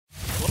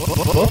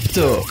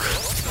פופטוק.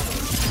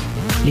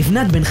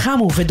 לבנת בן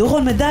חמו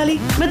ודורון מדלי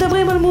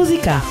מדברים על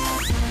מוזיקה.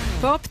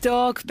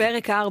 פופטוק,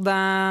 פרק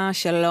 4,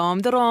 שלום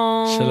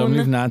דורון. שלום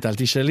לבנת, אל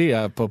תשאלי,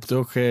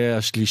 הפופטוק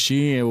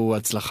השלישי הוא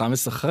הצלחה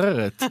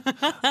מסחררת.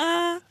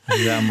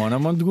 זה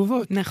המון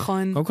תגובות.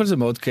 נכון. קודם כל זה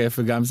מאוד כיף,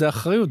 וגם זה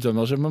אחריות, זה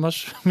אומר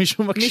שממש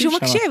מישהו מקשיב שם. מישהו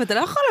מקשיב, אתה לא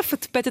יכול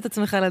לפטפט את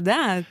עצמך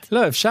לדעת.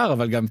 לא, אפשר,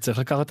 אבל גם צריך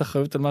לקחת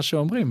אחריות על מה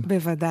שאומרים.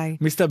 בוודאי.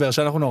 מסתבר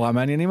שאנחנו נורא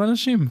מעניינים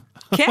אנשים.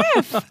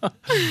 כיף.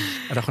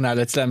 אנחנו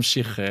נאלץ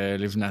להמשיך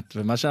לבנת,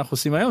 ומה שאנחנו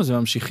עושים היום זה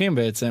ממשיכים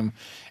בעצם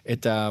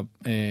את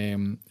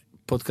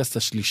הפודקאסט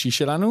השלישי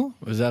שלנו,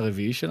 וזה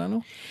הרביעי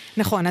שלנו.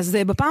 נכון, אז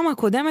בפעם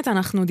הקודמת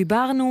אנחנו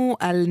דיברנו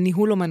על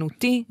ניהול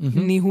אומנותי,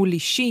 ניהול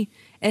אישי,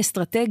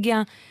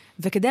 אסטרטגיה,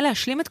 וכדי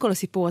להשלים את כל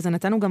הסיפור הזה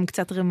נתנו גם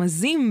קצת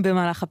רמזים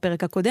במהלך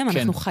הפרק הקודם, כן.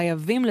 אנחנו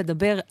חייבים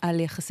לדבר על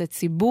יחסי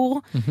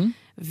ציבור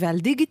ועל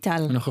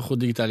דיגיטל. נוכחות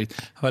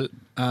דיגיטלית. אבל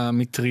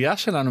המטריה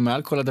שלנו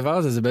מעל כל הדבר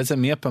הזה, זה בעצם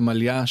מי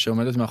הפמליה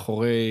שעומדת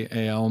מאחורי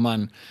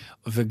האומן,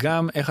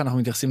 וגם איך אנחנו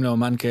מתייחסים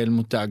לאומן כאל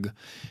מותג.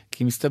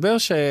 כי מסתבר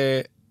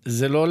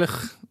שזה לא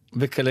הולך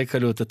בקלי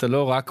קלות, אתה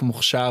לא רק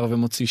מוכשר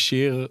ומוציא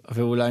שיר,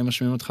 ואולי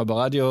משמיעים אותך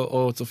ברדיו,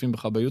 או צופים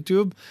בך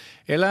ביוטיוב,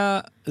 אלא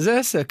זה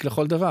עסק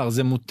לכל דבר,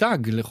 זה מותג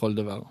לכל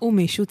דבר.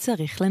 ומישהו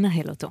צריך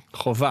לנהל אותו.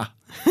 חובה.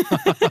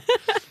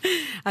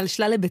 על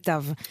שלל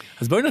היבטיו.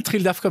 אז בואי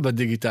נתחיל דווקא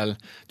בדיגיטל.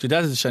 אתה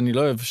יודע שאני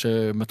לא אוהב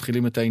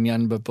שמתחילים את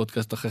העניין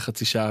בפודקאסט אחרי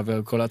חצי שעה,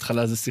 וכל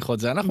ההתחלה זה שיחות,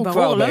 זה אנחנו ברור,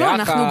 כבר לא, ביחד.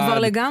 אנחנו כבר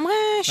לגמרי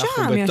שם,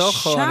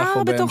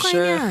 ישר בתוך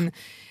העניין.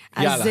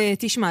 אז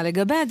תשמע,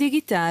 לגבי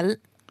הדיגיטל,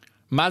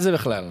 מה זה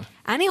בכלל?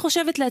 אני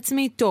חושבת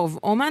לעצמי, טוב,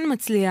 אומן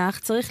מצליח,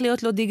 צריך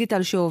להיות לו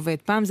דיגיטל שעובד.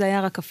 פעם זה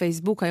היה רק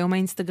הפייסבוק, היום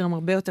האינסטגרם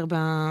הרבה יותר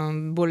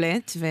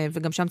בולט,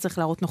 וגם שם צריך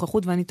להראות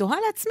נוכחות, ואני תוהה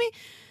לעצמי,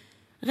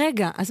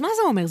 רגע, אז מה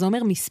זה אומר? זה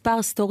אומר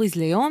מספר סטוריז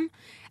ליום?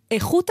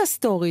 איכות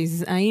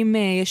הסטוריז, האם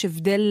יש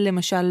הבדל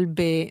למשל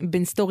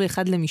בין סטורי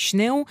אחד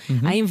למשנהו?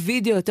 האם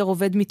וידאו יותר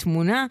עובד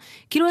מתמונה?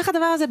 כאילו איך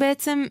הדבר הזה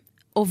בעצם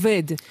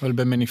עובד? אבל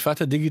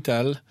במניפת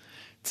הדיגיטל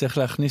צריך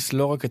להכניס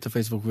לא רק את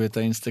הפייסבוק ואת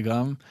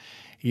האינסטגרם,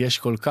 יש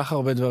כל כך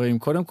הרבה דברים.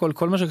 קודם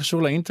כל מה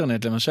שקשור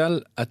לאינטרנט, למשל,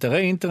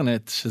 אתרי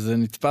אינטרנט, שזה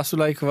נתפס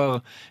אולי כבר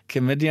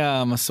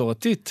כמדיה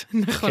מסורתית,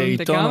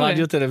 כעיתון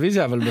רדיו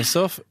טלוויזיה, אבל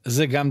בסוף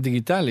זה גם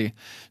דיגיטלי.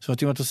 זאת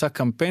אומרת, אם את עושה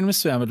קמפיין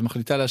מסוים, את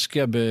מחליטה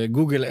להשקיע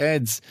בגוגל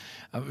אדס,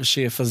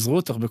 שיפזרו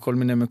אותך בכל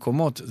מיני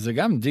מקומות, זה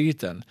גם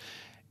דיגיטל.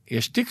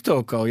 יש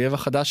טיקטוק, האויב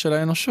החדש של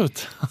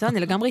האנושות. זהו, אני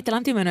לגמרי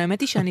התעלמתי ממנו,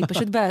 האמת היא שאני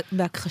פשוט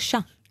בהכחשה.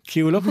 כי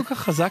הוא לא כל כך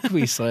חזק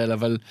בישראל,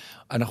 אבל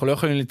אנחנו לא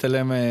יכולים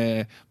להתעלם.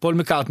 פול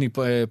מקארטני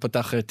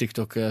פתח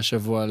טיקטוק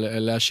השבוע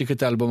להשיק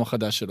את האלבום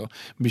החדש שלו.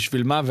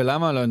 בשביל מה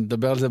ולמה? לא,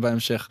 נדבר על זה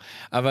בהמשך.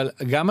 אבל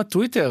גם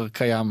הטוויטר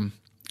קיים.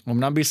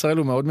 אמנם בישראל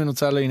הוא מאוד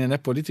מנוצל לענייני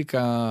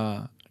פוליטיקה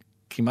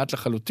כמעט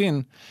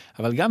לחלוטין,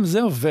 אבל גם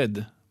זה עובד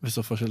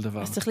בסופו של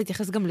דבר. אז צריך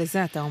להתייחס גם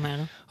לזה, אתה אומר.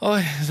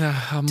 אוי, זה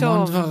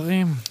המון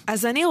דברים.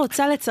 אז אני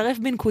רוצה לצרף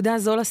בנקודה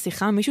זו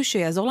לשיחה, מישהו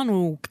שיעזור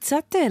לנו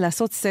קצת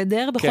לעשות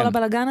סדר בכל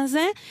הבלגן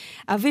הזה.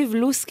 אביב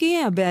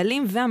לוסקי,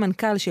 הבעלים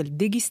והמנכ"ל של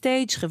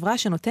דיגיסטייג', חברה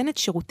שנותנת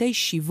שירותי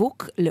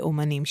שיווק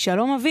לאומנים.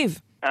 שלום אביב.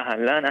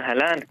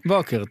 אהלן.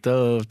 בוקר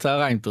טוב,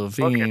 צהריים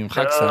טובים,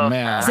 חג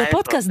שמח. זה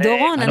פודקאסט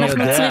דורון,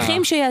 אנחנו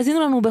צריכים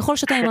שיאזינו לנו בכל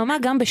שעת היממה,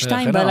 גם ב-2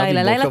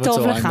 בלילה, לילה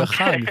טוב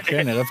לך.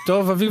 כן, ערב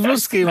טוב, אביב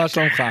לוסקי, מה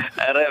שלומך?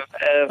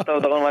 ערב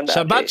טוב, דורון מדלי.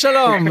 שבת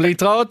שלום,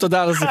 להתראות,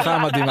 תודה על השיחה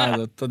המדהימה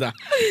הזאת, תודה.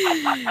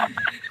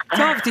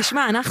 טוב,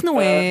 תשמע, אנחנו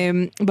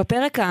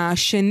בפרק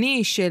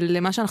השני של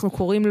מה שאנחנו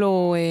קוראים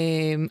לו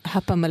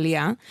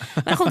הפמליה,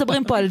 אנחנו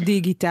מדברים פה על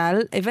דיגיטל,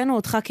 הבאנו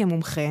אותך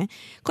כמומחה.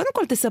 קודם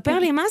כל, תספר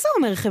לי, מה זה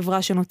אומר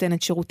חברה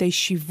שנותנת שירותי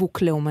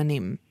שיווק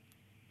לאומנים?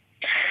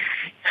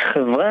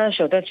 חברה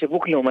שנותנת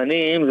שיווק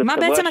לאומנים, מה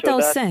בעצם אתה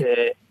עושה?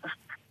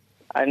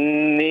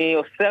 אני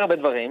עושה הרבה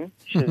דברים,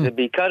 שזה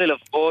בעיקר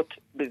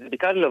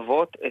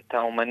ללוות את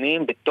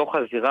האומנים בתוך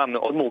הזירה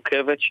המאוד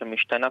מורכבת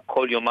שמשתנה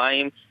כל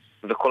יומיים,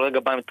 וכל רגע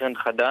בא עם טרנד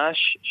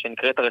חדש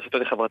שנקראת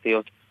הרשתות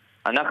החברתיות.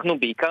 אנחנו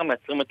בעיקר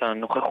מייצרים את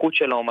הנוכחות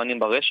של האומנים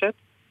ברשת,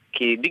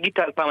 כי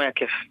דיגיטל פעם היה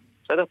כיף.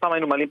 בסדר? פעם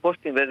היינו מעלים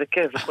פוסטים ואיזה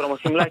כיף, וכולם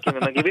עושים לייקים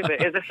ומגיבים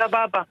ואיזה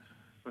סבבה.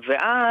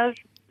 ואז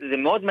זה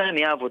מאוד מהר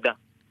נהיה עבודה.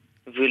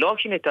 ולא רק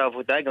שנהייתה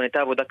עבודה, היא גם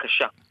נהייתה עבודה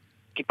קשה.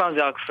 כי פעם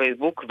זה רק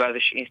פייסבוק, ואז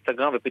יש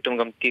אינסטגרם, ופתאום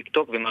גם טיק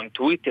טוק, ומה עם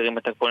טוויטר, אם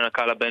אתה קוראים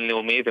לקהל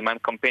הבינלאומי, ומה עם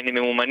קמפיינים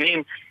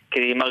ממומנים,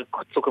 כי מרק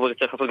צוקרברג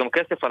צריך לעשות גם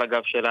כסף על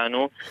הגב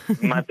שלנו,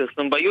 מה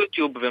הפרסום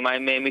ביוטיוב, ומה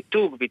עם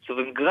מיתוג,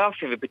 ועיצובים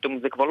גרפיים, ופתאום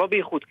זה כבר לא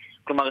בייחוד.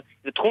 כלומר,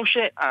 זה תחום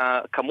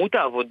שכמות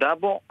העבודה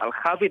בו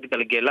הלכה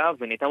והתגלגלה,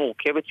 ונהייתה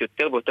מורכבת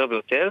יותר ויותר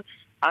ויותר,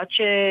 עד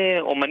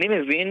שאומנים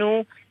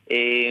הבינו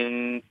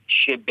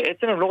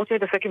שבעצם הם לא רוצים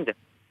להתעסק עם זה.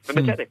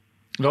 ובצדק.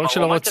 לא רק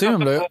שלא רוצים,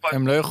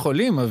 הם לא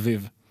יכולים,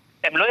 אביב.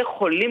 הם לא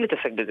יכולים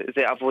להתעסק בזה.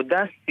 זה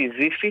עבודה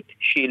סיזיפית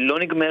שהיא לא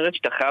נגמרת,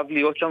 שאתה חייב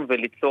להיות שם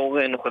וליצור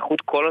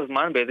נוכחות כל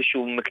הזמן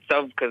באיזשהו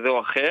מקצב כזה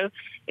או אחר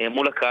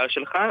מול הקהל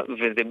שלך,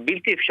 וזה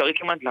בלתי אפשרי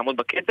כמעט לעמוד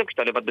בקצב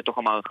כשאתה לבד בתוך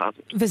המערכה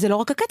הזאת. וזה לא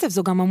רק הקצב,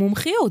 זו גם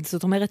המומחיות.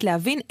 זאת אומרת,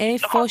 להבין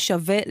איפה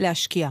שווה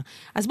להשקיע.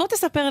 אז בוא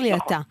תספר לי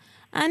אתה.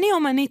 אני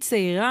אומנית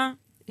צעירה,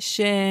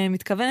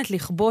 שמתכוונת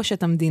לכבוש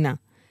את המדינה.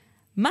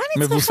 מה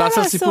אני צריכה לעשות? מבוסס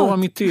על סיפור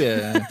אמיתי,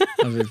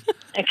 אביב.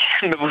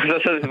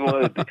 מבוסס על סיפור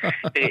אמיתי.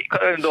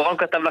 דורון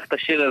כתב לך את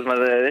השיר, אז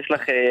יש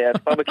לך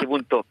כבר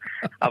בכיוון טוב.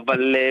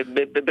 אבל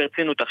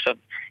ברצינות עכשיו.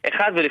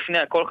 אחד ולפני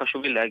הכל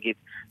חשוב לי להגיד,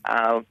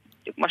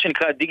 מה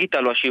שנקרא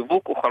הדיגיטל או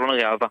השיווק הוא חלון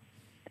ראווה.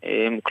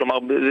 כלומר,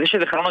 זה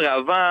שזה חלון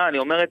ראווה, אני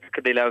אומרת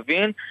כדי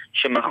להבין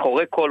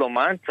שמאחורי כל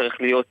אומן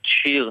צריך להיות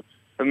שיר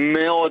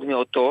מאוד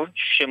מאוד טוב,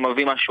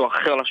 שמביא משהו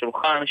אחר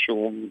לשולחן,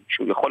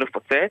 שהוא יכול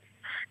לפוצץ.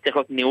 צריך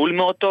להיות ניהול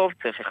מאוד טוב,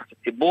 צריך יחסי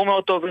ציבור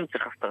מאוד טובים,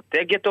 צריך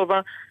אסטרטגיה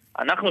טובה.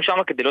 אנחנו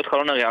שם כדי להיות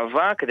חלון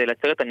הראווה, כדי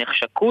לייצר את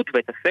הנחשקות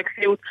ואת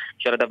הסקסיות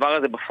של הדבר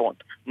הזה בפרונט.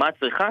 מה את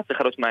צריכה? את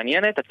צריכה להיות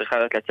מעניינת, את צריכה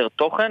לדעת לייצר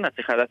תוכן, את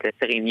צריכה לדעת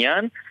לייצר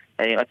עניין,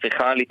 את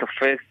צריכה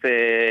להתאפס,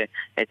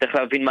 צריך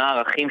להבין מה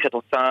הערכים שאת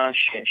רוצה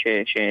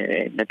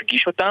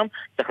שנדגיש אותם,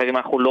 צריך להבין מה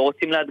אנחנו לא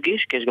רוצים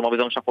להדגיש, כי יש גם הרבה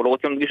דברים שאנחנו לא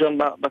רוצים להדגיש אותם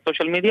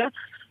בסושיאל מדיה,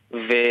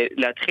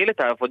 ולהתחיל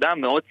את העבודה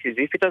המאוד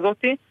סיזיפית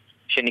הזאת,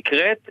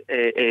 שנקראת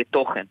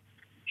תוכן.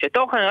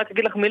 שתוכן, אני רק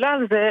אגיד לך מילה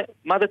על זה,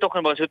 מה זה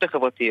תוכן ברשתות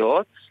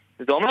החברתיות?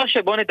 זה אומר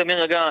שבוא נדמיין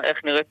רגע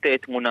איך נראית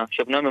תמונה,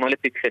 שבנויה ממלא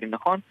פיקסלים,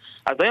 נכון?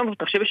 אז היום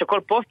תחשבי שכל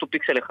פוסט הוא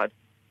פיקסל אחד.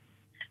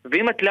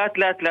 ואם את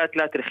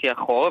לאט תלכי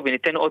אחורה,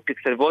 וניתן עוד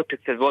פיקסל ועוד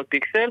פיקסל ועוד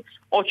פיקסל,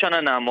 עוד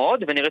שנה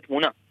נעמוד ונראה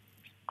תמונה.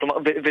 כלומר,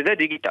 וזה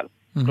דיגיטל.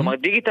 כלומר,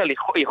 דיגיטל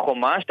היא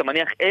חומה, שאתה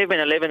מניח אבן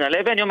על אבן על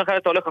אבן, יום אחד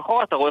אתה הולך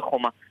אחורה, אתה רואה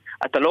חומה.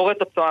 אתה לא רואה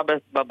תוצאה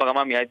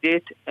ברמה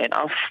מיידית, אין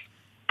אף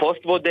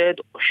פוסט בודד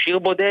או שיר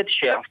בודד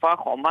שהפך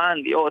אומן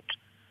להיות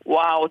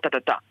וואו,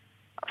 טטטה.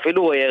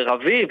 אפילו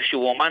רביב,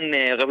 שהוא אומן,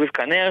 רביב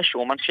כנר,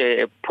 שהוא אומן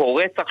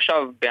שפורץ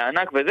עכשיו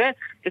בענק וזה,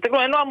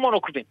 תסתכלו, אין לו המון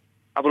עוקבים.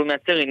 אבל הוא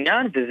מייצר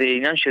עניין, וזה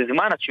עניין של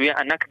זמן, עד שהוא יהיה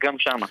ענק גם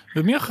שם.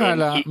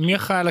 ומי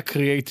אחראי על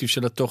הקריאייטיב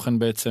של התוכן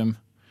בעצם?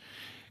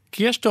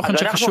 כי יש תוכן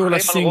שקשור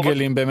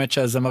לסינגלים באמת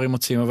שהזמרים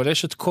מוצאים, אבל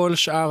יש את כל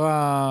שאר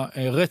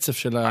הרצף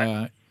של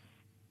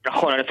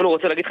נכון, אני אפילו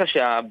רוצה להגיד לך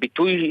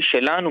שהביטוי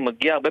שלנו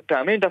מגיע הרבה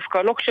פעמים דווקא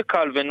לא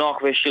כשקל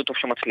ונוח ויש שיר טוב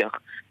שמצליח,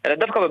 אלא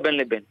דווקא בבין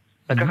לבין.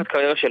 לקחת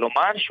קריירה של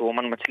אומן, שהוא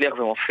אומן מצליח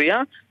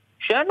ומופיע,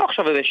 שאין לו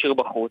עכשיו איזה שיר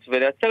בחוץ,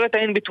 ולייצר את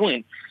ה-in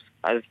between.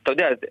 אז אתה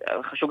יודע,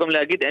 חשוב גם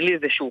להגיד, אין לי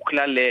איזשהו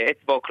כלל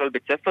אצבע או כלל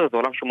בית ספר, זה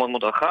עולם שהוא מאוד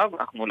מאוד רחב,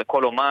 אנחנו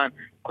לכל אומן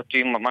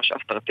כותבים ממש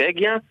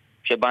אסטרטגיה,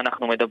 שבה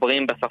אנחנו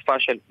מדברים בשפה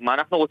של מה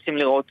אנחנו רוצים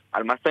לראות,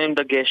 על מה שמים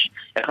דגש,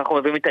 איך אנחנו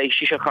מביאים את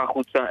האישי שלך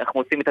החוצה, איך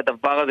מוצאים את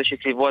הדבר הזה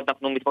שסביבו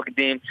אנחנו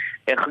מתמקדים,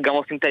 איך גם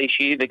עושים את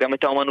האישי וגם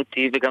את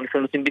האומנותי, וגם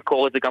לפעמים עושים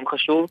ביקורת, זה גם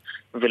חשוב,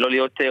 ולא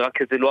להיות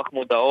רק איזה לוח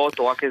מודעות,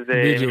 או רק איזה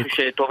מישהו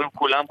שטוב עם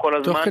כולם כל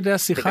הזמן.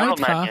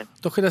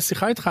 תוך כדי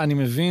השיחה איתך אני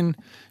מבין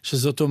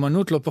שזאת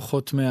אומנות לא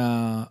פחות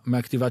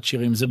מהכתיבת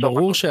שירים. זה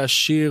ברור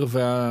שהשיר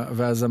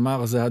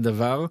והזמר זה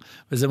הדבר,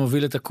 וזה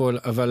מוביל את הכל,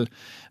 אבל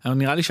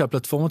נראה לי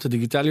שהפלטפורמות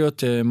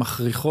הדיגיטליות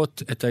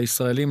מכריחות את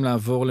הישראלים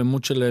לעבור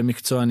למוד של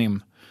מקצוענים.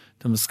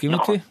 אתה מסכים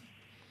איתי?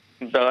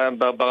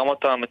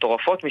 ברמות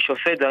המטורפות, מי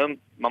שעושה את זה היום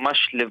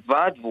ממש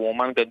לבד, והוא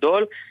אומן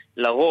גדול,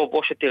 לרוב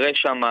או שתראה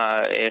שם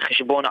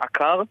חשבון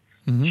עקר,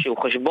 שהוא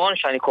חשבון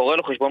שאני קורא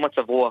לו חשבון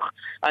מצב רוח.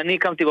 אני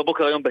קמתי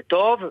בבוקר היום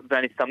בטוב,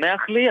 ואני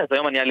שמח לי, אז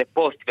היום אני אעלה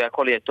פוסט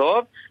והכל יהיה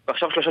טוב,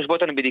 ועכשיו 3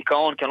 שבועות אני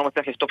בדיכאון, כי אני לא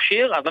מצליח לכתוב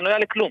שיר, אז אני לא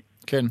אעלה כלום.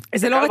 כן.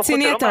 זה לא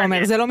רציני, אתה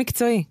אומר, זה לא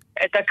מקצועי.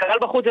 את הקהל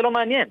בחוץ זה לא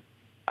מעניין.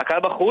 הקהל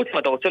בחוץ, אם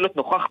אתה רוצה להיות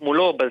נוכח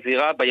מולו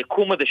בזירה,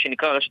 ביקום הזה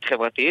שנקרא רשת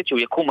חברתית, שהוא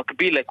יקום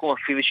מקביל ליקום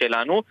הפיזי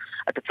שלנו,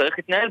 אתה צריך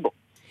להתנהל בו.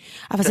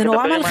 אבל זה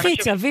נורא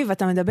מלחיץ, אביב,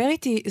 אתה מדבר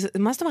איתי,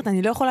 מה זאת אומרת,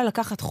 אני לא יכולה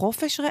לקחת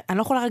חופש, אני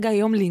לא יכולה רגע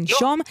היום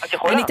לנשום,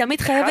 אני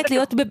תמיד חייבת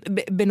להיות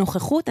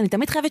בנוכחות, אני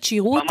תמיד חייבת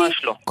שיראו אותי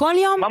כל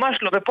יום.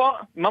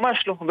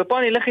 ממש לא, ופה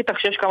אני אלך איתך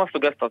שיש כמה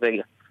סוגי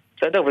אסטרטגיה,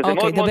 בסדר? וזה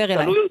מאוד מאוד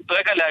תלוי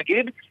רגע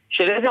להגיד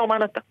של איזה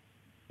אומן אתה.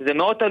 זה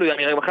מאוד תלוי,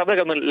 אני חייב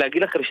גם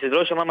להגיד לך שזה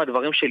לא שמע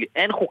מהדברים שלי,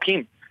 אין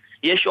חוקים.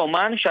 יש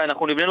אומן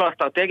שאנחנו נבנה לו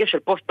אסטרטגיה של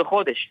פוסט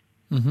בחודש.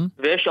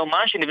 ויש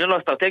אומן שנבנה לו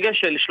אסטרטגיה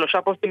של 3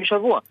 פוסטים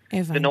בשבוע.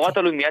 זה נורא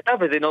תלוי מי אתה,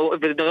 וזה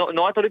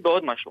נורא תלוי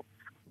בעוד משהו.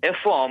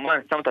 איפה האומן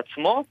שם את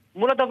עצמו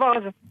מול הדבר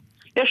הזה?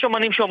 יש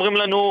אומנים שאומרים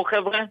לנו,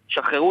 חבר'ה,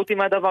 שחררו אותי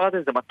מהדבר הזה,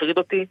 זה מטריד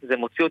אותי, זה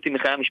מוציא אותי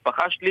מחיי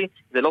המשפחה שלי,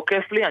 זה לא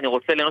כיף לי, אני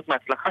רוצה ליהנות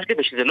מההצלחה שלי,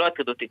 ושזה לא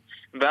יטריד אותי.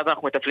 ואז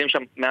אנחנו מטפלים שם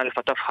מאלף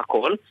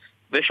הכל.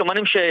 ויש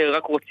אומנים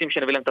שרק רוצים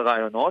שנביא להם את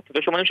הרעיונות,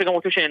 ויש אומנים שגם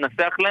רוצים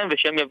שננסח להם,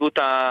 ושהם יביאו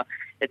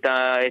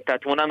את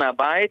התמונה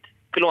מהבית.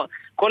 כלומר,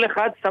 כל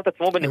אחד שם את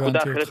עצמו בנקודה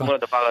אחרת מול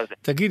הדבר הזה.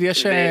 תגיד,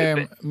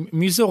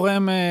 מי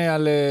זורם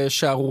על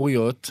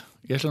שערוריות?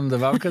 יש לנו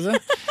דבר כזה?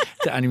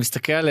 אני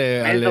מסתכל על...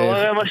 מי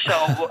זורם על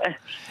שערוריות?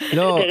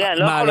 לא, תראה, אני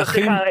לא יכול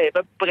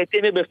להצליח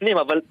פריטים מבפנים,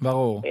 אבל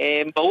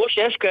ברור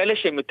שיש כאלה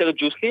שהם יותר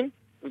ג'וסים,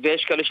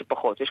 ויש כאלה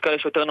שפחות. יש כאלה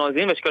שיותר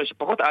נועזים, ויש כאלה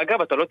שפחות.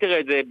 אגב, אתה לא תראה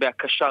את זה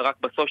בהקשה רק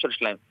בסושיאל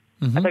שלהם.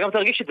 אתה גם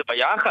תרגיש את זה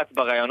ביחס,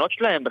 ברעיונות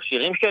שלהם,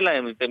 בשירים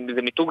שלהם,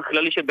 זה מיתוג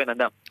כללי של בן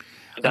אדם.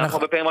 אנחנו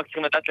הרבה פעמים רק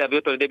צריכים לדעת להביא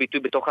אותו לידי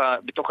ביטוי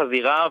בתוך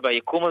הזירה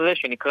והיקום הזה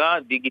שנקרא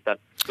דיגיטל.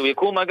 הוא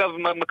יקום אגב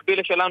מקביל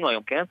לשלנו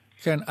היום, כן?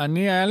 כן,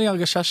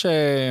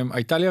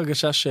 הייתה לי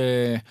הרגשה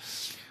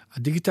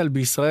שהדיגיטל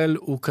בישראל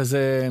הוא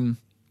כזה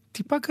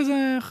טיפה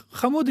כזה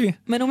חמודי.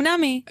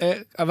 מנומנמי.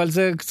 אבל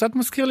זה קצת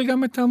מזכיר לי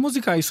גם את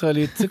המוזיקה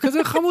הישראלית, זה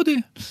כזה חמודי.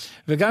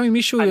 וגם אם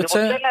מישהו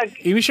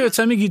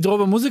יוצא מגדרו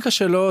במוזיקה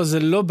שלו, זה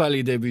לא בא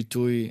לידי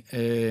ביטוי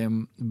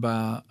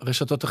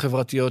ברשתות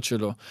החברתיות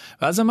שלו.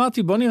 ואז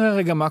אמרתי, בוא נראה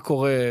רגע מה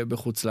קורה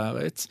בחוץ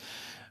לארץ.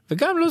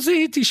 וגם לא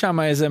זיהיתי שם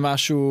איזה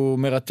משהו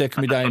מרתק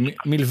מדי,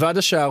 מלבד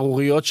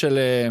השערוריות של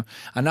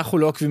אנחנו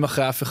לא עוקבים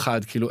אחרי אף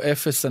אחד, כאילו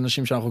 0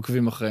 אנשים שאנחנו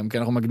עוקבים אחריהם, כי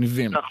אנחנו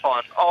מגניבים. נכון,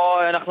 או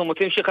אנחנו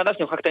מוצאים שיר חדש,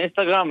 נמחק את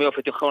האינסטגרם,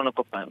 ויופי, תאכלו לנו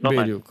פה פעם.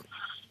 בדיוק.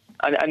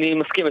 אני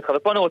מסכים איתך,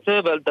 ופה אני רוצה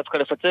דווקא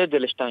לפצל את זה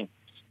לשתיים.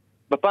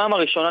 בפעם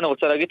הראשונה אני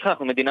רוצה להגיד לך,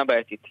 אנחנו מדינה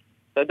בעייתית.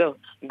 בסדר?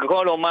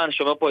 כל אומן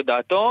שאומר פה את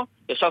דעתו,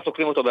 ישר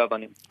סוקלים אותו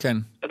באבנים. כן.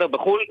 בסדר?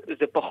 בחול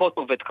זה פחות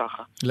עובד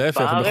ככה.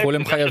 להפך, בחול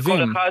הם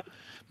חייבים.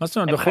 מה זאת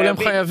אומרת? בחול הם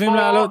חייבים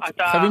לעלות,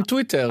 חייבים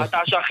טוויטר.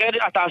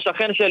 אתה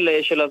השכן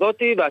של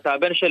הזאתי, ואתה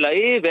הבן של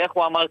ההיא, ואיך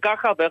הוא אמר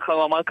ככה, ואיך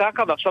הוא אמר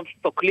ככה, ועכשיו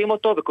סוקלים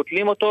אותו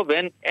וקוטלים אותו,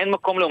 ואין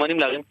מקום לאומנים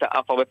להרים את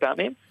האף הרבה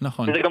פעמים.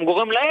 נכון. וזה גם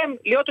גורם להם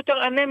להיות יותר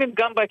אנמים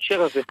גם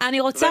בהקשר הזה.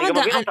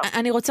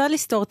 אני רוצה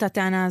לסתור את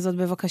הטענה הזאת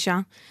בבקשה.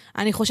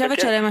 אני חושבת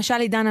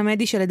שלמשל עידן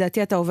עמדי,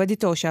 שלדעתי אתה עובד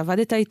איתו, או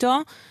שעבדת איתו,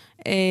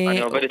 אני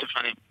עובד איתו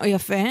שנים.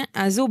 יפה,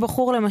 אז הוא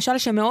בחור למשל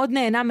שמאוד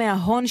נהנה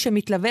מההון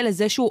שמתלווה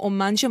לזה שהוא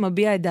אומן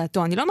שמביע את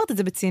דעתו. אני לא אומרת את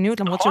זה בציניות,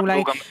 למרות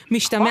שאולי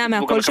משתמע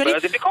מהקול שלי.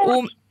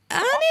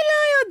 אני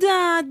לא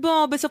יודעת,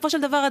 בוא, בסופו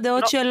של דבר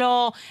הדעות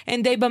שלו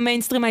הן די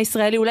במיינסטרים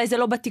הישראלי, אולי זה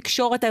לא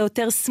בתקשורת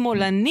היותר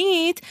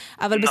שמאלנית,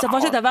 אבל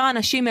בסופו של דבר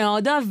אנשים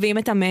מאוד אוהבים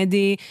את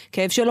המדי,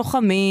 כאב של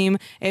לוחמים,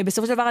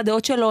 בסופו של דבר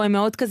הדעות שלו הן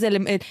מאוד כזה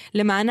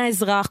למען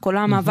האזרח, כל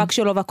המאבק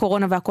שלו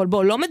והקורונה והכל.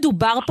 בוא, לא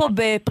מדובר פה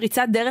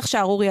בפריצת דרך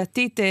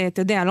שערורייתית,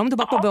 אתה יודע, לא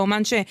מדובר פה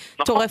באומן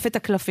שטורף את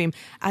הקלפים.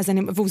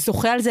 והוא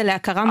זוכה על זה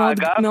להכרה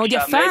מאוד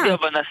יפה.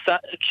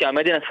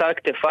 כשהמדיה נסעה על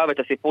כתפיו את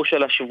הסיפור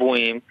של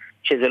השבויים,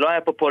 שזה לא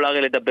היה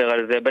פופולרי לדבר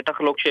על זה,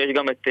 בטח לא כשיש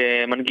גם את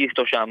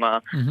מנגיסטו שם,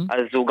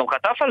 אז הוא גם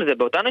חטף על זה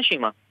באותה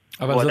נשימה.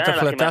 אבל זאת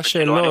החלטה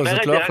שלו,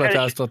 זאת לא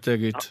החלטה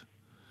אסטרטגית.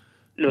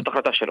 זאת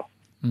החלטה שלו.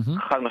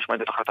 חד משמעית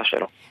זאת החלטה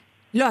שלו.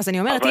 לא, אז אני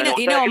אומרת,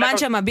 הנה אומן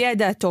שמביע את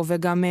דעתו,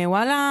 וגם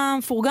וואלה,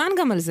 פורגן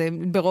גם על זה,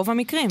 ברוב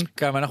המקרים.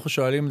 כן, אנחנו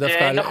שואלים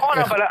דווקא... נכון,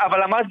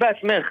 אבל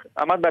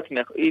עמד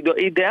בעצמך.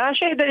 היא דעה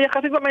שהיא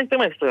יחסית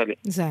במיינסטרים הישראלי.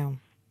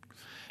 זהו.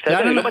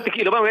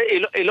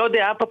 היא לא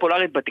דעה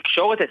פופולרית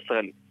בתקשורת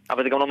הישראלית,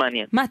 אבל זה גם לא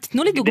מעניין. מה,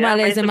 תתנו לי דוגמה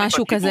לאיזה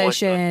משהו כזה,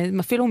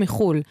 אפילו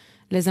מחול,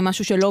 לאיזה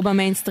משהו שלא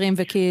במיינסטרים,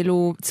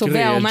 וכאילו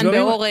צובע אומן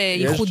באור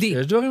ייחודי.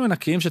 יש דברים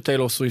ענקיים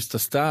שטיילור סוויפט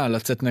עשתה,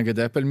 לצאת נגד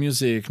אפל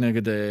מיוזיק,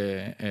 נגד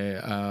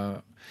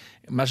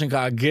מה שנקרא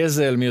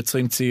הגזל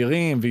מיוצרים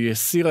צעירים, והיא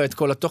הסירה את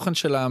כל התוכן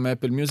שלה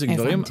מאפל מיוזיק,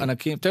 דברים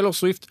ענקיים. טיילור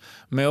סוויפט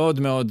מאוד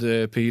מאוד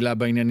פעילה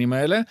בעניינים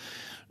האלה.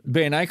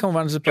 בעיניי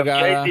כמובן זה פגע...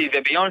 ג'ייזי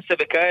וביונסה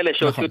וכאלה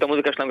שהוציאו את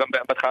המוזיקה שלהם גם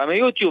בהתחלה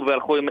מיוטיוב,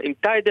 והלכו עם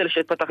טיידל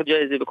שהתפתח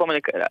ג'ייזי וכל מיני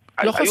כאלה.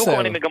 לא חסר. היו כל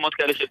מיני מגמות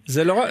כאלה ש...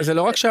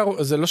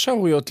 זה לא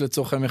שערוריות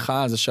לצורכי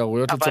מחאה, זה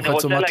שערוריות לצורכי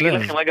תשומת לב. אבל אני רוצה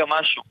להגיד לכם רגע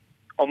משהו.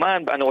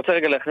 אומן, אני רוצה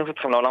רגע להכניס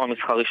אתכם לעולם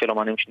המסחרי של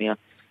אומנים שנייה.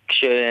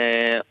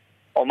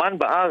 כשאומן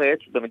בארץ,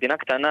 במדינה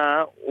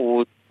קטנה,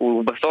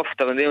 הוא בסוף,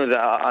 אתם יודעים,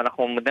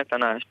 אנחנו מדינה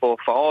קטנה, יש פה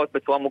הופעות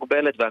בצורה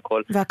מוגבלת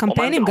והכל.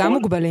 והקמפיינים גם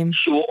מוגבלים.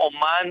 שהוא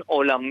אומן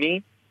עולמי,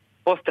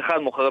 פוסט אחד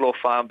מוכר לו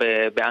הופעה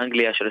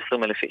באנגליה של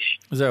 20,000 איש.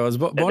 זהו, אז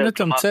בואו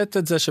נתמצת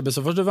את זה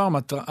שבסופו של דבר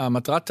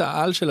המטרת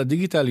העל של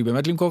הדיגיטל היא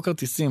באמת למכור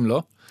כרטיסים,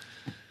 לא?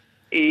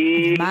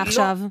 מה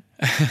עכשיו?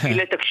 היא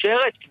לתקשר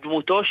את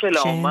דמותו של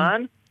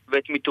האומן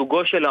ואת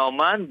מיתוגו של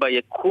האומן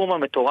ביקום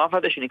המטורף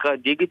הזה שנקרא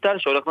דיגיטל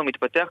שהולך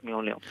ומתפתח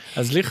מיום ליום.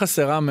 אז לי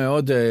חסרה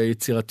מאוד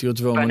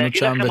יצירתיות ואומנות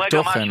שם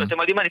בתוכן. אתם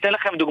יודעים, אני אתן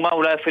לכם דוגמה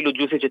אולי אפילו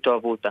ג'וסית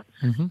שתאהבו אותה.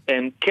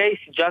 קייס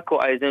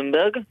ג'אקו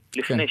אייזנברג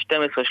לפני 12-13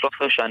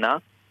 שנה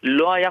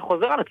לא היה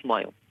חוזר על עצמו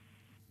היום.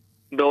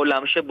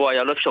 בעולם שבו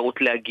היה לו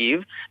אפשרות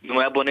להגיב, אם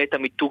הוא היה בונה את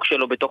המיתוג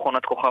שלו בתוך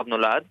עונת כוכב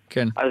נולד,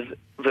 כן.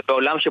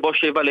 ובעולם שבו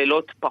 7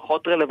 לילות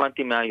פחות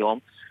רלוונטי מהיום,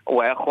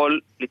 הוא היה יכול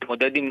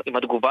להתמודד עם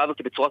התגובה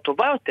הזאת בצורה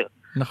טובה יותר.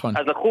 נכון.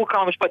 אז לקחו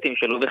כמה משפטים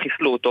שלו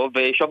וחיסלו אותו,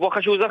 ושבוע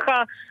אחרי שהוא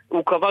זכה,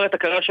 הוא קבר את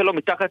הקריירה שלו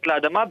מתחת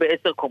לאדמה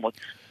ב10 קומות.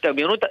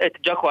 תבינו את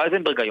ג'אקו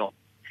אייזנברג היום.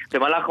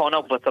 במהלך העונה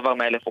הוא כבר צבר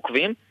 100,000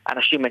 עוקבים,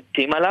 אנשים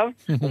מתים עליו,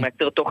 הוא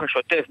מייצר תוכן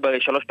שוטף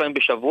 3 פעמים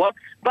בשבוע,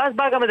 ואז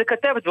באה גם איזה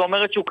כתבת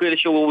ואומרת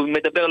שהוא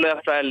מדבר לא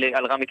יפה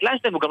על רמי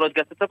קליינשטיין, הוא גם לא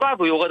התגייס לצבא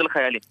והוא יורד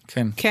לחיילים.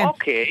 כן.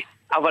 אוקיי,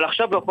 אבל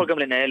עכשיו הוא יכול גם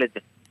לנהל את זה.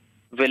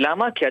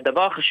 ולמה? כי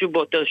הדבר החשוב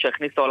ביותר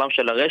שהכניס לעולם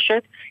של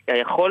הרשת, היא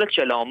היכולת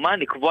של האומן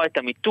לקבוע את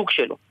המיתוג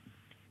שלו.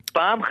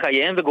 פעם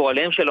חייהם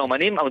וגורליהם של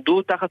האומנים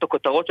עמדו תחת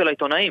הכותרות של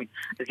העיתונאים.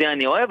 זה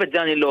אני אוהב, את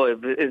זה אני לא אוהב.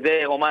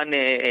 זה אומן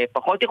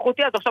פחות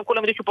איכותי, אז עכשיו כולם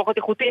יודעים שהוא פחות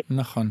איכותי.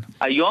 נכון.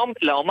 היום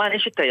לאומן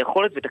יש את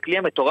היכולת ואת הכלי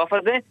המטורף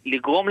הזה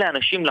לגרום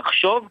לאנשים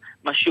לחשוב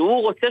מה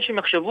שהוא רוצה שהם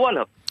יחשבו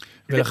עליו.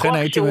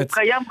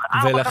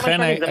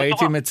 ולכן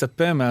הייתי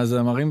מצפה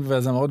מהזמרים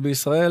והזמרות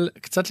בישראל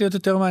קצת להיות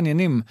יותר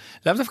מעניינים,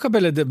 לאו דווקא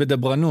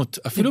בדברנות,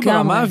 אפילו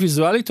ברמה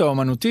הוויזואלית או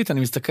האומנותית, אני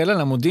מסתכל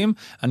על עמודים,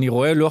 אני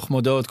רואה לוח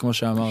מודעות כמו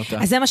שאמרת.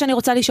 אז זה מה שאני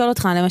רוצה לשאול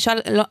אותך, למשל,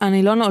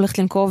 אני לא הולכת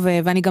לנקוב,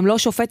 ואני גם לא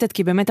שופטת,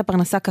 כי באמת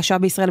הפרנסה קשה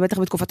בישראל, בטח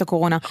בתקופת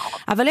הקורונה,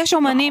 אבל יש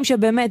אומנים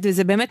שבאמת,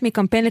 וזה באמת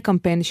מקמפיין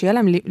לקמפיין, שיהיה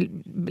להם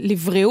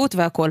לבריאות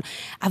והכל,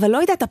 אבל לא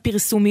יודעת,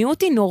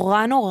 הפרסומיות היא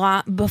נורא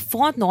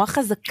בפרונט, נורא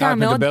חזקה,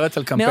 מאוד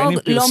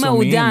לא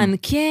מעודן.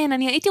 כן,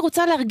 אני הייתי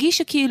רוצה להרגיש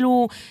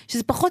שכאילו,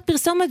 שזה פחות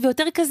פרסומת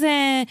ויותר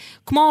כזה,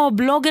 כמו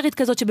בלוגרית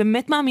כזאת,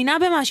 שבאמת מאמינה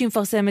במה שהיא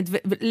מפרסמת,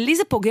 ולי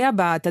זה פוגע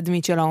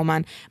בתדמית של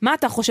האומן. מה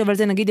אתה חושב על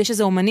זה? נגיד, יש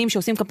איזה אומנים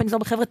שעושים קמפיין כזו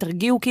בחבר'ה,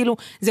 תרגיעו כאילו,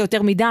 זה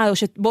יותר מדי, או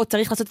שבוא,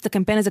 צריך לעשות את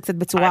הקמפיין הזה קצת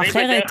בצורה אחרת.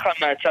 אני בדרך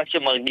כלל מהצד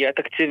שמרגיע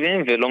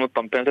תקציבים, ולא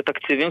מפמפם את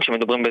התקציבים,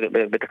 כשמדברים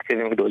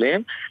בתקציבים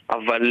גדולים,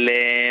 אבל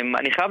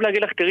אני חייב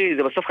להגיד לך, תראי,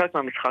 זה בסוף חלק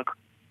מהמשחק.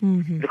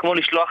 זה כמו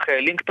לשלוח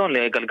לינקטון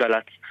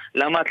לגלגלץ.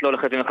 למה את לא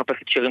הולכת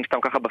ומחפשת שירים סתם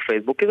ככה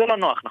בפייסבוק? כי זה לא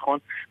נוח, נכון?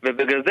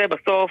 ובגלל זה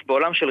בסוף,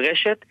 בעולם של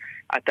רשת,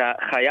 אתה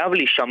חייב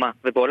להישמע.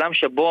 ובעולם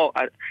שבו,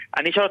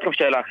 אני אשאל אתכם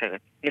שאלה אחרת.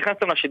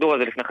 נכנסתם לשידור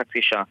הזה לפני חצי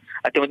שעה.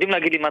 אתם יודעים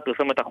להגיד לי מה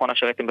הפרסומת האחרונה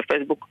שראיתם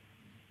בפייסבוק?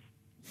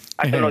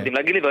 אתם לא יודעים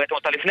להגיד לי, וראיתם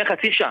אותה לפני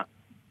חצי שעה.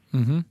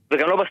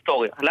 וגם לא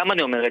בסטוריה. למה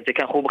אני אומר את זה?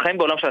 כי אנחנו חיים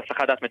בעולם של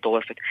הסחת דעת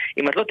מטורפת.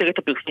 אם את לא תראי את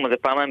הפרסום הזה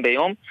פעמיים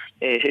ביום,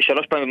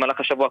 3 פעמים במהלך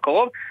השבוע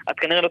הקרוב, את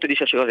כנראה לא תדעי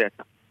שהשיר הזה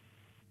יצא.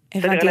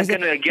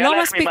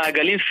 לא מספיק.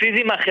 ממעגלים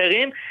פיזיים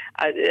אחרים,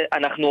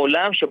 אנחנו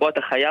עולם שבו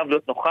אתה חייב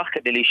להיות נוכח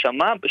כדי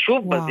להישמע,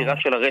 שוב בזירה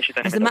של הרשת.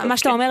 אז מה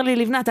שאתה אומר לי,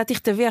 לבנה, אתה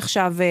תכתבי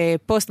עכשיו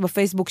פוסט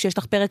בפייסבוק שיש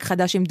לך פרק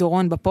חדש עם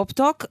דורון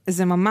בפופטוק,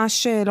 זה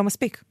ממש לא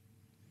מספיק.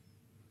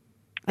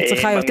 את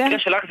צריכה יותר? במקרה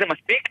שלך זה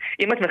מספיק,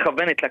 אם את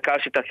מכוונת לקהל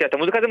של תעשיית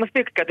המוזיקה זה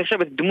מספיק, כי את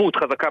יושבת דמות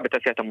חזקה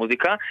בתעשיית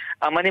המוזיקה,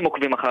 אמנים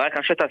עוקבים אחרייך,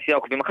 אנשי תעשייה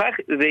עוקבים אחרייך,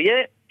 זה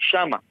יהיה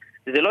שמה,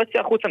 זה לא יצא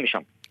החוצה משם.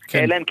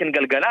 אלא אם כן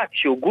גלגלת,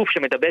 שהוא גוף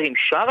שמדבר עם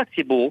שאר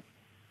הציבור,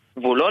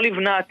 והוא לא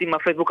לבנת עם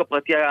הפייסבוק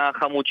הפרטי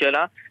החמוד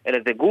שלה, אלא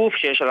זה גוף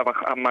שיש עליו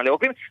מלא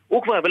עוקבים,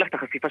 הוא כבר יביא לך את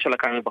החשיפה של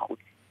הקהל מבחוץ.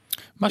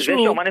 זה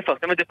שאומן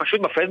יפרסם את זה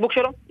פשוט בפייסבוק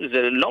שלו,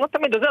 זה לא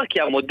תמיד עוזר,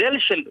 כי המודל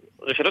של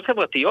רשתות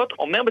חברתיות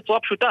אומר בצורה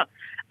פשוטה,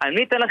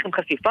 אני אתן לכם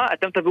חשיפה,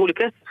 אתם תביאו לי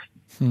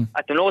כסף.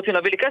 אתם לא רוצים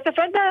להביא לי כסף?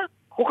 אין דעה,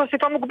 קחו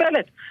חשיפה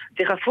מוגבלת.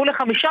 תחשפו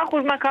ל5%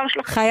 מהקהל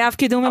שלכם. חייב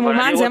קידום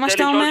ממומן, זה מה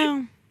שאתה אומר?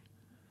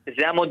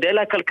 זה המודל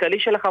הכלכלי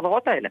של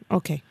החברות האלה.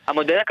 אוקיי.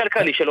 המודל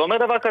הכלכלי שלו אומר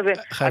דבר כזה.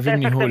 חייבים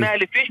ניהול. אתה העסקת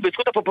 100,000 איש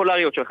בזכות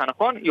הפופולריות שלך,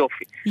 נכון?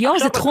 יופי.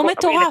 זה תחום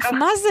מטורף,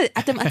 מה זה?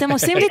 אתם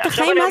עושים לי את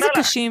החיים, מה זה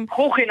קשים?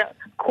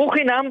 קחו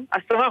חינם 10%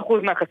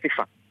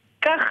 מהחשיפה.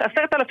 קח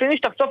 10,000 איש,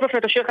 תחשוף לפני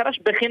את השיר חדש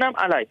בחינם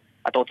עליי.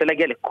 אתה רוצה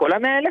להגיע לכל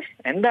 100,000?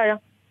 אין בעיה.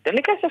 תן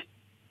לי כסף.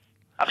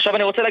 עכשיו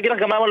אני רוצה להגיד לך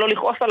גם למה לא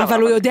לכעוס עליו.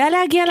 אבל הוא יודע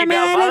להגיע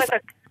ל100,000?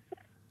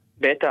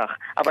 בטח,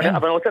 אבל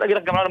אני רוצה להגיד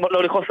לך גם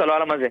לא לכעוס על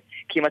העולם הזה,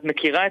 כי אם את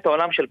מכירה את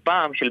העולם של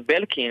פעם, של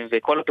בלקין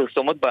וכל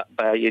הפרסומות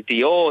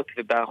בידיעות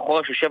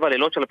ובאחורה של 7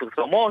 לילות של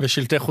הפרסומות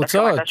ושלטי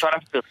חוצות,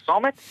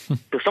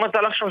 פרסומת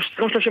עלה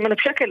 20-30 אלף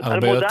שקל,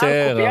 הרבה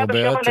יותר.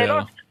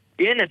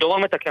 הנה,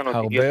 דורון מתקן אותי,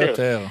 הרבה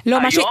יותר.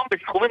 היום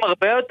בסכומים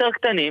הרבה יותר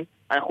קטנים,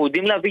 אנחנו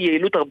יודעים להביא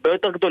יעילות הרבה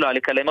יותר גדולה,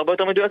 לקלם הרבה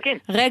יותר מדויקים.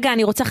 רגע,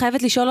 אני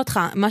חייבת לשאול אותך,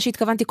 מה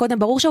שהתכוונתי קודם,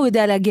 ברור שהוא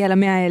יודע להגיע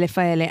ל100,000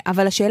 האלה,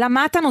 אבל השאלה,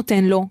 מה אתה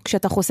נותן לו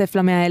כשאתה חושף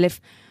ל100,000?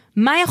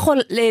 מה יכול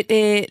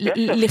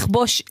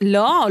לכבוש?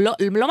 לא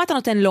מה אתה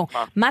נותן לו.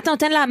 מה אתה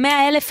נותן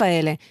ל100,000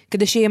 האלה,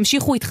 כדי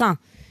שימשיכו איתך,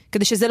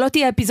 כדי שזה לא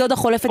תהיה אפיזודה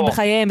חולפת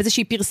בחייהם,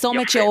 איזושהי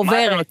פרסומת שעוברת.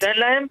 מה אתה נותן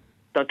להם?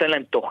 אתה נותן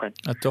להם תוכן.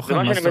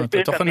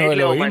 התוכן הוא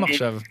אלוהים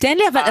עכשיו. תן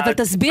לי, אבל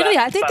תסביר לי,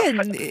 אל תיתן,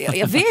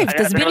 אביב,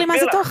 תסביר לי מה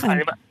זה תוכן.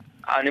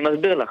 אני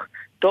מסביר לך.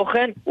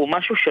 תוכן הוא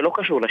משהו שלא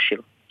קשור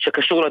לשיר,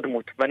 שקשור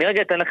לדמות. ואני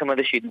רגע אתן לכם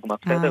איזושהי דוגמה,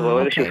 בסדר? או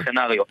איזשהו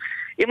סצנריו.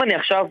 אם אני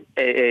עכשיו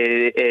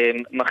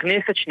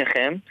מכניס את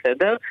שניכם,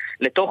 בסדר?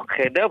 לתוך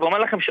חדר, ואומר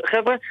לכם,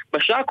 חבר'ה,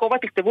 בשעה הקרובה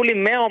תכתבו לי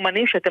 100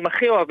 אומנים שאתם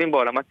הכי אוהבים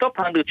בעולם, הטופ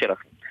 100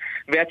 שלכם.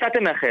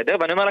 ויצאתם מהחדר,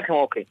 ואני אומר לכם,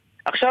 אוקיי.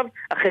 עכשיו,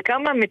 אחרי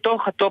כמה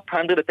מתוך הטופ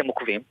 100 אתם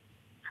עוקבים?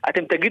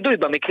 אתם תגידו לי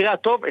במקרה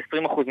הטוב 20%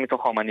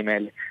 מתוך האומנים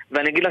האלה.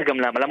 ואני אגיד לך גם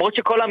למה. למרות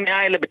שכל 100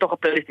 האלה בתוך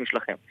הפלייליסטים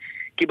שלכם.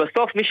 כי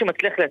בסוף מי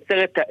שמצליח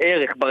לייצר את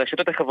הערך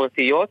ברשתות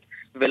החברתיות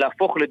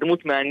ולהפוך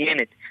לדמות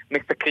מעניינת,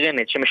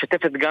 מסקרנת,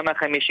 שמשתפת גם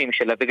מהחיים אישיים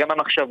שלה וגם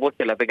מהמחשבות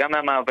שלה וגם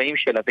מהמאוויים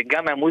שלה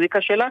וגם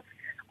מהמוזיקה שלה,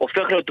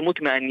 הופך להיות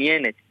דמות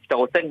מעניינת. שאתה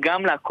רוצה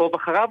גם לעקוב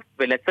אחריו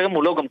ולייצר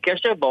מולו גם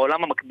קשר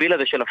בעולם המקביל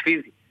הזה של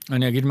הפיזי.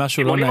 אני אגיד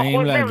משהו לא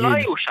נעים להגיד.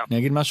 אני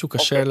אגיד משהו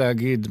קשה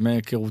להגיד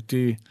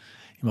מהיכרותי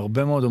עם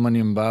הרבה מאוד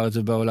אומנים בארץ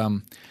ובעולם.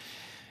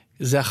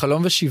 זה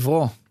החלום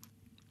ושברו.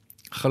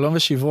 החלום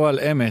ושברו על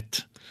אמת.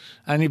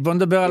 בוא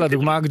נדבר על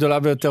הדוגמה הגדולה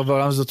ביותר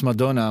בעולם, זאת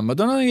מדונה.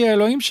 מדונה היא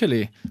האלוהים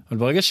שלי, אבל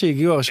ברגע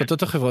שהגיעו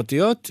הרשתות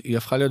החברתיות, היא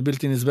הפכה להיות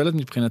בלתי נסבלת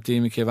מבחינתי,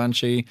 מכיוון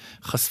שהיא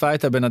חשפה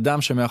את הבן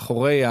אדם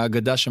שמאחורי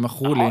האגדה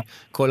שמכרו לי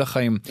כל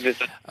החיים.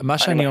 מה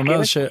שאני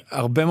אומר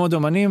שהרבה מאוד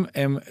אומנים,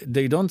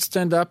 they don't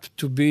stand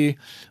up to be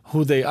who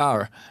they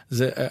are.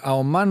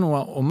 האומן הוא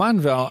האומן,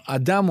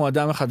 והאדם הוא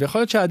אדם אחד.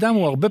 ויכול להיות שהאדם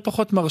הוא הרבה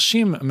פחות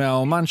מרשים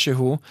מהאומן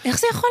שהוא. איך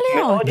זה יכול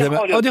להיות? זה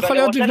מאוד יכול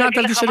להיות, לבנת,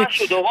 אל תשאלי.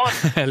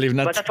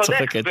 לבנת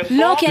צוחקת.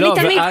 לא, כי אני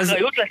תמיד...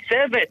 אחריות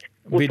לצוות,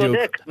 הוא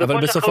צודק.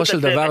 אבל בסופו של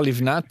דבר,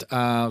 לבנת,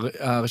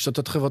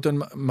 הרשתות החברתיות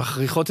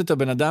מכריחות את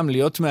הבן אדם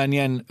להיות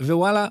מעניין,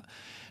 ווואלה,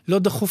 לא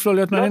דחוף לו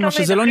להיות מעניין,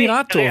 שזה לא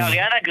נראה טוב.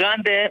 אריאנה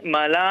גרנדה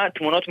מעלה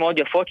תמונות מאוד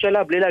יפות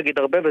שלה, בלי להגיד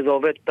הרבה, וזה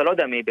עובד. אתה לא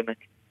יודע מי באמת.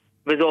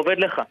 וזה עובד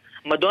לך.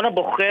 מדונה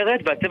בוחרת,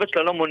 והצוות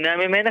שלה לא מונע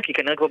ממנה, כי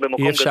כנראה כבר במקום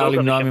גדול. אי אפשר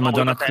למנוע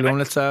ממדונה כלום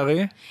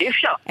לצערי? אי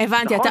אפשר.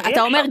 הבנתי,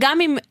 אתה אומר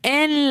גם אם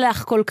אין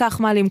לך כל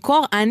כך מה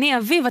למכור, אני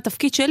אביב,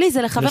 התפקיד שלי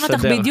זה לכוון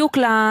אותך בדיוק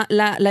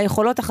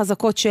ליכולות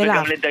החזקות שלך.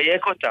 וגם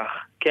לדייק אותך,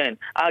 כן.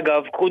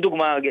 אגב, קחו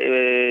דוגמה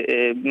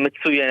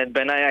מצוינת,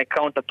 בעיניי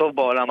האקאונט הטוב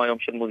בעולם היום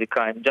של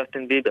מוזיקאים,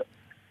 ג'סטין ביבר.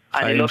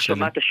 אני לא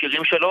שומע את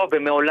השירים שלו,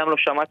 ומעולם לא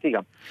שמעתי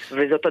גם.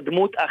 וזאת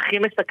הדמות הכי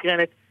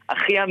מסקרנת,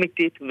 הכי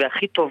אמיתית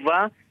והכי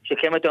טובה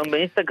שקיימת היום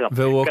באינסטגרם.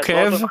 והוא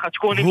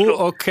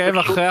עוקב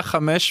אחרי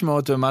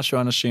 500 ומשהו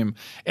אנשים.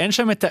 אין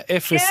שם את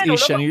האפס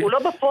איש. הוא לא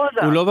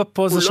בפוזה. הוא לא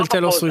בפוזה של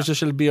טיילור סוויפט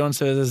של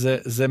ביונסה,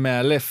 זה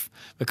מאלף.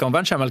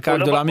 וכמובן שהמלכה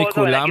הגדולה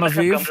מכולם,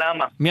 אביב.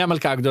 מי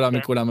המלכה הגדולה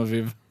מכולם,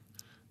 אביב?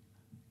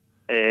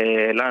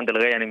 לאנה דל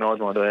ריי אני מאוד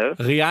מאוד אוהב.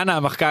 ריאנה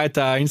מחקה את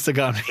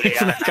האינסטגרם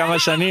לפני כמה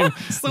שנים,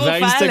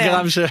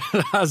 והאינסטגרם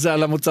שלה זה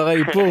על המוצרי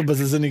איפור,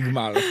 בזה זה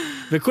נגמר.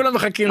 וכולם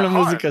מחכים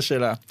למוזיקה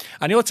שלה.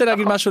 אני רוצה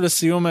להגיד משהו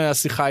לסיום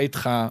השיחה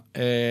איתך,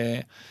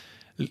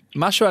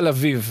 משהו על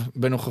אביב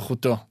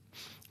בנוכחותו.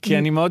 כי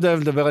אני מאוד אוהב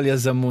לדבר על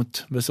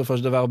יזמות בסופו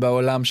של דבר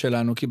בעולם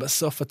שלנו, כי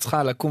בסוף את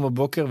צריכה לקום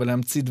בבוקר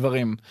ולהמציא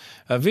דברים.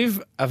 אביב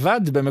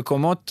עבד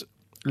במקומות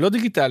לא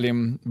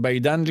דיגיטליים,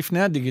 בעידן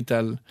לפני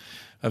הדיגיטל.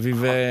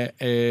 אביב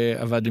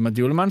עבד עם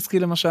עדי אולמנסקי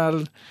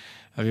למשל,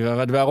 אביב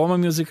עבד בארומה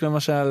מיוזיק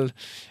למשל,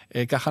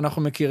 ככה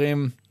אנחנו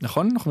מכירים,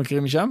 נכון? אנחנו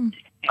מכירים משם?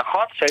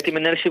 נכון, שהייתי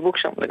מנהל שיווק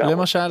שם לגמרי.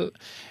 למשל,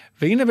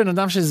 והנה בן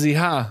אדם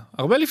שזיהה,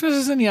 הרבה לפני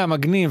שזה נהיה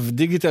מגניב,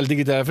 דיגיטל,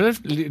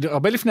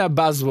 הרבה לפני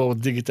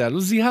הבאזוורד דיגיטל,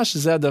 הוא זיהה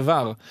שזה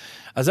הדבר.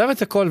 עזב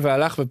את הכל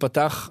והלך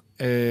ופתח...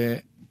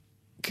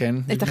 כן.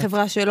 את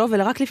החברה שלו,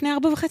 ורק לפני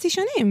 4.5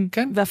 שנים.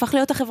 כן. והפך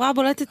להיות החברה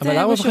הבולטת בשוק.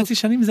 אבל 4.5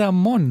 שנים זה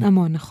המון.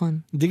 המון, נכון.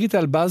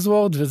 דיגיטל,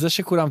 באזוורד, וזה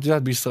שכולם, את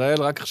יודעת,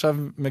 בישראל רק עכשיו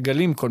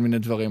מגלים כל מיני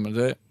דברים.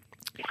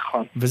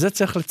 נכון. וזה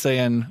צריך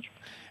לציין.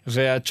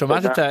 ואת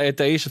שומעת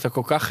את האיש, אתה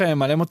כל כך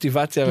מלא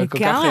מוטיבציה, וכל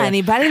כך...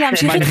 אני בא לי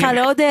להמשיך איתך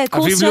לעוד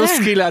קורס שלם. אביב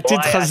לוסקי לעתיד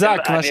חזק,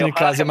 מה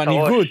שנקרא, זה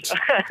מנהיגות.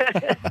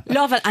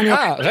 לא, אבל אני...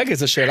 רגע,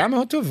 זו שאלה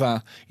מאוד טובה.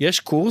 יש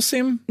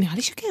קורסים? נראה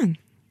לי שכן.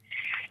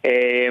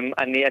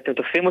 אתם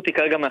תופסים אותי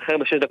כרגע מאחר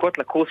ב6 דקות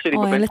לקורס שלי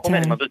בבינתחומי,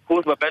 אני מעביר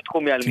קורס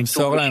בבינתחומי על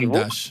מיתוג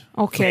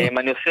ושיווק.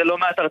 אני עושה לא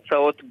מעט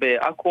הרצאות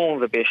באקום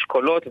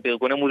ובאשכולות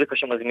ובארגוני מוזיקה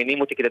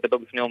שמזמינים אותי כדי לדבר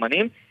בפני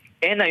אומנים.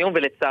 אין היום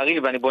ולצערי,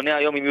 ואני בונה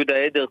היום עם יהודה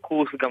עדר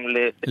קורס גם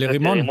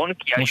לרימון,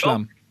 כי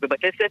היום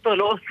בבתי ספר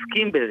לא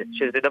עוסקים בזה,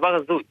 שזה דבר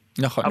הזוי.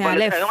 נכון.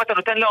 אבל היום אתה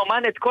נותן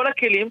לאומן את כל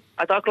הכלים,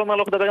 אתה רק לא אומר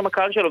לו לדבר עם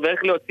הקהל שלו, ואיך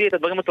להוציא את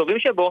הדברים הטובים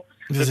שבו,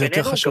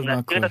 ובינינו גם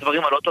להסתיר את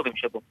הדברים הלא טובים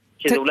שבו.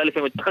 שזה אולי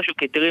לפעמים יותר חשוב,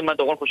 כי תראי מה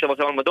דורון חושב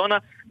עכשיו על מדונה,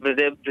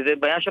 וזה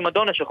בעיה של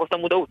מדונה, של חוסר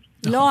מודעות.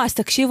 לא, אז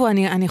תקשיבו,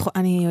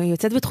 אני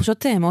יוצאת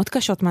בתחושות מאוד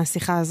קשות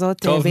מהשיחה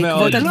הזאת,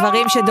 בעקבות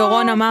הדברים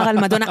שדורון אמר על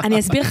מדונה. אני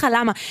אסביר לך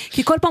למה,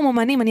 כי כל פעם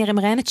אומנים, אני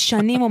מראיינת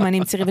שנים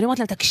אומנים צעירים, ואני אומרת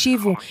להם,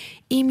 תקשיבו,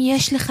 אם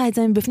יש לך את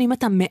זה מבפנים,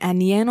 אתה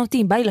מעניין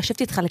אותי, אם בא לי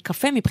לשבת איתך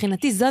לקפה,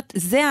 מבחינתי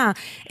זה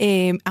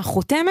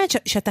החותמת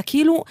שאתה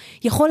כאילו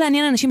יכול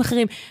לעניין אנשים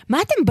אחרים.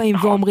 מה אתם באים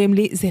ואומרים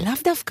לי? זה לאו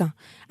דווקא.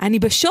 אני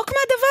בשוק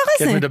מהדבר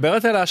הזה. כי את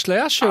מדברת על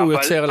האשליה שהוא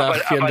יוצר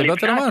לך, כי את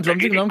מדברת על אומנות,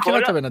 לא מכירה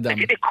את הבן אדם.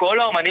 תגידי, כל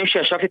האומנים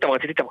שישבתי איתם,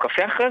 רציתי איתם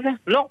קפה אחרי זה?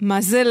 לא.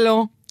 מה זה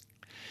לא?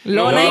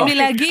 לא נעים לי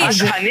להגיד.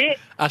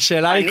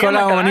 השאלה היא כל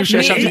האומנים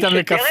שישבתי איתם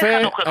לקפה,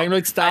 האם לא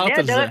הצטערת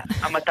על זה?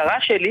 המטרה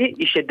שלי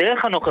היא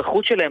שדרך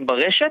הנוכחות שלהם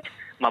ברשת,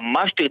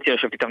 ממש תרצי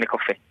לשבת איתם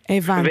לקפה.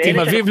 הבנתי. עם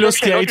אביב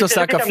לוסקי היית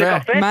עושה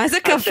קפה? מה זה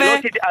קפה?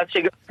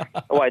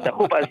 וואי,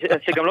 דחוף, אז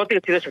שגם לא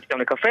תרצי לשבת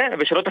איתם לקפה,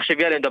 ושלא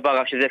תחשבי עליהם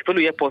דבר, שזה אפילו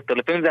יהיה פוסטר,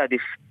 לפעמים זה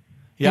עדיף.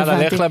 יאללה,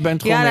 לך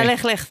לבינתחומי. יאללה,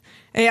 לך.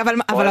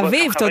 אבל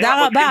אביב,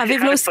 תודה רבה,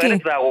 אביב לוסקי.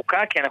 זה ארוכה,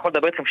 כי אני יכול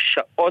לדבר איתכם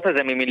שעות על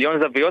זה ממיליון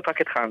זוויות,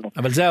 רק התחלנו.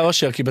 אבל זה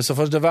האושר, כי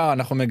בסופו של דבר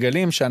אנחנו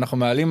מגלים שאנחנו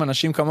מעלים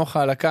אנשים כמוך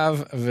על הקו,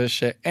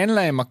 ושאין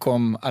להם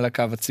מקום על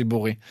הקו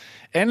הציבורי.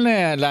 אין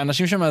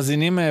לאנשים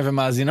שמאזינים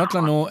ומאזינות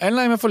לנו, אין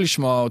להם איפה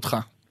לשמוע אותך.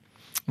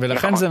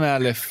 ולכן זה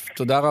מאלף.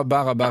 תודה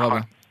רבה, רבה, רבה.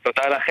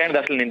 תודה לכם,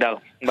 דש לנידר.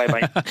 ביי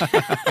ביי.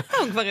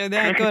 הוא כבר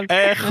יודע הכל.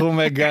 איך הוא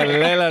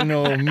מגלה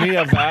לנו מי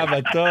הבאה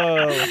בתור.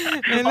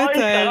 אין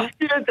לתאר.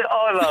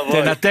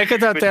 תנתק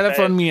את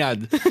הטלפון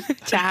מיד.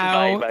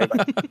 צ'או.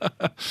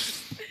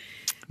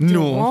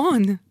 נו.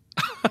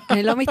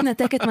 אני לא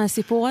מתנתקת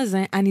מהסיפור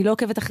הזה, אני לא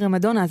עוקבת אחרי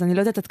מדונה, אז אני לא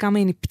יודעת עד כמה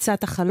היא נפצה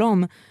את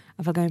החלום,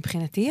 אבל גם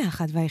מבחינתי היא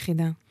האחת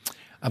והיחידה.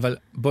 אבל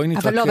בואי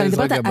נתרכז אבל לא, אבל אני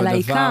מדברת רגע על בדבר,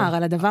 העיקר,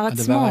 על הדבר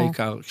עצמו. הדבר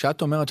העיקר.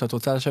 כשאת אומרת שאת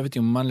רוצה לשבת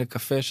עם אומן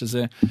לקפה,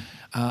 שזה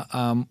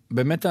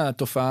באמת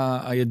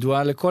התופעה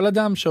הידועה לכל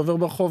אדם שעובר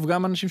ברחוב,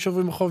 גם אנשים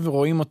שעוברים ברחוב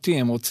ורואים אותי,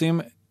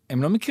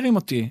 הם לא מכירים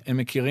אותי, הם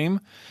מכירים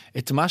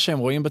את מה שהם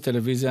רואים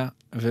בטלוויזיה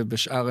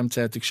ובשאר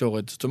אמצעי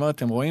התקשורת. זאת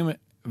אומרת, הם רואים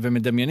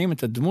ומדמיינים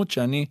את הדמות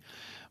שאני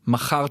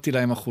מכרתי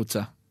להם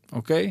החוצה,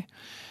 אוקיי?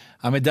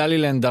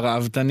 המדלילנד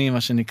הרעבתני,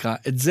 מה שנקרא,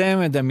 את זה הם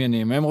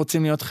מדמיינים, הם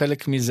רוצים להיות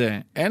חלק מזה.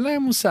 אין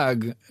להם מושג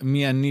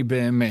מי אני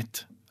באמת.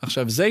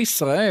 עכשיו, זה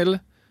ישראל,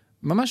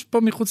 ממש פה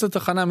מחוץ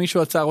לתחנה,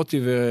 מישהו עצר אותי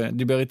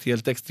ודיבר איתי על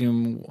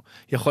טקסטים, הוא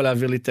יכול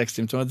להעביר לי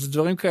טקסטים. זאת אומרת, זה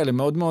דברים כאלה,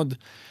 מאוד מאוד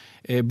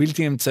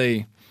בלתי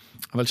אמצעי.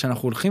 אבל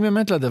כשאנחנו הולכים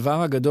באמת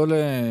לדבר הגדול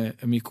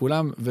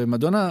מכולם,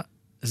 ומדונה,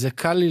 זה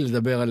קל לי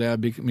לדבר עליה,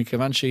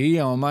 מכיוון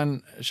שהיא האומן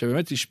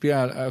שבאמת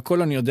השפיעה,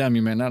 הכל אני יודע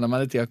ממנה,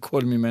 למדתי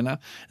הכל ממנה,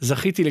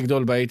 זכיתי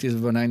לגדול ב-80s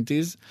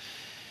וב-90s,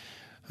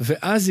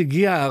 ואז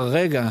הגיע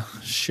הרגע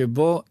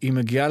שבו היא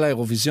מגיעה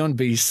לאירוויזיון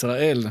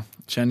בישראל,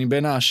 שאני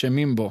בין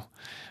האשמים בו,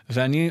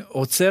 ואני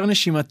עוצר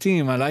נשימתי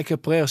עם ה-Like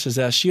a Prayer,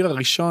 שזה השיר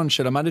הראשון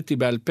שלמדתי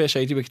בעל פה,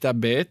 שהייתי בכיתה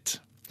ב',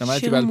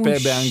 למדתי בעל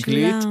פה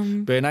באנגלית,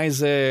 בעיניי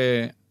זה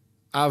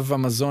אב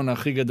המזון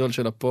הכי גדול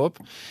של הפופ,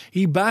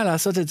 היא באה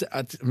לעשות את זה,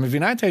 את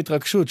מבינה את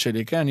ההתרגשות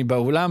שלי, כן? אני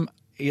באולם,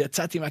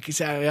 יצאתי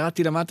מהכיסא,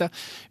 ירדתי למטה,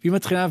 והיא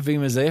מתחילה והיא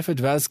מזייפת,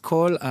 ואז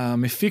כל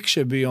המפיק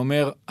שבי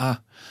אומר,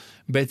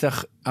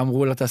 בטח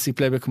אמרו לה תעשי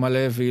פלייבק מלא,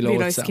 והיא לא רוצה.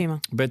 והיא לא הסכימה.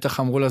 בטח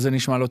אמרו לה זה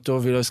נשמע לא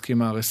טוב, והיא לא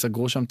הסכימה, הרי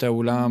סגרו שם את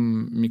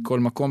האולם מכל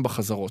מקום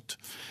בחזרות.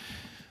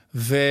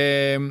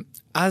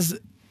 ואז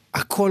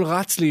הכל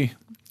רץ לי,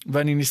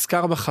 ואני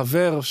נזכר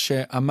בחבר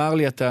שאמר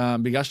לי,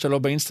 בגלל שאתה לא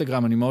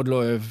באינסטגרם, אני מאוד לא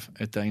אוהב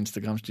את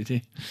האינסטגרם שלי,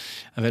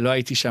 אבל לא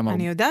הייתי שם.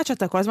 אני יודעת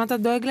שאתה כל הזמן אתה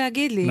דואג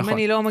להגיד לי, אם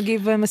אני לא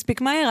מגיב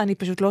מספיק מהר, אני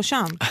פשוט לא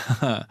שם.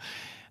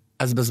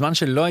 אז בזמן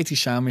שלא הייתי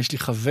שם, יש לי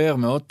חבר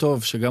מאוד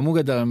טוב, שגם הוא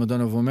גדל על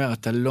מדונה, והוא אומר,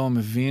 אתה לא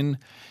מבין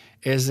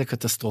איזה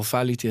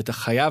קטסטרופלית היא, אתה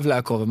חייב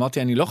לעקוב.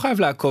 אמרתי, אני לא חייב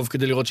לעקוב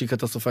כדי לראות שהיא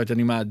קטסטרופלית,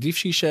 אני מעדיף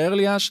שישאר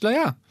לי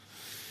האשליה.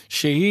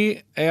 שהיא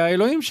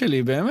האלוהים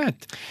שלי,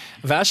 באמת.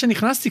 ואז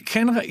שנכנסתי,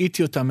 כן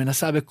ראיתי אותה,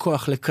 מנסה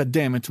בכוח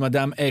לקדם את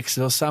מדאם אקס,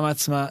 ועושה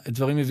מעצמה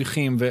דברים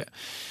מביכים,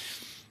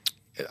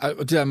 אתה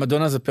יודע,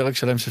 מדונה זה פרק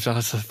שלם שאפשר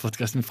לעשות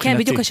פודקאסט מבחינתי.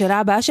 כן, בדיוק השאלה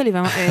הבאה שלי,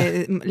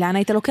 לאן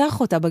היית לוקח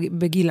אותה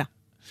בגילה?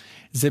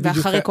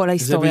 ואחרי כל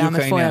ההיסטוריה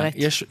המפוארת.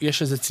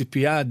 יש איזו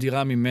ציפייה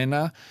אדירה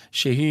ממנה,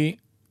 שהיא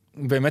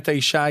באמת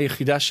האישה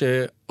היחידה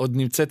שעוד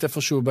נמצאת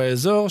איפשהו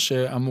באזור,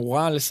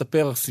 שאמורה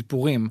לספר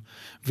סיפורים,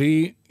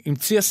 והיא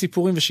המציאה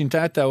סיפורים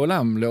ושינתה את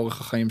העולם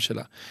לאורך החיים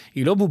שלה.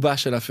 היא לא בובה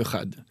של אף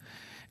אחד.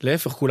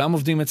 להפך, כולם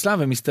עובדים אצלה,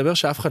 ומסתבר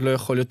שאף אחד לא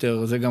יכול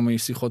יותר, זה גם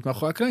שיחות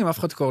מאחורי הקלעים, אף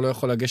אחד כבר לא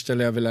יכול לגשת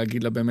אליה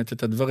ולהגיד לה באמת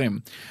את הדברים.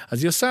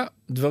 אז היא עושה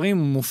דברים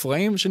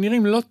מופרעים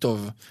שנראים לא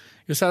טוב.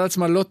 היא עושה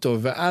לעצמה לא טוב,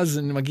 ואז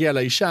מגיעה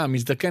לאישה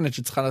המזדקנת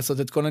שצריכה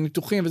לעשות את כל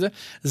הניתוחים,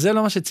 זה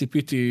לא מה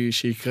שציפיתי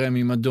שיקרה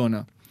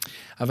ממדונה.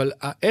 אבל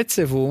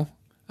העצב הוא,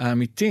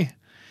 האמיתי,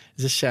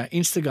 זה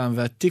שהאינסטגרם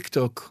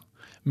והטיקטוק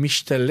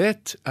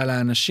משתלט על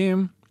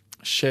האנשים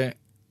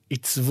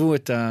שעיצבו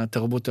את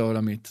התרבות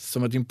העולמית. זאת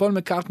אומרת, אם פול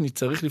מקארטני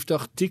צריך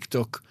לפתוח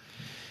טיקטוק,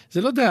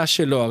 זה לא דעה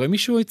שלו, הרי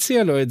מישהו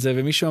הציע לו את זה,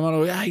 ומישהו אמר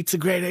לו, it's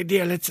a great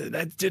idea, let's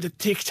do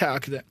the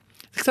TikTok. זה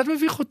קצת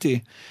מביך אותי.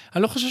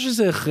 אני לא חושב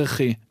שזה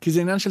הכרחי, כי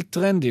זה עניין של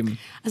טרנדים.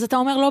 אז אתה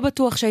אומר, לא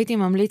בטוח שהייתי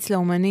ממליץ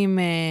לאומנים,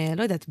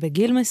 לא יודעת,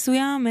 בגיל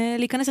מסוים,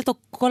 להיכנס לתוך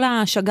כל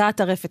השגעת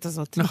הרפת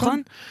הזאת,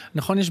 נכון?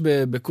 נכון, יש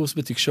בקורס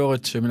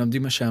בתקשורת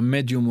שמלמדים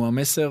שהמדיום הוא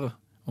המסר,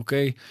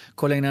 אוקיי?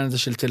 כל העניין הזה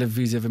של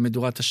טלוויזיה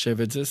ומדורת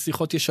השבט, זה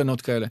שיחות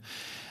ישנות כאלה.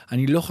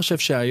 אני לא חושב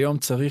שהיום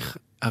צריך,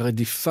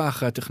 הרדיפה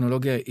אחרי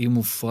הטכנולוגיה היא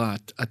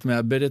מופרעת. את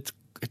מאבדת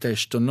את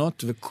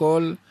העשתונות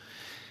וכל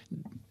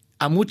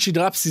עמוד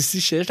שדרה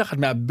בסיסי שיש לך, את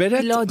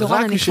מאבדת לא,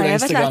 דורון, אני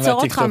חייבת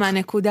לעצור אותך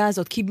מהנקודה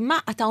הזאת, כי מה,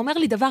 אתה אומר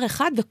לי דבר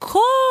אחד, וכל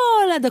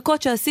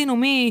הדקות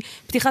שעשינו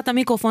מפתיחת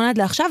המיקרופון עד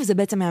לעכשיו, זה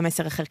בעצם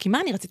מהמסר אחר. כי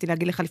מה אני רציתי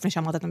להגיד לך לפני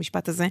שאמרת את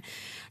המשפט הזה?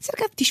 אז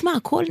תשמע,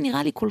 הכל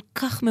נראה לי כל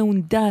כך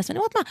מהונדס, ואני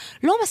אומרת מה,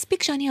 לא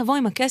מספיק שאני אבוא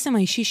עם הקסם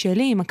האישי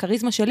שלי, עם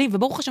הקריזמה שלי,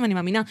 וברוך השם אני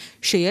מאמינה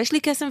שיש לי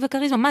קסם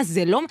וקריזמה, מה,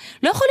 זה לא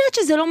יכול להיות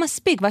שזה לא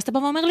מספיק, ואז אתה בא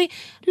ואומר לי,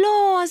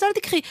 לא, אז אל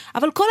תקחי,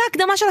 אבל כל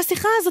ההקדמה של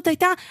השיחה הזאת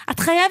הייתה, את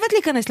חייבת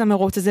להיכנס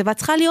למרוץ הזה, ואת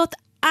צריכה להיות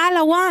על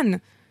הוואן.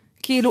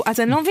 כאילו, אז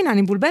אני לא מבינה,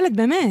 אני מבולבלת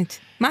באמת.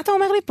 מה אתה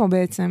אומר לי פה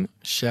בעצם?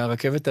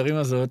 שהרכבת הרים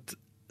הזאת,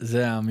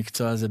 זה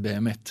המקצוע הזה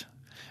באמת.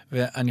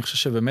 ואני חושב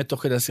שבאמת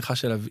תוך כדי השיחה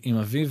עם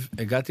אביב,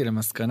 הגעתי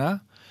למסקנה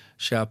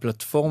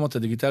שהפלטפורמות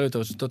הדיגיטליות,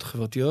 הרשתות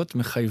החברתיות,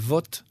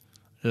 מחייבות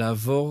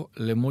לעבור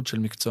למוד של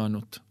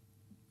מקצוענות.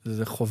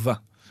 זה חובה.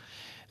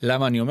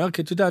 למה אני אומר?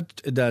 כי את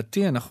יודעת,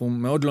 דעתי, אנחנו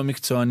מאוד לא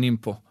מקצוענים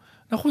פה.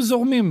 אנחנו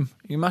זורמים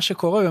עם מה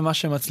שקורה ומה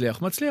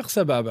שמצליח. מצליח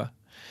סבבה.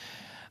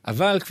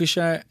 אבל כפי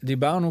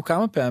שדיברנו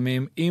כמה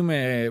פעמים, אם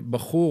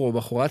בחור או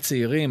בחורה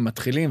צעירים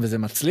מתחילים וזה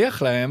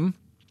מצליח להם,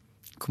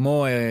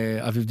 כמו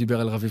אביב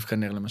דיבר על רביב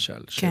כנר למשל,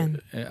 כן.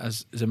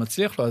 אז זה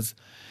מצליח לו, אז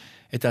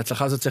את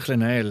ההצלחה הזאת צריך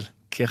לנהל,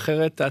 כי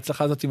אחרת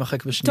ההצלחה הזאת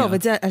תימחק בשנייה. טוב,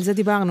 על זה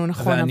דיברנו,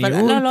 נכון.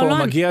 והניהול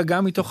פה מגיע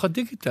גם מתוך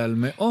הדיגיטל,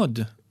 מאוד.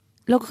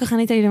 לא כל כך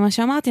ענית לי למה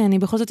שאמרתי, אני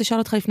בכל זאת אשאל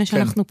אותך לפני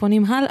שאנחנו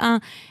פונים הלאה,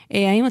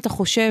 האם אתה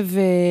חושב,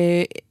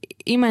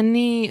 אם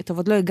אני, טוב,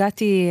 עוד לא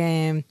הגעתי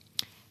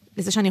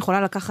לזה שאני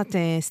יכולה לקחת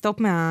סטופ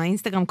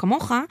מהאינסטגרם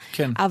כמוך,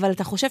 אבל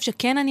אתה חושב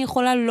שכן אני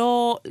יכולה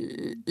לא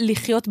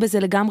לחיות בזה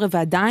לגמרי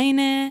ועדיין...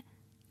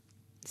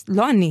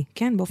 לא אני,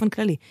 כן, באופן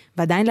כללי.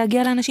 ועדיין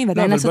להגיע לאנשים,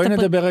 ועדיין לעשות... אבל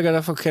בואי נדבר רגע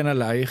דווקא כן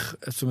עלייך.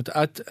 זאת אומרת,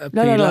 את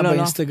פעילה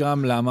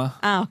באינסטגרם, למה?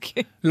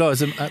 אוקיי. לא,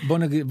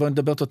 בואי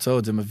נדבר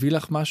תוצאות. זה מביא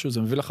לך משהו?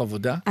 זה מביא לך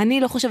עבודה?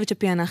 אני לא חושבת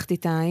שפענחתי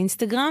את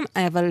האינסטגרם,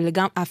 אבל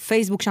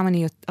הפייסבוק שם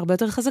אני הרבה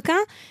יותר חזקה,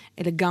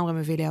 לגמרי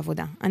מביא לי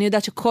עבודה. אני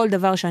יודעת שכל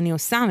דבר שאני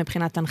עושה,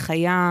 מבחינת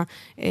הנחיה,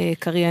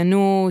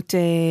 קריינות,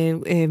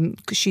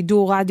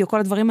 שידור, רדיו, כל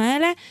הדברים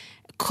האלה,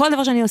 כל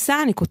דבר שאני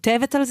עושה, אני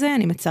כותבת על זה,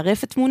 אני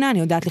מצרפת תמונה, אני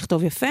יודעת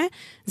לכתוב יפה,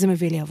 זה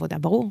מביא לי עבודה,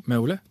 ברור.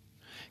 מעולה.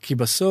 כי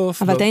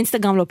בסוף... אבל את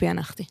האינסטגרם לא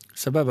פענחתי.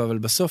 סבבה, אבל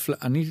בסוף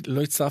אני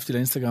לא הצטרפתי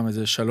לאינסטגרם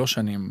איזה 3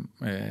 שנים,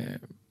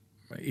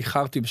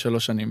 איחרתי ב3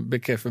 שנים,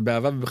 בכיף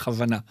ובאהבה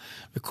ובכוונה.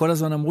 וכל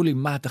הזמן אמרו לי,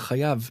 מה, אתה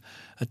חייב,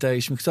 אתה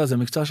איש מקצוע, זה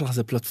המקצוע שלך,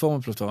 זה פלטפורמה.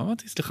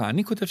 אמרתי, סליחה,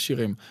 אני כותב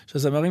שירים,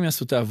 שהזמרים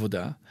יעשו את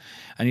העבודה,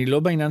 אני לא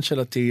בעניין של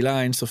התהילה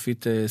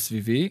האינסופית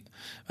סביבי,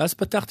 ואז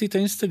פתחתי את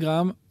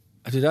האינסטגרם,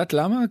 את יודעת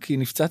למה? כי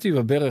נפצעתי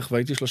בברך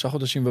והייתי 3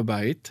 חודשים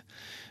בבית,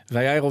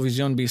 והיה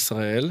אירוויזיון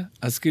בישראל,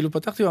 אז כאילו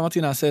פתחתי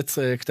ואמרתי נעשה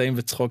קטעים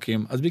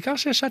וצחוקים, אז בעיקר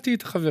שישעתי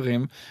את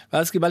החברים,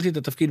 ואז קיבלתי את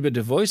התפקיד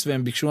ב-The Voice,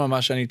 והם ביקשו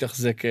ממש שאני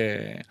אתחזק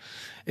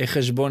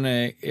חשבון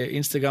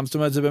אינסטגרם, זאת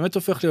אומרת זה באמת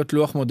הופך להיות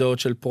לוח מודעות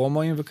של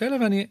פרומואים וכאלה,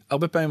 ואני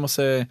הרבה פעמים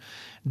עושה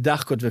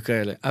דחקות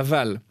וכאלה,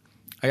 אבל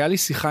היה לי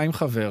שיחה עם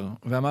חבר,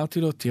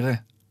 ואמרתי לו, תראה,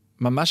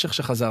 ממש איך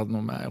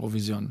שחזרנו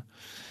מהאירוויזיון,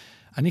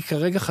 אני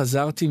כרגע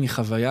חזרתי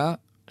מחוויה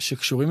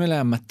שקשורים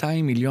אליה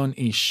 200 מיליון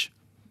איש.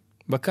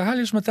 בקהל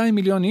יש 200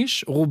 מיליון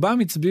איש, רובם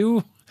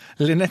הצביעו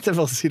לנטע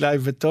ברזילי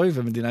וטוי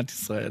ומדינת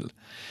ישראל.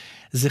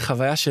 זה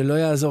חוויה שלא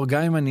יעזור,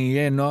 גם אם אני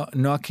אהיה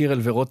נועה קירל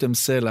ורותם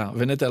סלע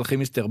ונטע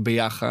אלכימיסטר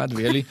ביחד,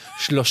 ויהיה לי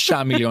 3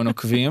 מיליון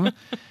עוקבים,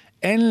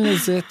 אין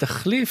לזה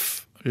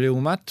תחליף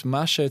לעומת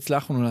מה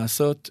שהצלחנו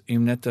לעשות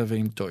עם נטע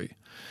ועם טוי.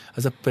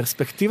 אז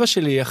הפרספקטיבה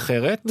שלי היא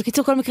אחרת.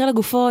 בקיצור, כל מקרה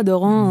לגופו,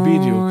 דורון.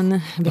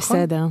 בדיוק.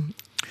 בסדר.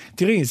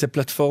 תראי, זה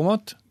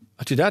פלטפורמות,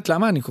 את יודעת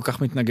למה אני כל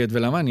כך מתנגד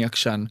ולמה אני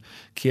עקשן?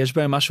 כי יש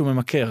בהם משהו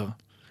ממכר.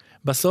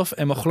 בסוף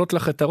הן אוכלות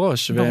לך את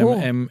הראש,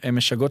 והן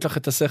משגעות לך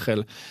את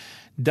השכל.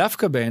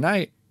 דווקא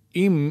בעיניי,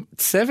 אם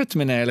צוות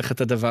מנהל לך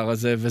את הדבר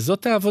הזה,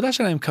 וזאת העבודה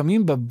שלהם,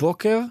 קמים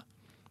בבוקר,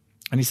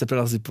 אני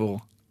אספר לך סיפור.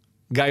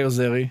 גיא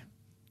עוזרי,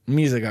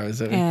 מי זה גיא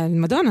עוזרי?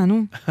 מדונה,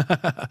 נו.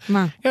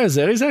 מה? גיא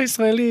עוזרי זה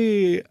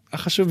הישראלי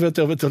החשוב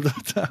ביותר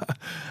בתולדות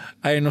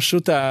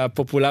האנושות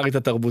הפופולרית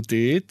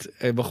התרבותית,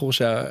 בחור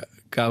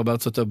גר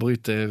בארצות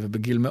הברית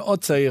ובגיל מאוד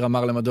צעיר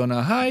אמר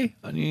למדונה, היי,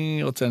 אני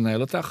רוצה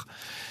לנהל אותך.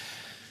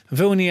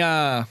 והוא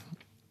נהיה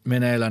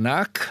מנהל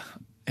ענק,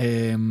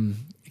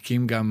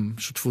 הקים גם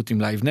שותפות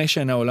עם לייב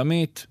ניישן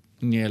העולמית,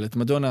 ניהל את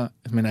מדונה,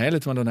 מנהל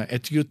את מדונה,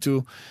 את U2,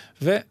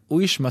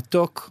 והוא איש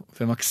מתוק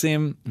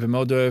ומקסים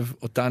ומאוד אוהב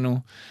אותנו,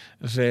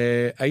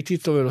 והייתי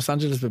איתו בלוס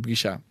אנג'לס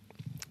בפגישה.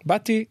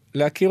 באתי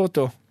להכיר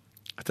אותו.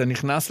 אתה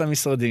נכנס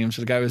למשרדים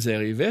של גיא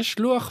עוזרי, ויש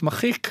לוח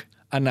מחיק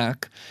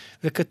ענק,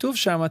 וכתוב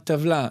שם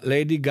טבלה,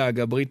 ליידי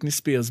גאגה, בריטני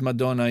ספירס,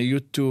 מדונה,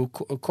 U2,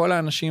 כל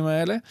האנשים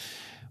האלה,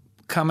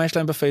 כמה יש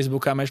להם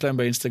בפייסבוק, כמה יש להם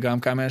באינסטגרם,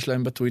 כמה יש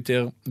להם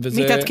בטוויטר.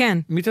 וזה מתעדכן.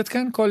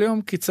 מתעדכן כל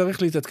יום, כי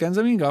צריך להתעדכן,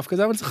 זה מין גרף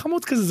כזה, אבל זה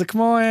חמוד כזה, זה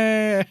כמו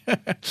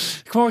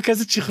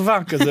רכזת שכבה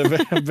כזה,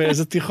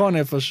 באיזה תיכון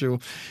איפשהו.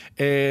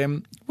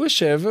 הוא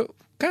יושב,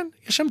 כן,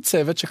 יש שם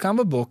צוות שקם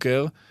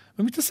בבוקר,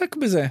 ומתעסק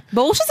בזה.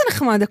 ברור שזה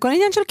נחמד, הכל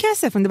עניין של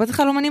כסף, אני מדברת לך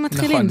על אומנים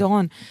מתחילים, נכון.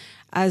 דורון.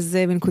 אז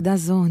בנקודה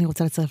זו אני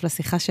רוצה לצרף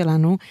לשיחה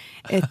שלנו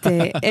את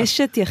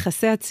אשת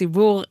יחסי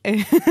הציבור,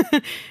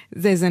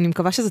 אני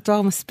מקווה שזה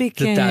תואר מספיק.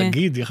 זה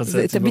תאגיד יחסי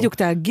הציבור. זה בדיוק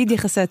תאגיד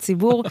יחסי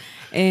הציבור.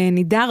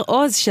 נידר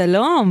עוז,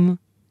 שלום.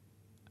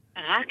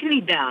 רק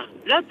נידר,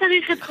 לא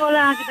צריך את כל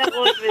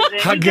ההגדרות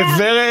וזה.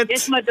 הגברת,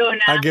 יש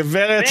מדונה.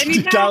 הגברת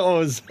נידר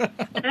עוז.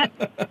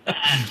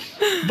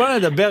 בוא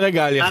נדבר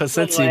רגע על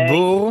יחסי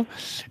ציבור,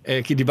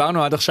 כי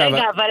דיברנו עד עכשיו.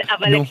 רגע,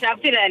 אבל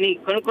הקשבתי לה, אני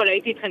קודם כל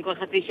הייתי איתכם כבר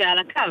חצי שעה על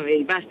הקו,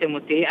 והיבשתם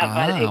אותי,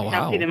 אבל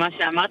הקשבתי למה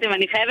שאמרתם,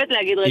 אני חייבת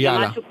להגיד רגע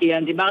משהו, כי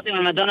דיברתם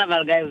על מדונה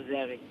ועל גיא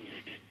עוזרי.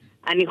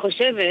 אני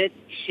חושבת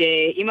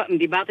שאם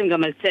דיברתם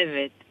גם על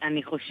צוות,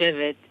 אני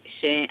חושבת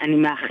שאני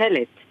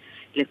מאחלת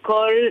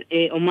לכל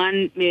אומן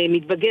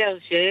מתבגר,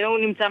 שהוא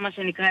נמצא מה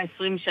שנקרא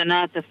 20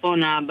 שנה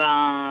צפונה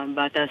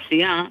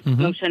בתעשייה,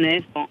 לא משנה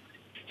איפה,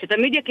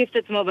 שתמיד יקיף את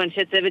עצמו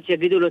באנשי צוות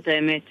שיגידו לו את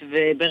האמת,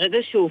 וברגע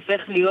שהוא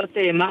הופך להיות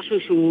משהו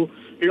שהוא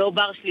לא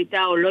בר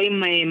שליטה או לא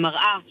עם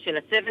מראה של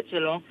הצוות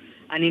שלו,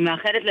 אני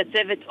מאחלת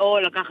לצוות או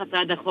לקחת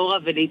צעד אחורה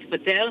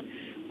ולהתפטר,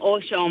 או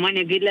שהאומן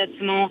יגיד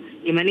לעצמו,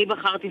 אם אני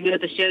בחרתי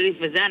להיות השריף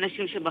וזה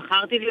האנשים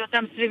שבחרתי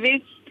ליותם סביבי,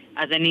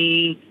 אז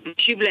אני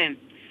מקשיב להם.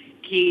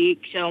 כי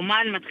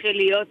כשהאומן מתחיל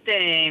להיות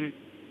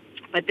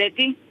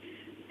פתטי,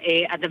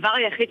 הדבר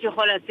היחיד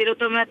שיכול להציל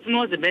אותו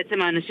מעצמו זה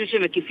בעצם האנשים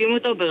שמקיפים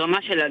אותו ברמה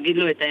של להגיד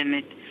לו את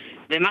האמת.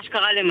 ומה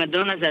שקרה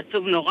למדונה זה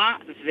עצוב נורא,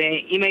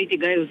 ואם הייתי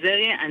גיא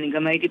עוזרי, אני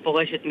גם הייתי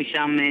פורשת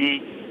משם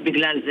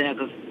בגלל זה,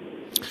 אגב.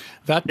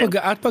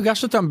 ואת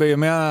פגשת אותם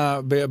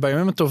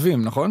בימים הטובים,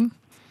 נכון?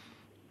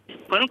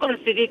 קודם כל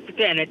עשיתי,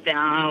 כן, את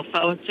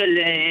ההופעות של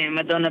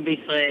מדונה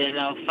בישראל,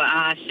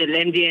 ההופעה של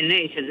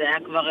MDNA, שזה היה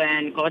כבר,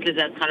 אני קוראת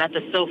לזה התחלת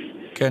הסוף,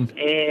 כן.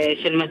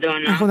 של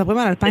מדונה. אנחנו מדברים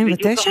על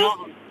 2009?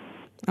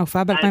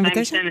 ההופעה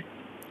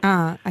ב-2009?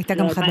 הייתה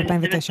גם אחת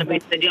ב-2009.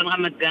 באצטדיון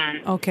רמת גן.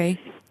 אוקיי.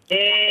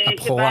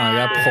 הבכורה,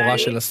 היה הבכורה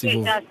של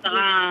הסיבוב. הייתה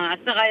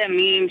 10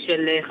 ימים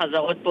של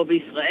חזרות פה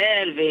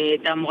בישראל,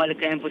 והייתה אמורה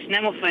לקיים פה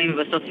 2 מופעים,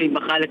 ובסוף היא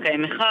בחרה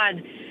לקיים אחד,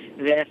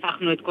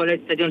 והפכנו את כל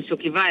האצטדיון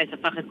שוקי וייס,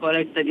 הפך את כל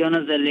האצטדיון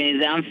הזה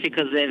לאיזה אמפי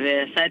כזה,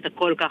 ועשה את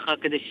הכל ככה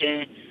כדי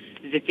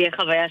שזה תהיה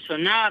חוויה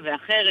שונה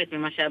ואחרת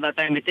ממה שהיה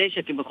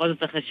ב-2009, כי בכל זאת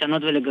צריך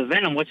לשנות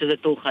ולגוון, למרות שזה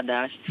טור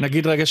חדש.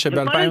 נגיד רגע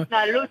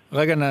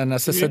רגע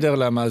נעשה סדר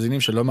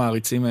למאזינים שלא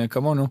מעריצים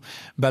כמונו.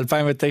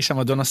 ב-2009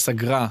 מדונה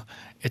סגרה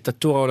את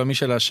הטור העולמי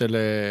שלה של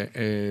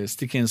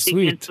סטיקי אנד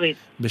סוויט,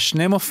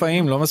 בשני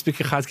מופעים, לא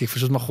מספיק אחד, כי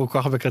פשוט מכרו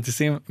ככה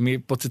בכרטיסים,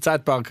 פוצצה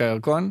את פארק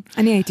הירקון.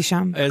 אני הייתי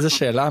שם. איזה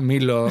שאלה, מי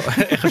לא?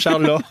 איך אפשר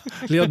לא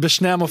להיות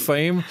בשני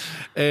המופעים,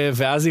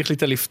 ואז היא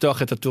החליטה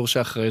לפתוח את הטור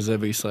שאחרי זה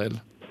בישראל.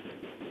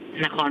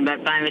 נכון,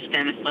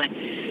 ב-2012.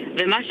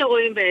 ומה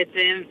שרואים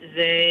בעצם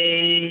זה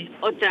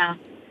אותה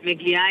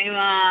מגיעה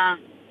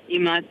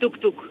עם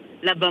הטוק-טוק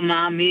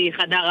לבמה,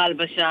 מחדר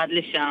ההלבשה עד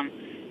לשם,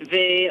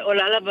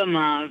 ועולה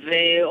לבמה,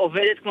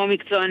 ועובדת כמו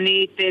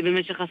מקצוענית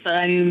במשך 10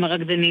 ימים עם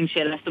הרקדנים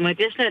שלה. זאת אומרת,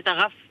 יש לה את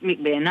הרף,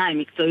 בעיניי,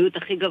 מקצועיות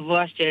הכי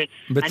גבוה שאני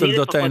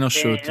לפחות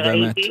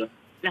ראיתי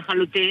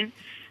לחלוטין.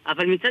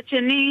 אבל מצד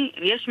שני,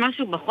 יש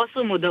משהו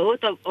בחוסר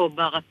מודעות או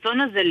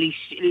ברצון הזה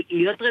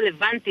להיות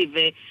רלוונטי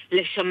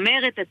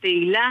ולשמר את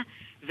התהילה,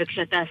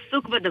 וכשאתה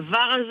עסוק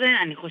בדבר הזה,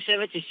 אני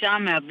חושבת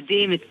ששם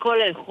מאבדים את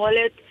כל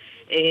היכולת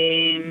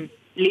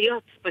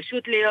להיות,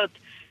 פשוט להיות.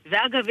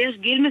 ואגב, יש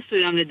גיל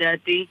מסוים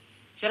לדעתי,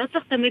 שלא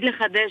צריך תמיד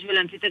לחדש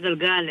ולהמציא את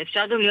הגלגל.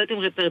 אפשר גם להיות עם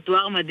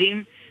רפרטואר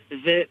מדהים,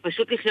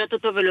 ופשוט לחיות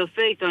אותו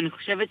ולהופיע איתו. אני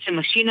חושבת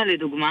שמשינה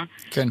לדוגמה,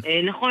 כן.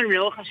 נכון,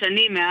 לאורך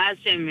השנים, מאז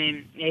שהם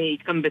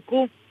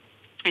התקמבקו,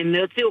 הם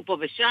הוציאו פה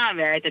ושם,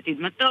 והיה את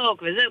עתיד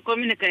מתוק, וזה, כל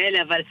מיני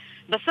כאלה, אבל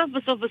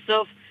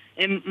בסוף,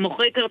 הם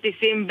מוכרי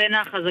כרטיסים בין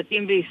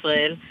החזקים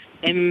בישראל,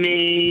 הם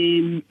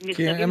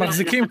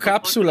מחזיקים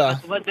קפסולה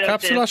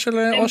של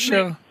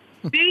אושר.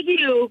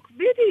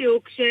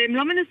 בדיוק, שהם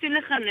לא מנסים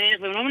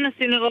לחנך, והם לא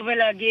מנסים לרוב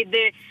ולהגיד,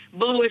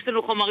 בואו, יש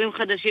לנו חומרים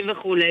חדשים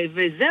וכולי,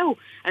 וזהו.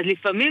 אז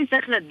לפעמים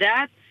צריך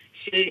לדעת,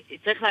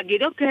 שצריך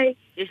להגיד, אוקיי,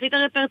 יש לי את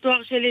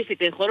הרפרטואר שלי, יש לי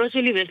את היכולות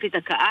שלי, ויש לי את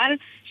הקהל,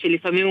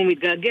 שלפעמים הוא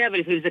מתגעגע,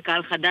 ולפעמים זה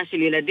קהל חדש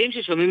של ילדים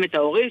ששומעים את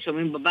ההורים,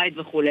 שומעים בבית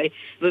וכולי,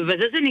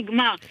 ובזה זה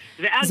נגמר.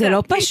 זה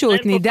לא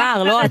פשוט,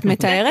 נידר, לא, את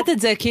מתארת את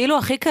זה כאילו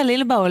הכי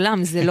קליל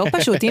בעולם, זה לא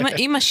פשוט.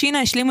 אם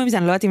השינה השלימו עם זה,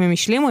 אני לא יודעת אם הם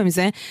השלימו עם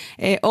זה,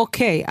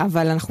 אוקיי,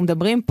 אבל אנחנו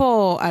מדברים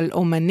פה על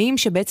אומנים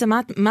שבעצם,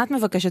 מה את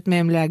מבקשת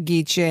מהם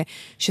להגיד?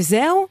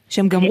 שזהו?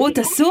 שהם גמרו את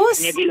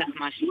הסוס? אני אגיד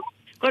לך משהו.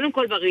 קודם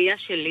כל, בראייה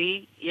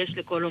שלי, יש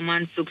לכל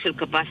אומן סוג של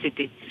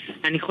קפסיטי.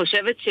 אני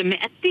חושבת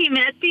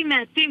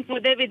שמעטים, כמו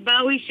דיוויד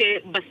באוי,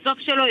 שבסוף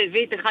שלו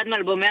הביא את אחד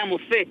מאלבומי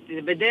המופת.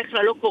 זה בדרך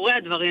כלל לא קורה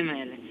הדברים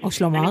האלה. או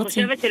שלמה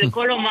ארצי. אני חושבת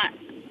שלכל אומן...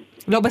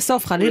 לא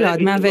בסוף, חלילה,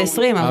 עד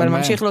 120, אבל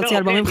ממשיך להוציא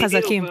אלבומים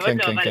חזקים. כן.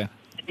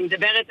 אני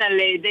מדברת על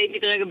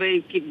דיוויד רגע,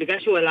 בגלל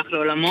שהוא הלך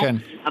לעולמו,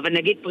 אבל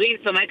נגיד פרינס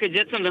או מייקל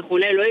ג'קסון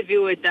וכולי, לא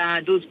הביאו את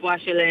הדוז פועה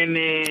שלהם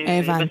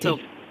בסוף.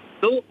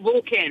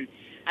 והוא כן.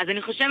 אז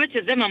אני חושבת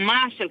שזה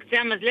ממש על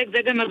קצה המזלג, זה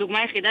גם הדוגמה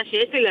היחידה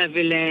שיש לי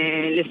להביא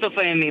לסוף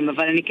הימים,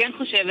 אבל אני כן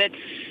חושבת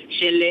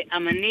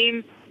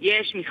שלאמנים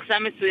יש מכסה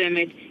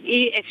מסוימת,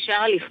 אי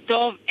אפשר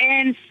לכתוב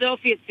אין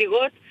סוף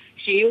יצירות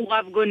שיהיו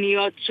רב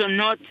גוניות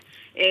שונות,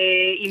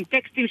 עם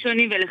טקסטים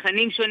שונים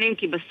ולחנים שונים,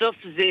 כי בסוף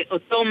זה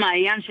אותו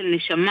מעיין של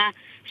נשמה,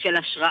 של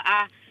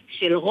השראה,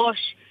 של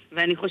ראש,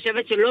 ואני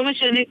חושבת שלא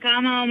משנה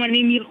כמה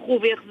האומנים ילכו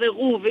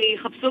ויחזרו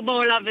ויחפשו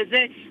בעולם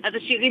וזה, אז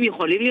השירים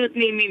יכולים להיות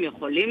נעימים,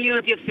 יכולים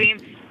להיות יפים,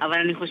 אבל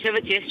אני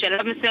חושבת שיש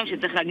שלב מסוים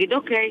שצריך להגיד,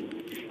 אוקיי,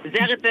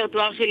 זה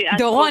הרפרטואר שלי.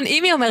 דורון,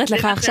 אם היא אומרת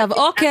לך עכשיו,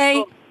 אוקיי,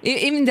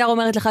 אם נידר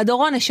אומרת לך,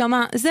 דורון,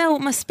 נשמה, זהו,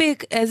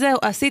 מספיק, זהו,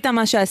 עשית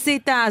מה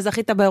שעשית,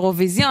 זכית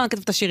באירוויזיון,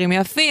 כתבת שירים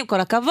יפים, כל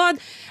הכבוד,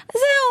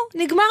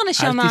 זהו, נגמר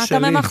נשמה, אתה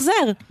ממחזר.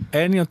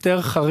 אין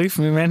יותר חריף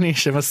ממני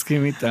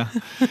שמסכים איתה.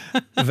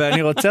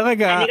 ואני רוצה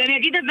רגע... אני גם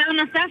אגיד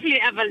דבר נוסף לי,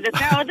 אבל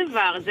דקה עוד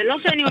דבר, זה לא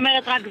שאני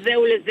אומרת רק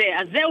זהו לזה,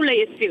 אז זהו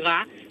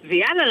ליצירה,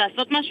 ויאללה,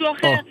 לעשות משהו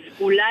אחר.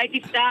 אולי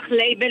תפתח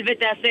לייבל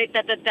ותעשה את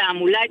הטאטם,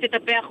 אולי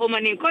תטפח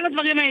אומנים, כל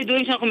הדברים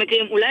הידועים שאנחנו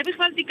מכירים, אולי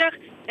בכלל תיקח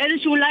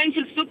איזשהו ליין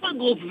של סופר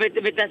גרופ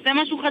ותעשה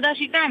משהו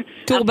חדש איתם.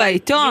 טור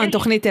בעיתון,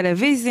 תוכנית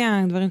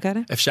טלוויזיה, דברים כאלה.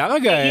 אפשר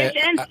רגע,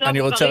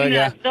 אני רוצה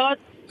רגע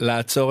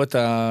לעצור את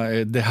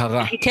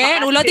הדהרה. כן,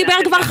 הוא לא דיבר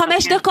כבר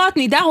 5 דקות,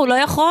 נידר, הוא לא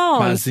יכול.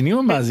 מאזינים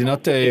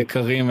ומאזינות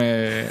יקרים,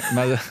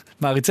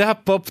 מעריצי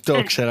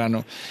הפופטוק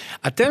שלנו.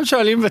 אתם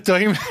שואלים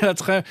ותוהים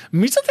לעצמכם,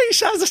 מי זאת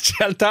האישה הזאת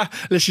שעלתה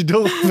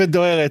לשידור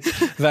ודוהרת?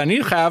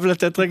 ואני חייב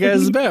לתת רגע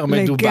הסבר.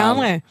 מדובר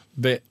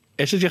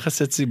אשת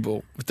יחסי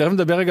ציבור. ותכף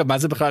נדבר רגע מה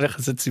זה בכלל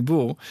יחסי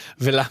ציבור,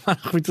 ולמה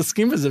אנחנו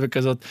מתעסקים בזה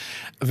וכזאת.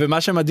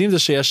 ומה שמדהים זה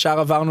שישר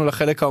עברנו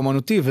לחלק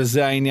האומנותי,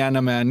 וזה העניין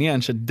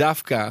המעניין,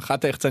 שדווקא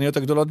אחת היחצניות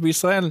הגדולות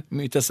בישראל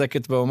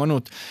מתעסקת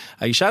באומנות.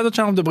 האישה הזאת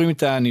שאנחנו מדברים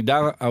איתה,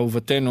 נידר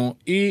אהובתנו,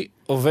 היא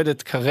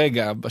עובדת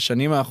כרגע,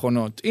 בשנים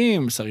האחרונות,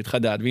 עם שרית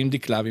חדד, ועם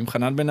דקלה, ועם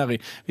חנן בן ארי,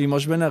 ועם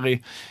מוש בן ארי.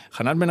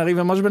 חנן בן ארי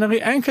ומוש בן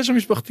ארי, אין קשר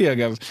משפחתי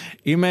אגב.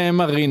 עם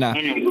מרינה,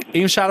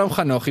 עם שלום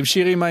חנוך, עם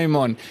שירי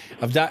מימון.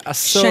 עבדה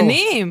עשור.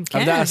 שנים, כן.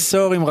 עבדה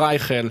עשור עם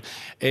רייכל.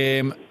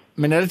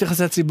 מנהלת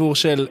יחסי הציבור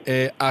של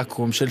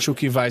אקום, של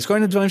שוקי וייס, כל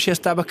מיני דברים שהיא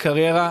עשתה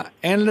בקריירה,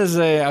 אין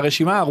לזה,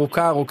 הרשימה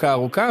ארוכה, ארוכה,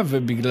 ארוכה,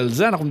 ובגלל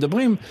זה אנחנו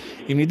מדברים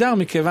עם נידר,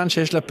 מכיוון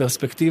שיש לה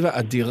פרספקטיבה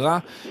אדירה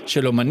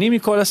של אומנים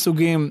מכל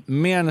הסוגים,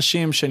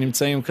 מאנשים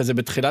שנמצאים כזה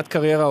בתחילת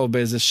קריירה, או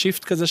באיזה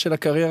שיפט כזה של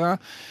הקריירה,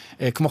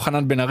 כמו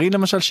חנן בן ארי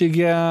למשל,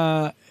 שהגיע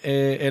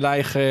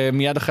אלייך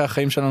מיד אחרי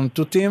החיים שלנו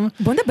תותים.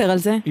 בוא נדבר על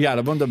זה.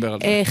 יאללה, בוא נדבר על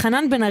זה.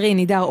 חנן בן ארי,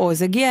 נידר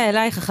עוז, הגיע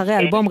אלייך אחרי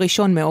אלבום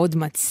ראשון מאוד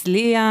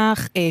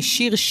מצליח,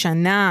 שיר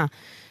שנה,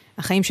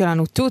 החיים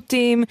שלנו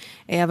תותים,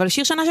 אבל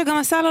שיר שנה שגם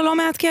עשה לו לא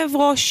מעט כאב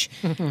ראש.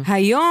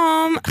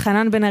 היום,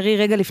 חנן בן ארי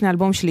רגע לפני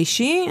אלבום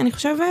שלישי, אני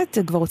חושבת,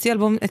 כבר הוציא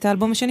את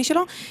האלבום השני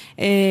שלו,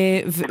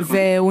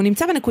 והוא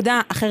נמצא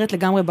בנקודה אחרת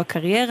לגמרי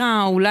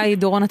בקריירה, אולי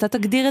דורון אתה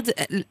תגדיר את זה,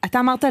 אתה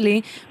אמרת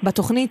לי,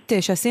 בתוכנית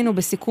שעשינו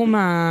בסיכום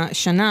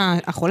השנה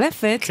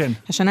החולפת, כן.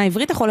 השנה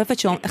העברית החולפת,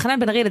 שחנן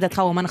בן ארי לדעתך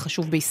הוא אומן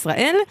החשוב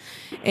בישראל,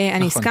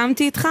 אני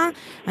הסכמתי איתך,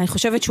 אני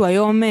חושבת שהוא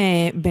היום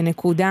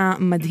בנקודה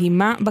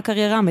מדהימה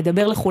בקריירה,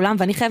 מדבר לכולם,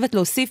 ואני חייבת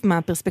להוסיף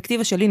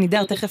מהפרספקטיבה שלי,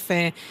 נידר, תכף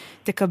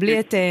תקבלי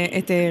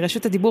את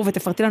רשות הדיבור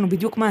ותפרטי לנו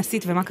בדיוק מה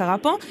עשית ומה קרה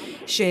פה,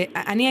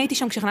 שאני הייתי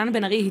שם כשחנן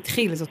בן ארי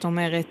התחיל, זאת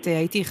אומרת,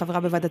 הייתי חברה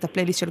בוועדת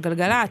הפלייליסט של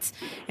גלגלץ,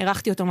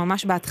 ערכתי אותו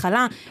ממש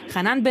בהתחלה,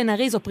 חנן בן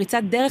ארי זו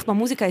פריצת דרך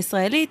במוזיקה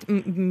הישראלית,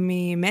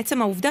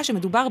 מעצם העובדה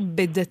שמדובר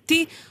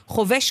בדתי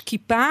חובש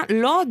כיפה,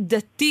 לא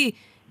דתי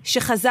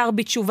שחזר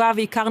בתשובה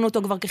והכרנו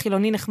אותו כבר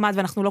כחילוני נחמד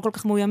ואנחנו לא כל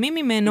כך מאוימים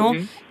ממנו,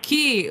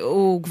 כי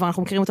כבר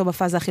אנחנו מכירים אותו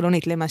בפאזה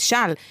החילונית, למשל,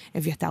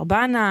 אביתר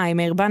בנאי,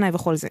 מאיר בנאי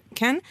וכל זה,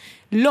 כן?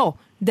 לא,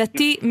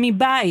 דתי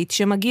מבית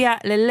שמגיע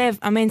ללב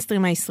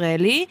המיינסטרים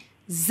הישראלי,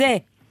 זה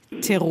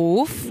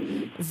טירוף,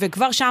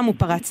 וכבר שם הוא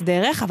פרץ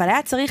דרך, אבל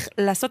היה צריך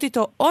לעשות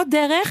איתו עוד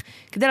דרך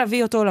כדי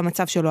להביא אותו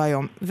למצב שלו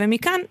היום.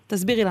 ומכאן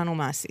תסבירי לנו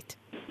מה עשית.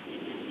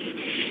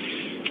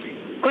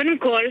 קודם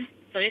כל,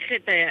 צריך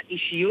את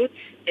האישיות,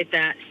 את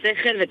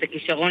השכל ואת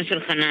הכישרון של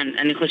חנן.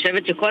 אני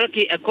חושבת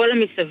שכל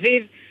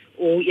המסביב,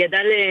 הוא ידע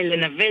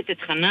לנווט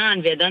את חנן,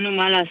 וידענו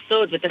מה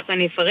לעשות, ותכף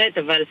אני אפרט,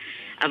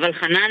 אבל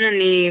חנן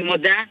אני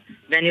מודה,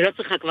 ואני לא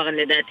צריכה כבר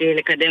לדעתי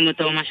לקדם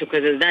אותו או משהו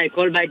כזה. די,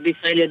 כל בית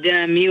בישראל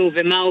יודע מי הוא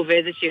ומה הוא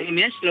ואיזה שירים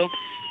יש לו,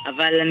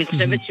 אבל אני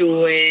חושבת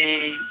שהוא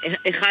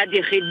אחד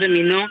יחיד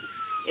במינו,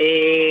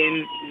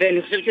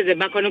 ואני חושבת שזה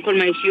בא קודם כל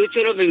מהאישיות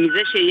שלו,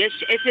 ומזה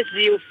שיש אפס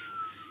זיוף.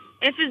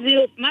 אפס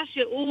זיוף, מה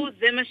שהוא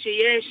זה מה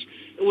שיש,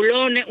 הוא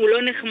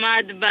לא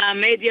נחמד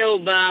במדיה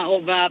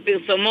או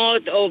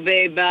בפרסומות או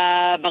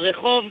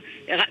ברחוב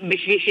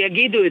בשביל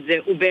שיגידו את זה,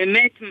 הוא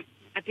באמת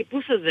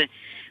הטיפוס הזה,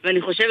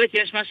 ואני חושבת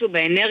שיש משהו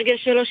באנרגיה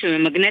שלו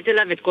שממגנט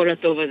אליו את כל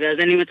הטוב הזה, אז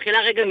אני מתחילה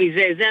רגע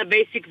מזה, זה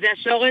הבייסיק, זה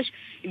השורש,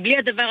 בלי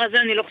הדבר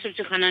הזה אני לא חושבת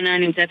שחנן היה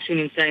נמצא איפה שהוא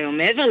נמצא היום,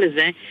 מעבר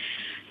לזה,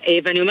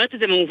 ואני אומרת את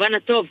זה במובן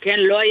הטוב, כן,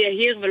 לא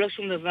היהיר ולא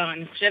שום דבר,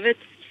 אני חושבת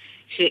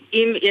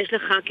שאם יש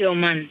לך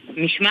כאומן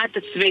משמעת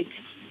עצמית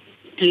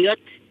להיות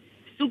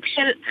סוג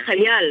של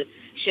חייל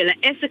של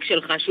העסק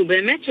שלך, שהוא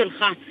באמת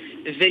שלך,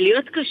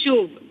 ולהיות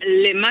קשוב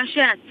למה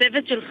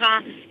שהצוות שלך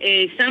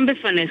שם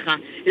בפניך,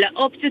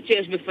 לאופציות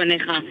שיש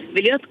בפניך,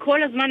 ולהיות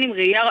כל הזמן עם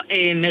ראייה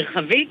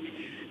מרחבית,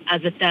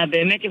 אז אתה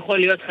באמת יכול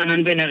להיות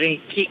חנן בן ארי.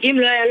 כי אם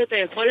לא היה לו את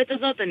היכולת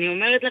הזאת, אני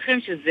אומרת לכם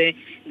שזה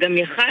גם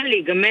יכל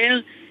להיגמר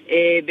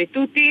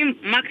בטוטים,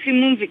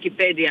 מקסימום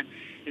ויקיפדיה.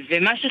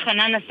 ומה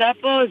שחנן עשה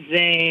פה זה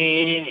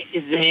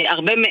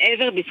הרבה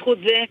מעבר בזכות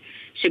זה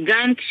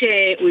שגם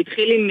כשהוא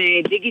התחיל עם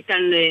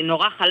דיגיטל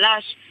נורא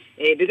חלש,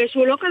 בגלל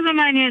שהוא לא כזה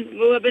מעניין,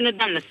 והוא הבן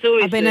אדם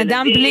נשוי. הבן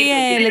אדם בלי,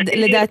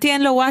 לדעתי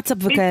אין לו וואטסאפ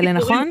וכאלה,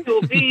 נכון?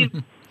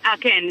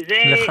 כן, זה...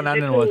 לחנן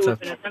אין וואטסאפ.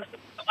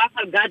 רק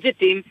על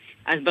גאדג'טים,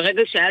 אז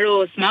ברגע שהיה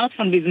לו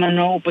סמארטפון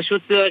בזמנו, הוא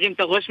פשוט לא הרים את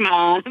הראש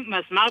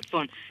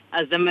מהסמארטפון.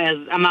 אז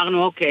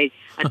אמרנו, אוקיי,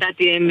 אתה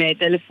תהיה עם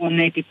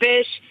טלפון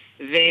טיפש,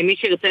 ומי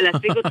שירצה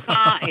להשיג אותך,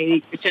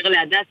 יתקשר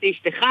להדסי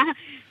אשתך,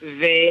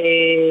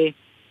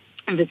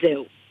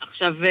 וזהו.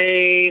 עכשיו,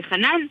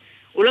 חנן,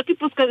 הוא לא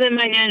טיפוס כזה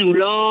מעניין, הוא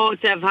לא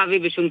צהבהבי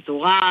בשום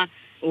צורה,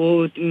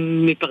 הוא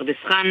מפרדס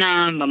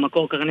חנה,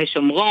 במקור קרני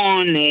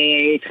שומרון,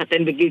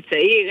 התחתן בגיל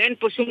צעיר, אין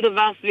פה שום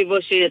דבר סביבו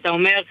שאתה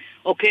אומר,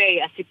 אוקיי,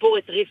 הסיפור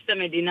הטריף את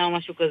המדינה או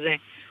משהו כזה.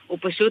 הוא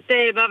פשוט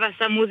בא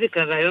ועשה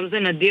מוזיקה, והיום זה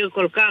נדיר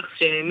כל כך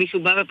שמישהו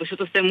בא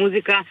ופשוט עושה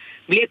מוזיקה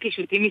בלי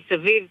הקישוטים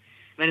מסביב,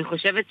 ואני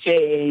חושבת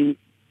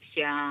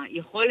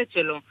שהיכולת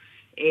שלו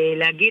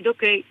להגיד,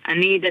 אוקיי,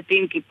 אני דתי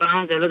עם כיפה,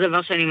 זה לא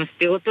דבר שאני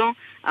מסתיר אותו,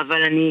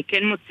 אבל אני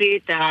כן מוציא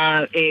את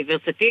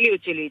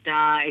הוורסטיליות שלי,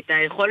 את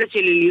היכולת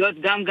שלי להיות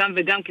גם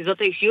וגם, כי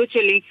זאת האישיות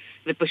שלי,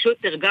 ופשוט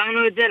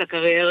תרגמנו את זה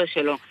לקריירה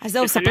שלו. אז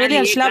זהו, ספרי לי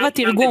על שלב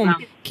התרגום,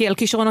 כי על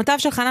כישרונותיו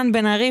של חנן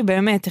בן ארי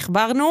באמת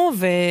הכברנו,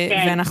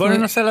 ואנחנו... בוא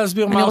ננסה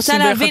להסביר מה עושים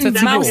ביחס לציבור. אני רוצה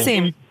להבין מה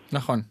עושים.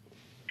 נכון.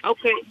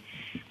 אוקיי.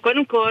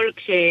 קודם כל,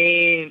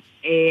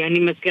 כשאני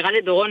מזכירה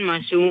לדורון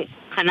משהו,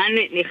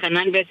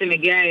 חנן בעצם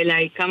הגיע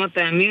אליי כמה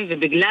פעמים,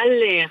 ובגלל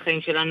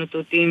החיים שלנו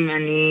תותים,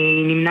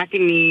 אני נמנעתי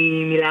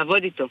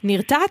מלעבוד איתו.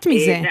 נרתעת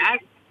מזה.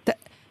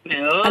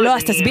 לא,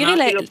 אז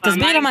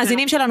תסבירי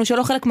למאזינים שלנו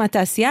שלא חלק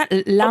מהתעשייה,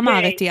 למה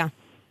הרתיעה?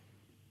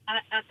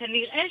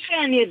 כנראה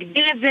שאני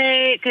אגדיר את זה,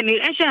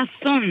 כנראה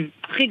שהאסון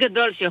הכי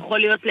גדול שיכול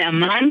להיות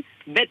לאמן,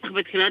 בטח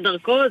בתחילת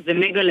דרכו, זה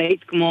מגה להיט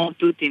כמו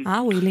תותים.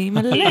 ווילי,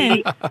 מלא.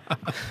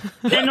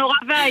 זה נורא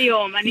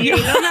והיום. אני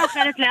לא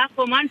מאחלת לאף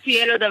אומן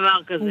שיהיה לו דבר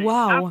כזה.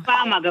 וואו. אף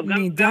פעם, אגב,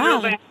 גם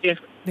לא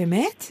בהמשך.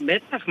 באמת?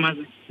 בטח, מה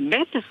זה?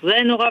 בטח, זה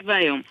נורא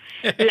והיום.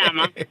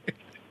 למה?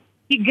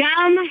 כי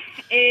גם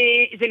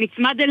זה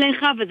נצמד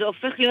אליך, וזה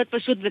הופך להיות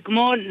פשוט, זה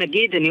כמו,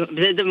 נגיד,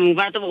 זה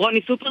במובן טוב, רוני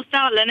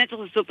סופרסטאר, לנצח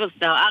זה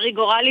סופרסטאר, ארי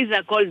גורלי זה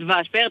הכל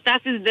דבש, פאר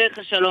טסי זה דרך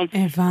השלום.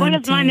 הבנתי. כל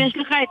הזמן יש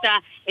לך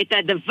את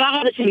הדבר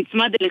הזה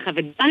שנצמד אליך,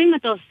 וגם אם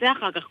אתה עושה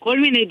אחר כך כל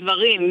מיני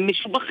דברים,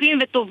 משובחים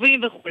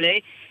וטובים וכולי,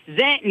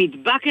 זה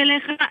נדבק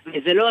אליך,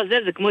 וזה לא הזה,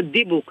 זה כמו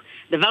דיבוק.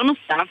 דבר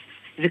נוסף,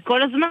 זה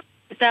כל הזמן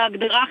את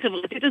ההגדרה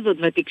החברתית הזאת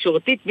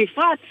והתקשורתית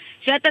בפרט,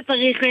 שאתה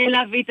צריך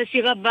להביא את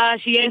השיר הבא,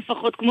 שיהיה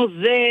לפחות כמו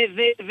זה,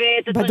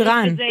 ואתה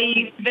בדרן. צריך את זה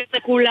ואת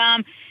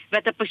כולם,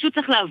 ואתה פשוט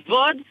צריך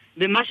לעבוד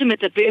במה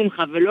שמצפים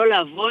ממך, ולא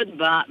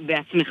לעבוד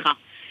בעצמך.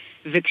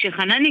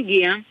 וכשחנן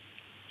הגיע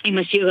עם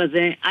השיר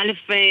הזה, א',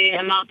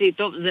 אמרתי,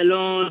 טוב,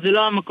 זה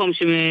לא המקום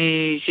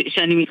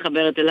שאני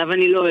מתחברת אליו,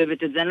 אני לא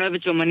אוהבת את זה, אני לא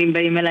אוהבת שאומנים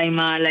באים אליי עם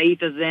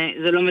הלהיט הזה,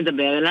 זה לא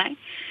מדבר אליי.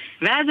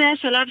 ואז היה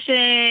שלב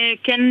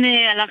שכן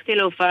הלכתי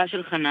להופעה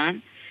של חנן,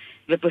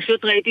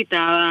 ופשוט ראיתי את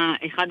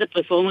אחד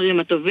הפרפורמרים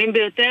הטובים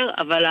ביותר,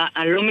 אבל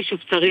הלא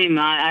משופצרים,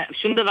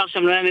 שום דבר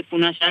שם לא היה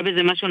מפונה, שהיה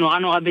בזה משהו נורא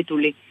נורא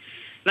ביטולי.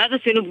 ואז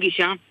עשינו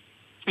פגישה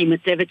עם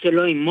הצוות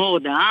שלו, עם מור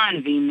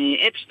דהן, ועם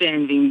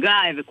אפשטיין, ועם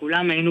גיא,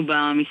 וכולם היינו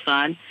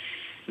במשרד.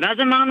 ואז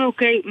אמרנו,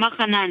 אוקיי, מה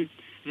חנן?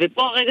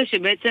 ופה הרגע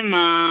שבעצם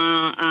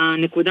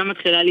הנקודה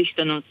מתחילה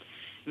להשתנות.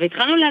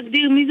 והתחלנו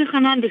להגדיר מי זה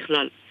חנן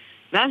בכלל.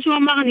 ואז הוא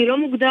אמר, אני לא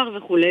מוגדר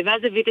וכולי,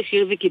 ואז הביא את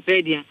השיר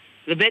ויקיפדיה.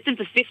 ובעצם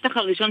את הספתח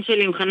הראשון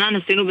שלי עם חנן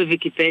עשינו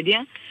בוויקיפדיה,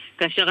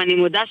 כאשר אני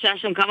מודה שהיה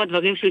שם כמה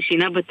דברים שהוא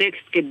שינה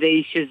בטקסט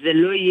כדי שזה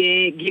לא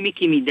יהיה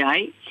גימיקי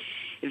מדי.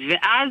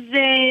 ואז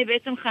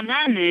בעצם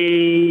חנן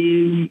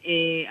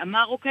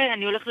אמר, אוקיי,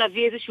 אני הולך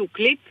להביא איזשהו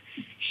קליפ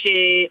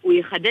שהוא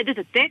יחדד את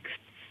הטקסט,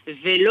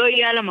 ולא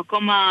יהיה על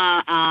המקום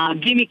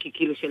הגימיקי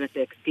כאילו של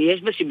הטקסט. כי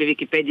יש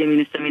בוויקיפדיה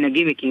מן הסתם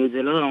הגימיקי,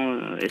 זה לא...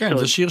 כן,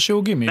 זה שיר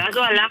שהוא גימיק. ואז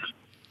הוא הלך...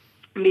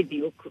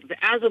 בדיוק,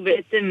 ואז הוא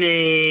בעצם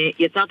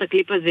יצר את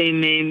הקליפ הזה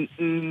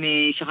עם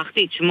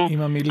שכחתי את שמו,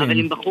 עם המילים. אבל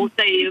עם בחור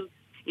צעיר,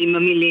 עם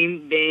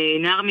המילים,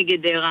 בנער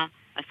מגדרה,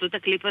 עשו את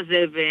הקליפ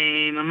הזה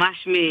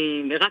ממש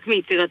רק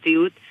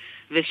מיצירתיות,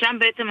 ושם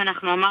בעצם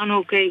אנחנו אמרנו,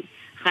 אוקיי,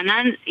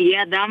 חנן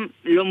יהיה אדם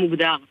לא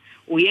מוגדר,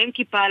 הוא יהיה עם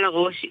כיפה על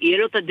הראש, יהיה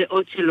לו את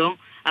הדעות שלו,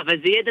 אבל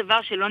זה יהיה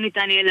דבר שלא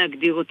ניתן יהיה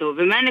להגדיר אותו,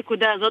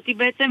 ומהנקודה הזאת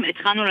בעצם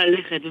התחלנו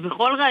ללכת,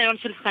 ובכל רעיון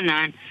של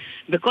חנן,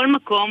 בכל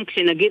מקום,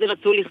 כשנגיד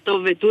רצו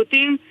לכתוב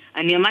תותים,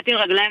 אני עמדתי על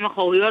רגליים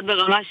אחוריות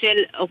ברמה של,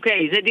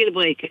 אוקיי, זה דיל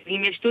ברייק,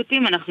 אם יש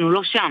תותים, אנחנו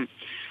לא שם.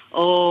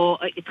 או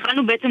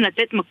התחלנו בעצם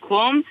לתת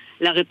מקום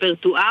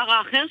לרפרטואר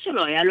האחר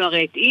שלו, היה לו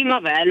הרי את אימא,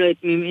 והיה לו את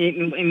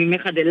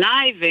ממך עד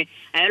אליי,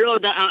 והיה לו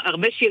עוד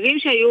הרבה שירים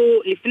שהיו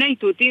לפני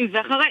תותים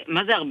ואחרי,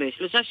 מה זה הרבה?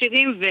 3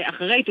 שירים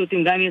ואחרי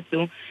תותים גם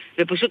יצאו,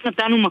 ופשוט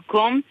נתנו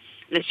מקום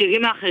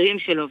לשירים האחרים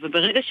שלו,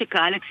 וברגע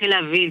שקהל התחיל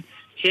להבין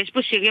שיש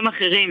פה שירים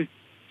אחרים,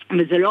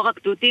 וזה לא רק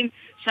תותים,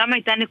 שם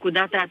הייתה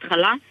נקודת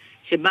ההתחלה,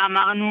 שבה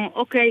אמרנו,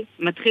 אוקיי,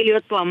 מתחיל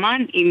להיות פה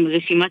אמן עם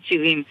רשימת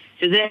שירים,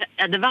 שזה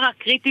הדבר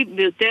הקריטי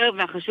ביותר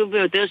והחשוב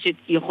ביותר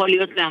שיכול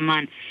להיות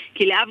לאמן.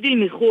 כי להבדיל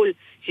מחול,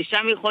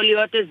 ששם יכול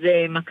להיות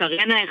איזה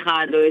מקרנה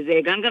אחד, או איזה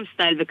גנגם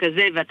סטייל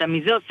וכזה, ואתה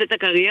מזה עושה את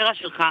הקריירה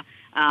שלך,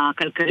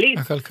 הכלכלית.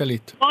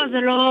 הכלכלית. פה זה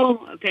לא,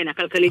 כן,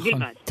 הכלכלית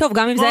בלבד. טוב,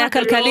 גם אם זה היה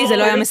כלכלי, זה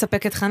לא היה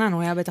מספק את חנן,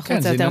 הוא היה בטח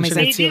רוצה יותר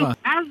מזה.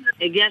 אז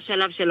הגיע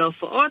השלב של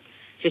ההופעות,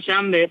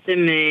 ששם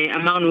בעצם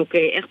אמרנו,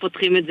 אוקיי, איך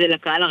פותחים את זה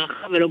לקהל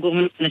הרחב ולא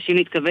גורמים אנשים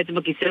להתכווץ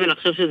בכיסא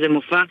ולחשוב שזה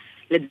מופע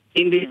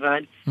לדעים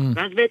בלבד.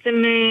 ואז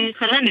בעצם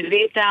חנן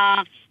הביא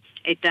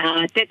את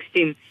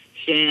הטקסטים.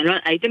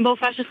 הייתם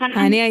בהופעה של חנן?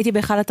 אני הייתי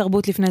בהיכל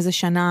התרבות לפני איזה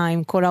שנה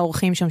עם כל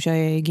האורחים שם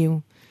שהגיעו.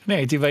 אני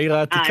הייתי בעיר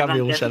העתיקה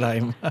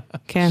בירושלים.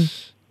 כן.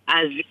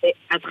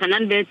 אז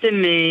חנן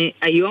בעצם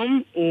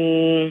היום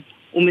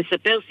הוא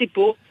מספר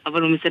סיפור,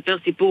 אבל הוא מספר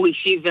סיפור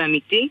אישי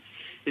ואמיתי,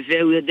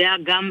 והוא יודע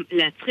גם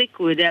להצחיק,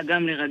 הוא יודע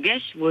גם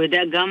לרגש, והוא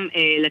יודע גם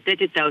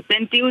לתת את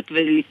האותנטיות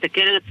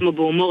ולהסתכל על עצמו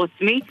בהומור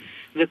עצמי,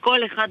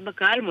 וכל אחד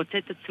בקהל מוצא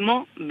את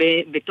עצמו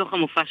בתוך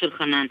המופע של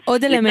חנן.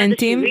 עוד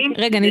אלמנטים,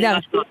 רגע נידר,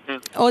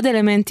 עוד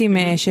אלמנטים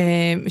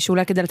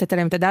שאולי כדאי לתת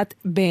עליהם את הדעת,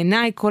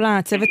 בעיניי כל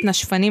הצוות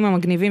נשפנים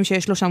המגניבים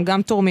שיש לו שם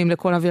גם תורמים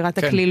לכל אווירת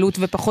הכלילות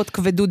ופחות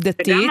כבדות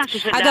דתית.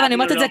 אגב, אני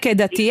אומרת את זה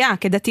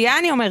כדתייה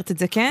אני אומרת את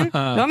זה, כן?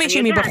 לא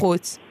מישהי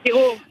מבחוץ.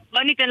 תראו,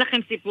 בוא ניתן לכם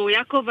סיפור.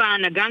 יעקב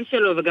הנגן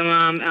שלו וגם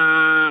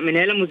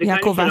המנהל המוזיקלי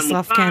של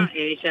המופע,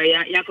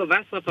 יעקב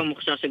אסרף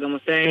המוכשר, שגם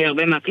עושה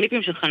הרבה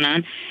מהקליפים של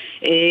חנן,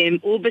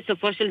 הוא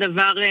בסופו של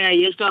דבר,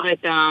 יש לו הרי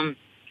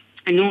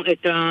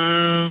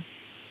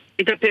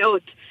את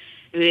הפאות,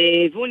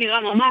 והוא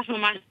נראה ממש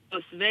ממש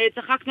טוב,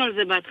 וצחקנו על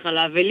זה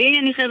בהתחלה, ולי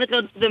אני חייבת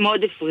להיות, זה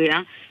מאוד הפריע.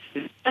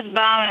 אז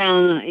באה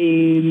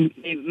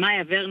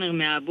מאיה ורנר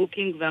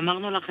מהבוקינג,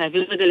 ואמרנו לה,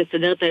 חייבים רגע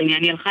לסדר את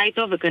העניין. היא הלכה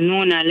איתו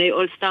וקנו נעלי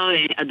אולסטאר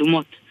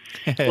אדומות.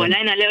 הוא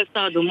עליי נעלי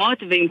אולסטאר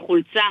אדומות, ועם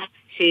חולצה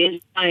שיש...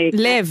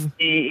 לב,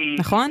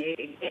 נכון?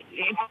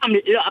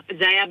 לא,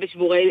 זה היה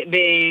בשבורי...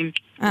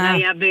 זה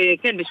היה,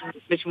 כן,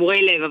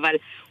 בשבורי לב, אבל...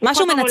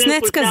 משהו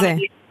מנצנץ כזה.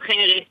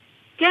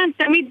 כן,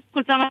 תמיד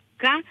חולצה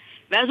מפקה.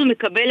 ואז הוא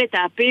מקבל את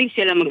האפיל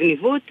של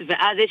המגניבות,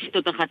 ואז יש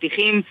את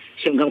החתיכים,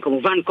 שהם גם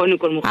כמובן קודם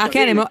כל מוכשרים.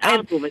 כן,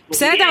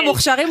 בסדר,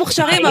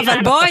 מוכשרים, אבל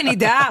בואי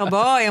נידר,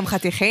 בואי, הם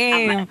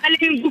חתיכים. אבל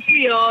הם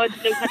גופיות,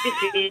 הם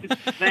חתיכים.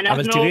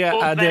 אבל תראי,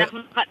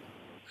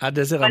 עד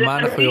איזה רמה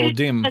אנחנו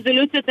יורדים.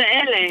 הרזולוציות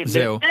האלה.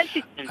 זהו.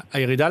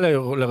 הירידה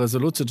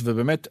לרזולוציות,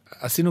 ובאמת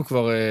עשינו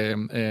כבר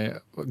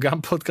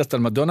גם פודקאסט על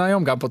מדונה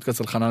היום, גם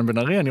פודקאסט על חנן בן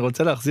ארי, אני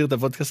רוצה להחזיר את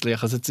הפודקאסט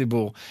ליחסי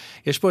ציבור.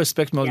 יש פה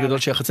אספקט מאוד גדול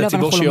שיחסי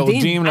ציבור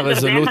שיורדים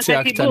לרזולוציה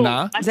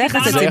הקטנה. זה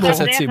יחסי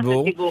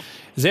ציבור.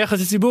 זה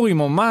יחסי ציבור עם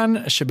אומן,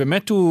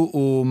 שבאמת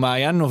הוא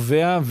מעיין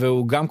נובע,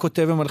 והוא גם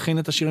כותב ומלחין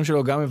את השירים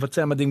שלו, גם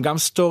מבצע מדהים, גם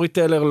סטורי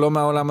טלר, לא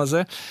מהעולם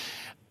הזה.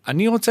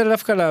 אני רוצה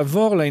דווקא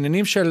לעבור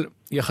לעניינים של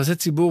יחסי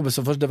ציבור.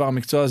 בסופו של דבר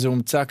המקצוע הזה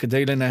הומצא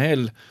כדי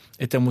לנהל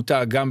את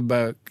המותג גם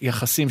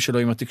ביחסים שלו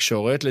עם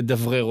התקשורת,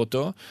 לדברר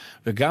אותו,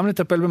 וגם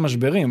לטפל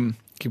במשברים,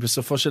 כי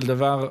בסופו של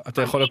דבר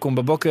אתה יכול לקום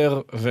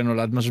בבוקר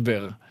ונולד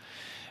משבר.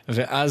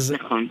 ואז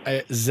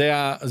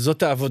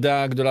זאת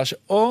העבודה הגדולה,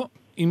 או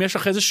אם יש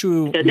לך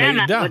איזשהו מידע. אתה יודע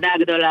מה העבודה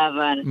הגדולה,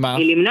 אבל מה?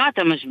 היא למנוע את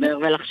המשבר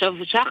ולחשוב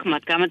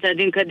שחמט כמה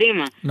צעדים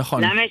קדימה.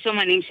 נכון. למה יש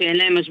אומנים שאין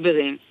להם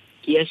משברים?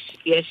 כי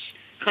יש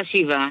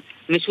חשיבה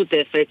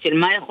משותפת של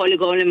מה יכול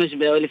לגרום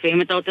למשבר,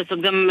 לפעמים אתה רוצה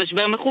לעשות גם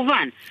משבר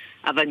מכוון,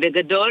 אבל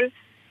בגדול,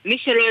 מי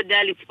שלא יודע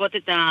לצפות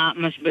את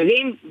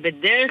המשברים,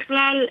 בדרך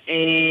כלל,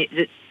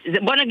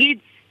 בוא נגיד,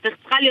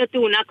 צריכה להיות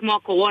תאונה כמו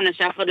הקורונה,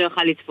 שאף אחד לא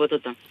יוכל לצפות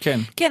אותה. כן.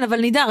 כן, אבל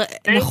נידר,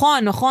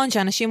 נכון,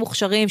 שאנשים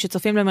מוכשרים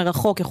שצופים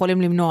למרחוק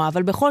יכולים למנוע,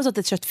 אבל בכל זאת,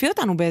 תשתפי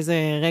אותנו באיזה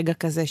רגע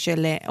כזה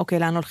של, אוקיי,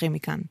 לאן הולכים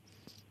מכאן?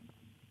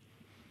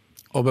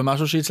 או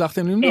במשהו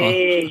שהצלחתם למנוע.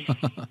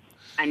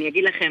 אני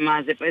אגיד לכם מה,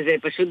 זה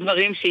פשוט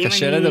דברים שאם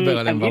קשה לדבר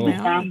עליהם, ברור.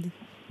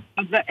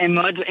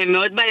 הם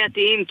מאוד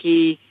בעייתיים,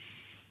 כי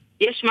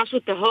יש משהו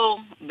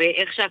טהור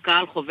באיך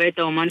שהקהל חווה את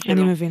האומן שלו.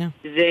 אני מבינה.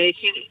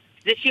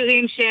 זה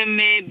שירים שהם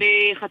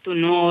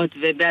בחתונות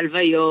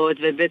ובהלוויות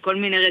ובכל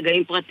מיני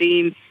רגעים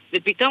פרטיים,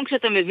 ופתאום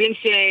כשאתה מבין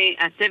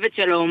שהצוות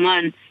של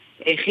האומן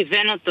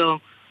כיוון אותו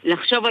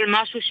לחשוב על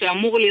משהו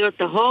שאמור להיות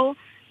טהור,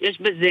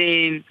 יש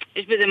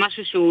בזה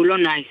משהו שהוא לא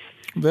נייס.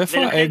 ואיפה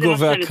האגו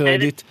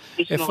והקרדיט?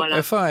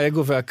 איפה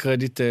האגו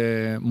והקרדיט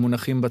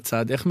מונחים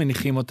בצד? איך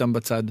מניחים אותם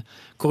בצד?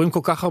 קוראים כל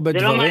כך הרבה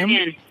דברים? זה לא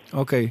מעניין.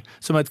 אוקיי.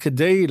 זאת אומרת,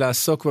 כדי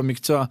לעסוק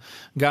במקצוע,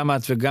 גם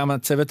את וגם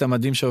הצוות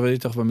המדהים שעובד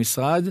איתך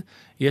במשרד,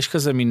 יש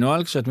כזה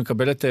מנוהל, כשאת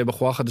מקבלת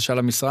בחורה חדשה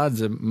למשרד,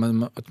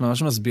 את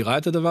ממש מסבירה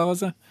את הדבר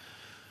הזה?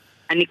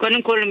 אני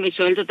קודם כל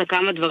שואלת אותה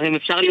כמה דברים.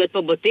 אפשר להיות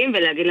פה בוטים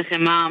ולהגיד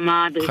לכם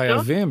מה הדרישות?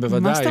 חייבים, בוודאי.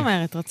 מה זאת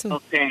אומרת? רצו.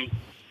 אוקיי.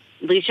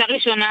 דרישה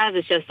ראשונה זה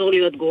שאסור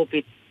להיות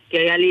גרופית. כי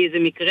היה לי איזה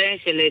מקרה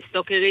של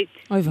סטוקרית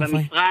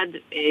במשרד,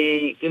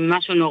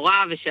 משהו נורא,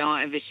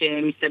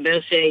 ושמסתבר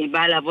שהיא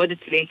באה לעבוד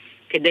אצלי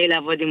כדי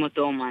לעבוד עם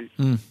אותו אומן.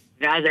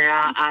 ואז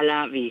היה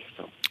הלאה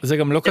ואיסטור.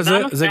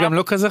 זה גם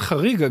לא כזה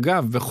חריג,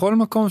 אגב. בכל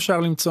מקום אפשר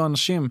למצוא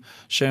אנשים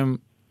שהם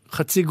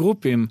חצי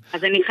גרופים.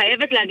 אז אני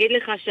חייבת להגיד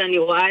לך שאני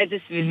רואה את זה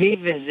סביבי,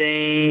 וזה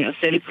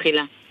עושה לי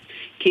בחילה.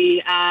 כי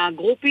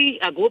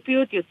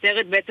הגרופיות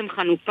יוצרת בעצם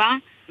חנופה,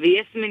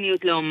 ויש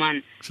מיניות לאומן.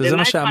 שזה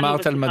מה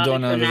שאמרת על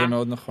מדונה, וזה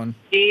מאוד נכון.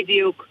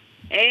 בדיוק.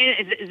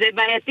 זה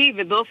בעייתי,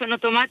 ובאופן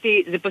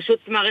אוטומטי זה פשוט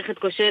מערכת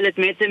כושלת,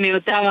 מעצם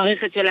מאותה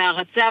מערכת של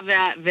הערצה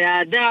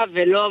והאהדה,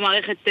 ולא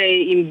מערכת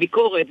עם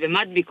ביקורת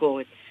ומד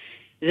ביקורת.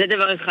 זה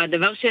דבר אחד.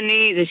 דבר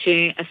שני, זה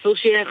שאסור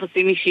שיהיה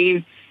יחסים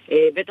אישיים,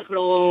 בטח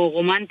לא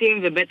רומנטיים,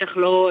 ובטח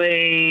לא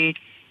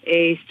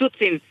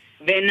סטוצים,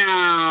 בין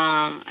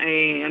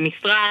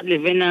המשרד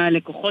לבין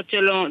הלקוחות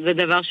שלו. זה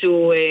דבר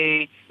שהוא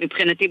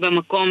מבחינתי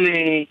במקום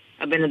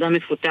הבן אדם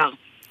מפוטר.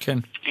 כן.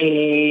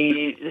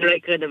 זה לא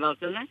יקרה דבר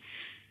כזה.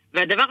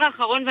 והדבר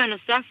האחרון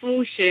והנוסף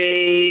הוא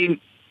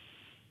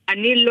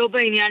שאני לא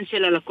בעניין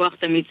של הלקוח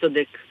תמיד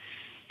צודק.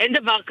 אין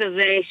דבר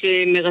כזה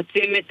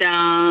שמרצים את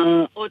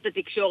אות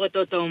התקשורת,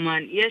 אות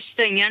האומן. יש את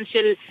העניין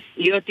של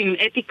להיות עם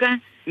אתיקה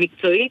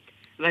מקצועית,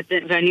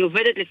 ואני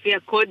עובדת לפי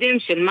הקודים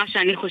של מה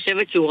שאני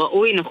חושבת שהוא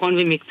ראוי, נכון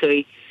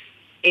ומקצועי.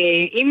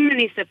 אם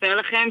אני אספר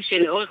לכם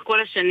שלאורך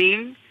כל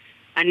השנים,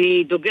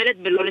 אני דוגלת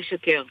בלא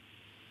לשקר.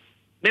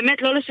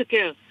 באמת לא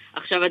לשקר.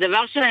 עכשיו,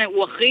 הדבר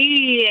שהוא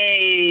הכי,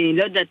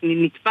 לא יודעת,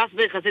 נתפס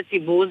ביחסי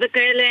ציבור, זה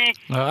כאלה...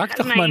 רק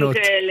תחמנות.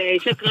 כאלה,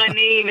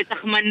 שקרנים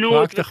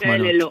ותחמנות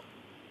וכאלה, לא.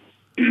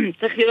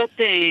 צריך להיות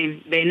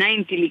בעיניי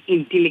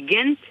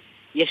אינטליגנט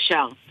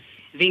ישר.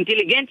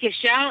 ואינטליגנט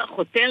ישר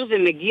חותר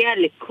ומגיע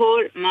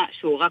לכל מה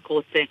שהוא רק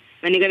רוצה.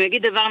 ואני גם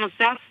אגיד דבר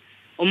נוסף,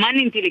 אומן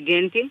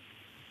אינטליגנטי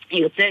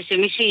ירצה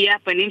שמי שיהיה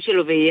הפנים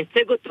שלו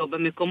וייצג אותו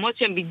במקומות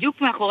שהם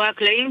בדיוק מאחורי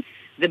הקלעים,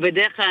 זה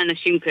בדרך כלל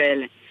אנשים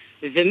כאלה.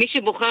 ומי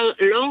שבוחר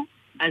לא,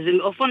 אז זה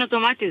אופן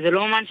אוטומטי, זה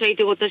לא אומן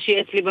שהייתי רוצה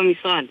שיהיה אצלי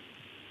במשרד.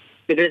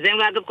 בגלל זה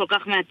הם אגב כל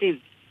כך מעטים.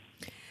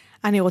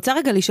 אני רוצה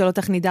רגע לשאול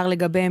אותך נידר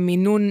לגבי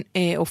מינון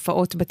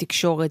הופעות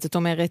בתקשורת. זאת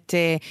אומרת,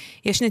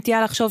 יש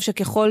נטייה לחשוב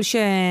שככל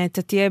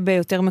שאתה תהיה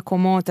ביותר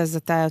מקומות, אז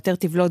אתה יותר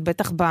תבלוט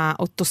בטח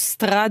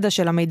באוטוסטרדה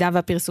של המידע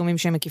והפרסומים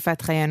שמקיפה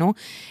את חיינו.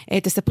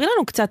 תספרי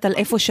לנו קצת על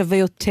איפה שווה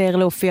יותר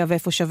להופיע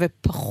ואיפה שווה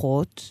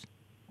פחות.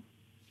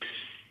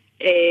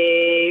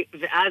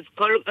 ואז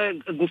כל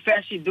גופי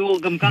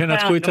השידור גם ככה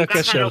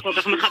לא כל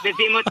כך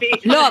מחבבים אותי.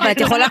 לא, אבל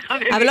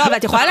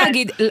את יכולה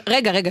להגיד,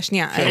 רגע,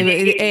 שנייה.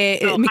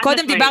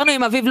 מקודם דיברנו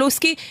עם אביב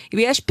לוסקי,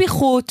 יש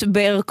פיחות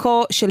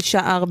בערכו של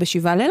שער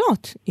בשבעה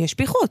לילות. יש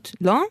פיחות,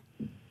 לא?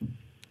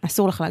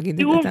 אסור לך להגיד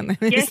את זה,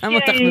 אני שם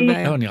אותך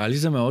בבעיה. לא, נראה לי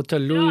זה מאוד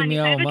תלוי מי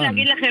האומן. אני חייבת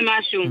להגיד לכם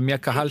משהו. מי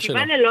הקהל שלו.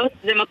 שבעה לילות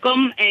זה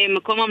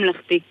מקום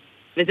ממלכתי.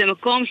 וזה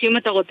מקום שאם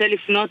אתה רוצה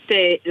לפנות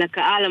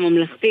לקהל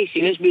הממלכתי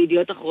שיש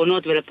בידיעות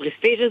אחרונות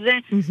ולפרסטיג' הזה,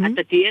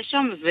 אתה תהיה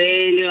שם,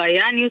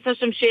 ולראיה אני עושה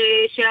שם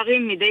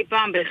שערים מדי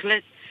פעם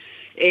בהחלט.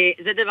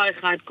 זה דבר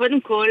אחד.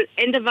 קודם כל,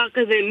 אין דבר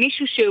כזה,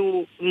 מישהו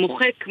שהוא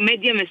מוחק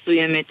מדיה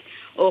מסוימת,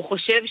 או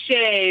חושב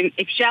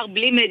שאפשר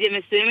בלי מדיה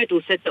מסוימת, הוא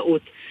עושה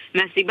טעות.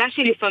 מהסיבה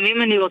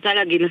שלפעמים אני רוצה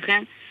להגיד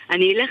לכם,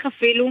 אני אלך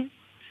אפילו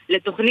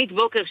לתוכנית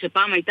בוקר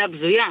שפעם הייתה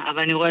בזויה, אבל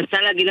אני רוצה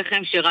להגיד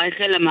לכם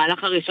שרייכל,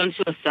 המהלך הראשון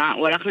שהוא עשה,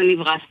 הוא הלך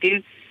לניב רסקין,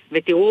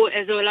 ותראו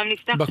איזה עולם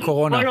נפתח.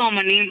 בקורונה. כל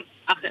האומנים,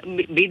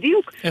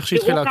 בדיוק. איך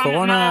שהתחילה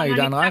הקורונה,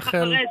 עידן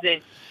רייכל.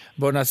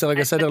 בואו נעשה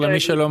רגע סדר למי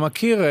שלא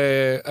מכיר.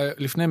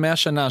 לפני 100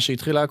 שנה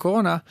שהתחילה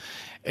הקורונה,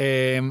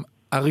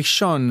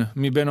 הראשון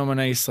מבין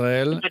אומני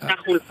ישראל,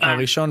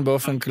 הראשון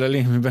באופן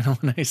כללי מבין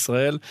אומני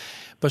ישראל,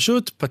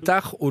 פשוט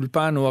פתח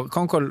אולפן,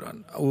 קודם כל,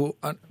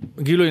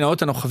 גילוי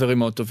נאות, אנחנו חברים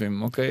מאוד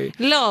טובים, אוקיי?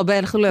 לא,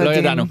 אנחנו לא יודעים. לא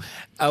ידענו.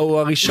 הוא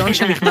הראשון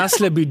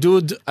שנכנס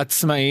לבידוד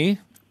עצמאי,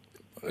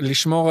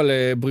 לשמור על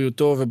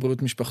בריאותו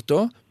ובריאות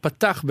משפחתו,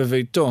 פתח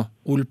בביתו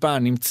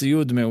אולפן עם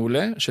ציוד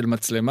מעולה, של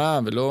מצלמה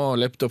ולא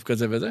לפטופ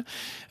כזה וזה,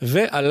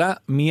 ועלה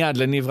מיד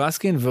לניב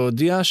רסקין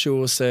והודיע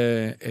שהוא עושה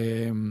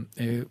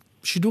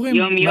שידורים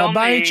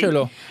מהבית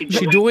שלו,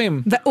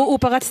 שידורים. והוא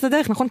פרץ את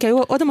הדרך, נכון? כי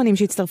היו עוד אמנים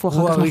שהצטרפו אחר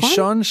כך, נכון? הוא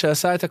הראשון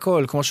שעשה את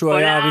הכל, כמו שהוא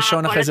היה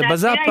הראשון אחרי זה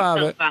בזאפה.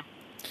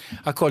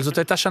 הכל, זאת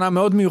הייתה שנה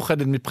מאוד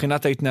מיוחדת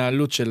מבחינת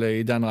ההתנהלות של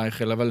עידן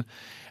רייכל, אבל...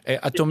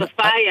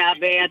 בסופה היה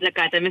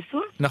בהדלקת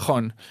המשואה.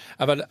 נכון,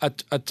 אבל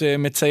את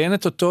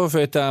מציינת אותו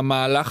ואת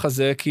המהלך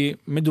הזה, כי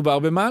מדובר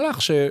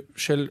במהלך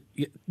של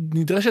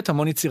נדרשת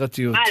המון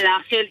יצירתיות.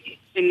 מהלך של...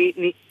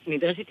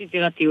 נדרשת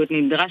יצירתיות,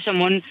 נדרש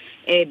המון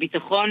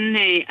ביטחון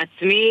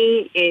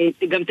עצמי,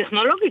 גם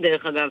טכנולוגי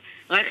דרך אגב.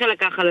 רייכל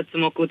לקח על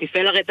עצמו, כי הוא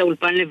תפעל הרי את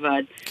האולפן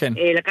לבד, כן.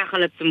 לקח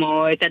על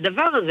עצמו את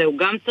הדבר הזה, הוא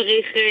גם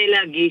צריך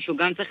להגיש, הוא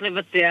גם צריך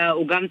לבצע,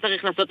 הוא גם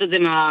צריך לעשות את זה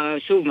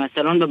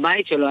מהסלון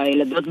בבית שלו,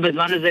 הילדות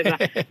בזמן הזה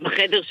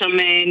בחדר שם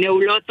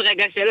נעולות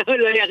רגע שלא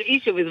לא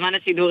ירעישו בזמן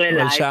השידור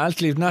אליי. אבל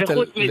שאלת לבנת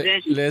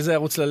לאיזה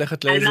ערוץ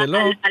ללכת, לאיזה לא?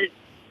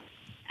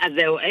 אז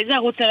זהו, איזה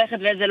ערוץ ללכת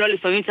ואיזה לא,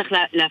 לפעמים צריך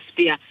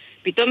להפתיע.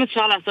 פתאום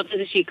אפשר לעשות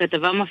איזושהי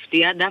כתבה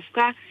מפתיעה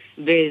דווקא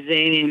באיזה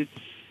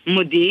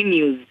מודיעין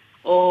ניוז,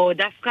 או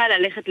דווקא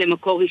ללכת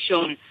למקור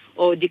ראשון,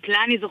 או דקלה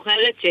אני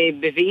זוכרת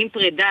שבביאים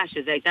פרידה,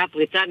 שזו הייתה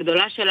הפריצה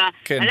הגדולה שלה,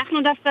 כן.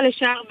 הלכנו דווקא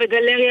לשער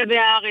בגלריה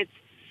בהארץ,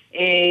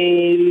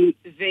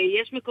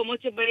 ויש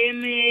מקומות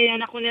שבהם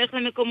אנחנו נלך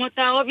למקומות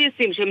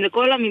האובייסים, שהם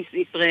לכל עם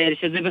ישראל,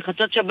 שזה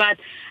בחצות שבת,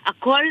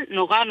 הכל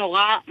נורא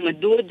נורא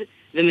מדוד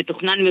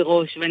ומתוכנן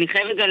מראש, ואני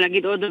חייבת גם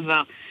להגיד עוד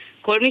דבר,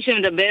 כל מי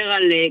שמדבר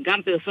על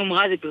גם פרסום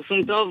רע זה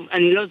פרסום טוב,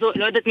 אני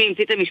לא יודעת מי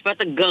המציא את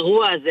המשפט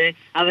הגרוע הזה,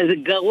 אבל זה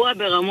גרוע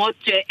ברמות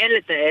שאין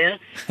לתאר,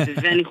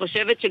 ואני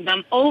חושבת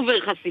שגם אובר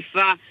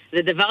חשיפה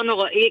זה דבר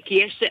נוראי, כי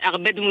יש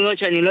הרבה דמויות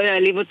שאני לא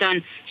אעליב אותן,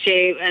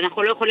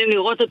 שאנחנו לא יכולים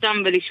לראות אותן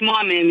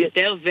ולשמוע מהם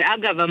יותר,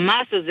 ואגב,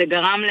 המס הזה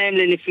גרם להם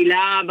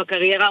לנפילה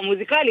בקריירה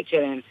המוזיקלית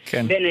שלהם,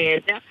 כן. בין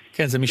היתר.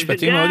 כן, זה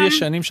משפטים מאוד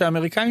ישנים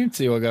שהאמריקאים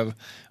המציאו, אגב.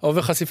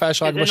 אובר חשיפה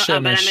יש רק בשמש.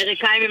 אבל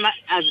האמריקאים,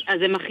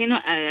 אז הם הכי...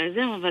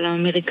 זהו, אבל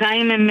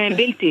האמריקאים הם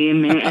בלתי.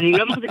 אני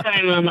לא מחזיקה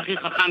מהם הכי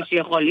חכם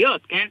שיכול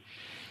להיות, כן?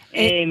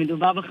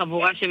 מדובר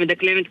בחבורה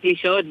שמדקלמת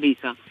קלישאות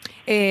בעיקר.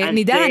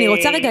 נידר, אני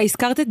רוצה רגע,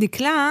 הזכרת את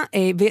דקלה,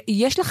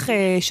 ויש לך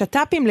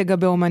שטאפים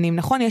לגבי אומנים,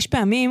 נכון? יש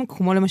פעמים,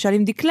 כמו למשל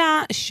עם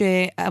דקלה,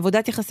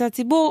 שעבודת יחסי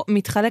הציבור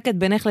מתחלקת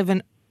בינך לבין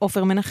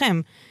עופר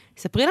מנחם.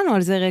 ספרי לנו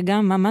על זה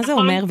רגע, מה זה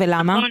אומר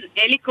ולמה? נכון,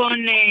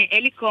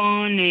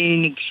 אליקון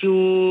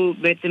ניגשו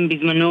בעצם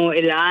בזמנו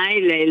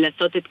אליי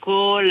לעשות את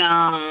כל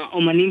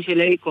האומנים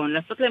של אליקון,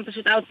 לעשות להם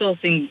פשוט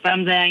אאוטסורסינג,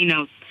 פעם זה היה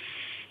אינאוס.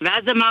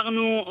 ואז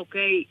אמרנו,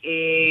 אוקיי,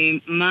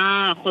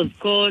 מה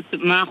החוזקות,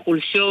 מה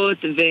החולשות,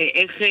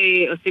 ואיך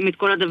עושים את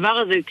כל הדבר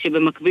הזה,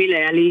 כשבמקביל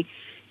היה לי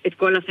את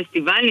כל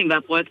הפסטיבלים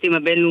והפרויקטים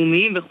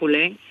הבינלאומיים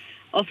וכולי.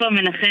 עופר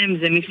מנחם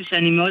זה מישהו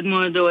שאני מאוד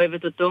מאוד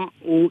אוהבת אותו,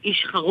 הוא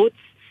איש חרוץ,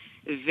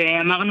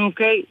 ואמרנו,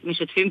 אוקיי,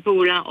 משתפים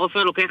פעולה,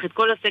 עופר לוקח את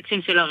כל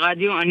הסקשן של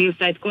הרדיו, אני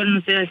עושה את כל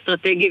הנושא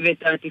האסטרטגי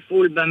ואת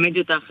התפעול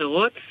במדיות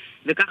האחרות,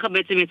 וככה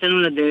בעצם יצאנו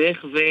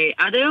לדרך,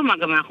 ועד היום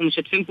אגב אנחנו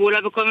משתפים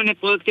פעולה בכל מיני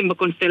פרויקטים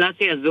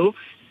בקונסטלציה הזו,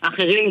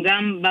 אחרים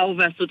גם באו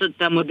ועשו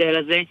את המודל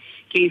הזה,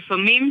 כי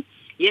לפעמים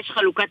יש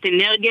חלוקת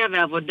אנרגיה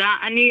ועבודה,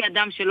 אני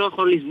אדם שלא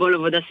יכול לסבול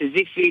עבודה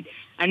סיזיפית,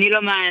 אני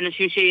לא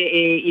מהאנשים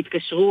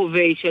שיתקשרו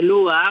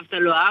וישאלו, אהבת,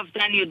 לא אהבת,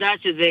 אני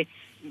יודעת שזה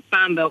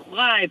פעם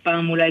באוכריי,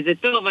 פעם אולי זה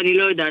טוב, אני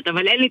לא יודעת,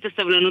 אבל אין לי את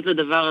הסבלנות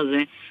לדבר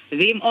הזה,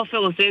 ואם עופר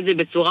עושה את זה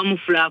בצורה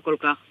מופלאה כל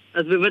כך,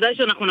 אז בוודאי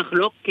שאנחנו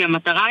נחלוק, כי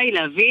המטרה היא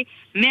להביא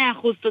 100%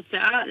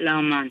 תוצאה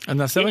לאמן. אז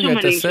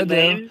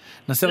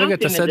נעשה רגע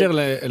את הסדר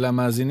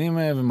למאזינים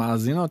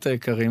ומאזינות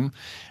היקרים,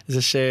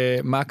 זה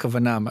שמה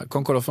הכוונה?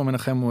 קודם כל, עופר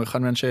מנחם הוא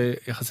אחד מאנשי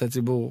יחסי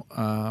הציבור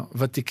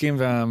הוותיקים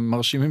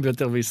והמרשימים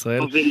ביותר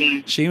בישראל,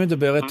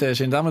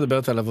 שנדר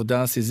מדברת על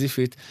עבודה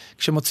סיזיפית,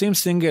 כשמוצאים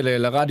סינגל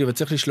לרדיו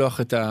וצריך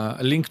לשלוח את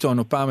הלינקטון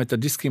או פעם את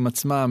הדיסקים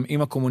עצמם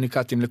עם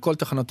הקומוניקטים לכל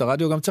תחנות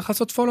הרדיו, גם צריך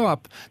לעשות פולו-אפ,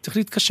 צריך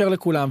להתקשר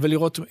לכולם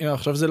ולראות,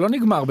 עכשיו זה לא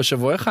נגמר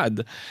בשבוע אחד,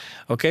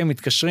 אוקיי?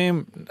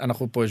 מתקשרים,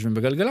 אנחנו פה יושבים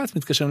בגלגלץ,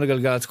 מתקשרים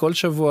לגלגלץ כל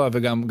שבוע,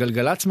 וגם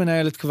גלגלץ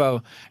מנהלת כבר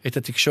את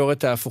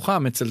התקשורת ההפוכה,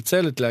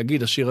 מצלצלת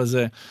להגיד, השיר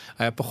הזה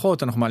היה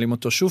פחות, אנחנו מעלים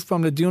אותו שוב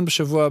פעם לדיון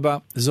בשבוע הבא,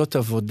 זאת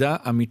עבודה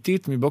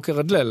אמיתית מבוקר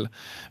עד ליל.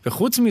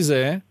 וחוץ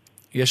מזה,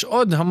 יש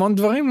עוד המון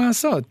דברים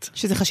לעשות.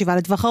 שזה חשיבה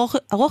לטווח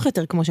ארוך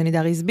יותר, כמו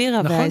שנידר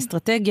הסבירה, נכון.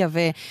 והאסטרטגיה,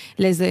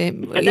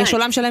 יש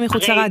עולם שלם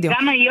מחוץ לרדיו.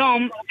 גם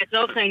היום,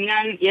 לצורך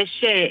העניין,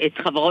 יש את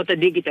חברות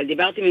הדיגיטל,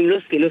 דיברתי עם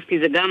לוסקי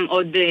זה גם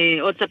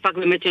עוד ספק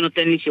באמת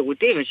שנותן לי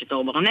שירותים, יש את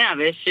אור ברנע,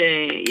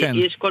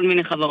 ויש כל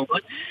מיני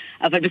חברות,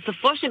 אבל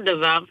בסופו של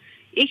דבר,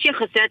 איש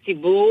יחסי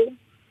הציבור,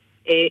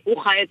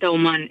 הוא חי את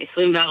האומן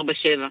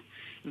 24/7.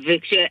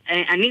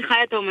 וכשאני חי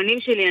את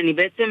האומנים שלי, אני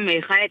בעצם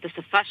חי את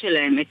השפה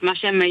שלהם, את מה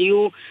שהם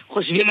היו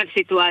חושבים על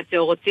סיטואציה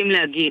או רוצים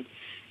להגיד.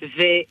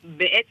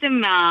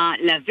 ובעצם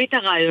להביא את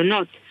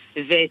הרעיונות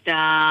ואת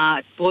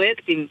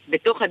הפרויקטים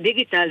בתוך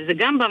הדיגיטל, זה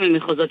גם בא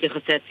ממחוזות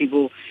יחסי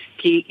הציבור.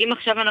 כי אם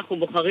עכשיו אנחנו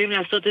בוחרים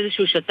לעשות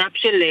איזשהו שטאפ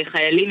של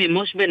חיילים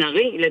ממוש בן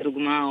ארי,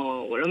 לדוגמה,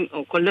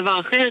 או כל דבר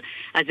אחר,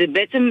 אז זה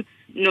בעצם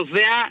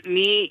נובע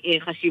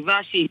מחשיבה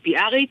שהיא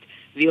פיארית,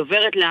 והיא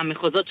עוברת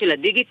למחוזות של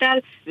הדיגיטל,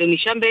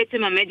 ומשם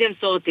בעצם המדיה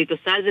המסורתית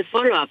עושה על זה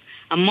פולו-אפ.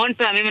 המון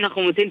פעמים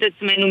אנחנו מוצאים את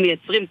עצמנו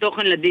מייצרים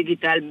תוכן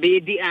לדיגיטל,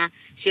 בידיעה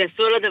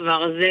שיעשו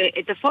לדבר הזה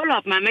את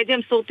הפולו-אפ מהמדיה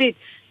המסורתית.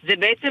 זה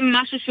בעצם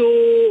משהו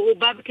שהוא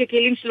בא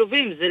ככלים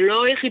שלובים, זה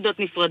לא יחידות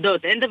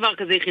נפרדות, אין דבר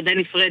כזה יחידה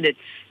נפרדת.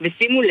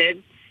 ושימו לב,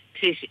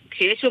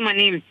 כשיש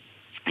אומנים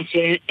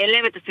שאין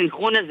להם את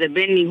הסינכרון הזה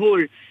בין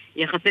ניהול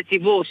יחסי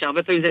ציבור,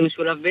 שהרבה פעמים זה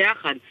משולב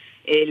ביחד,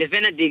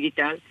 לבין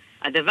הדיגיטל,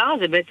 הדבר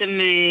הזה בעצם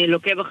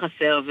לוקה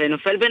בחסר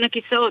ונופל בין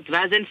הכיסאות,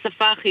 ואז אין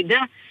שפה אחידה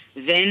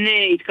ואין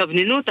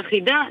התכווננות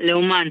אחידה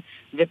לאומן.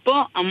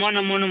 ופה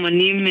המון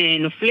אומנים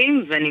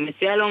נופלים, ואני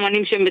מציעה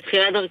לאומנים שהם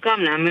בתחילת דרכם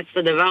לאמץ את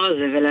הדבר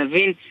הזה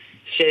ולהבין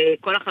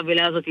שכל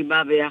החבילה הזאת היא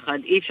באה ביחד,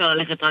 אי אפשר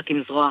ללכת רק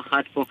עם זרוע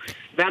אחת פה.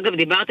 ואגב,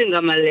 דיברתם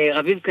גם על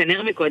אביב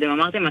כנר מקודם,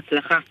 אמרתם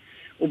הצלחה.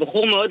 הוא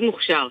בחור מאוד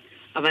מוכשר,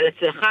 אבל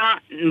הצלחה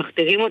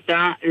מכתירים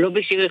אותה לא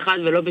בשיר אחד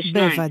ולא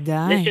בשניים.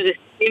 בוודאי. זה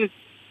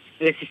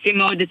רסיסים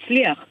מאוד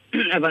הצליח,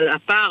 אבל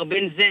הפער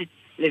בין זה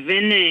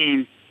לבין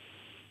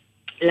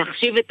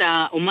להחשיב את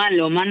האומן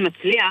לאומן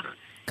מצליח,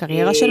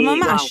 קריירה של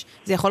ממש.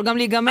 זה יכול גם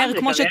להיגמר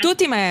כמו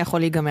שטוטים היה יכול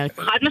להיגמר.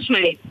 חד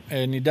משמעית.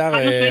 נידר...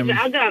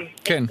 ואגב,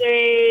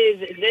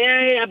 זה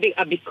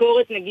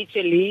הביקורת נגיד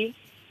שלי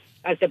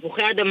על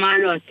תפוחי אדמה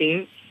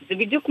לוהטים, זה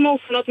בדיוק כמו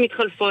אופנות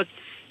מתחלפות.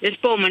 יש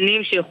פה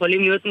אומנים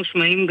שיכולים להיות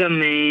מושמעים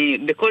גם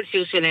בכל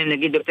שיר שלהם,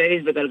 נגיד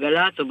בפלייליסט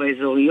בגלגלת או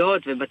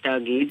באזוריות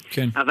ובתאגיד,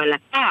 אבל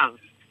הפער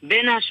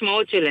בין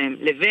ההשמעות שלהם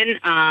לבין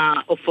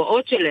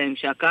ההופעות שלהם,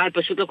 שהקהל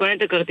פשוט לא קונה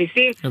את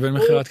הכרטיסים,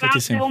 הוא פער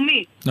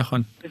תאומי.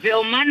 נכון.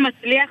 ואומן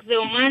מצליח זה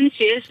אומן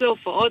שיש לו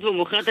הופעות והוא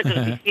מוכר את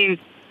הכרטיסים,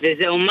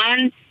 וזה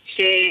אומן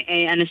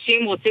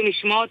שאנשים רוצים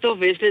לשמוע אותו,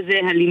 ויש לזה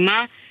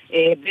הלימה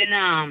בין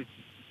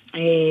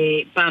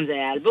פעם זה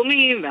היה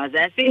אלבומים, ואז זה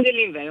היה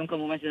סינגלים, והיום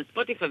כמובן שזה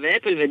ספוטיפיי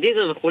ואפל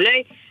ודיזר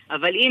וכולי,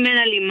 אבל אם אין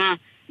הלימה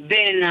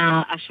בין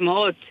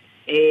ההשמעות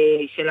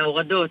של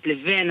ההורדות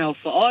לבין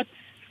ההופעות,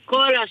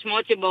 כל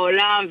ההשמעות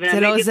שבעולם, זה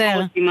לא עוזר.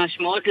 עם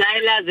ההשמעות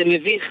לילה, זה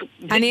מביך.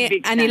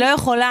 אני לא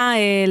יכולה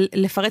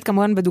לפרט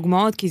כמובן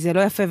בדוגמאות, כי זה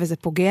לא יפה וזה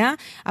פוגע,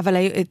 אבל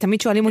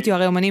תמיד שואלים אותי,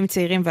 הרי אומנים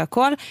צעירים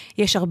והכל,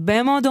 יש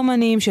הרבה מאוד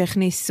אומנים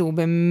שהכניסו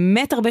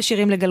באמת הרבה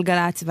שירים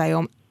לגלגלץ,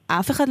 והיום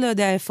אף אחד לא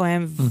יודע איפה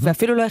הם,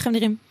 ואפילו לא איך הם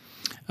נראים.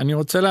 אני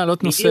רוצה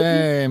להעלות נושא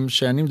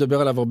שאני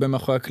מדבר עליו הרבה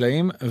מאחורי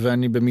הקלעים,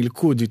 ואני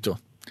במלכוד איתו,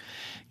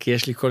 כי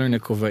יש לי כל מיני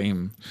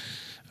כובעים.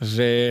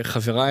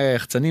 וחבריי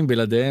היחצנים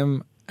בלעדיהם,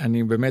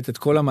 אני באמת את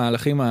כל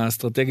המהלכים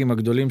האסטרטגיים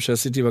הגדולים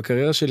שעשיתי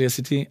בקריירה שלי,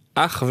 עשיתי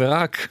אך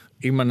ורק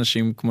עם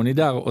אנשים כמו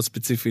נידר, או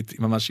ספציפית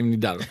ממש עם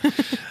נידר.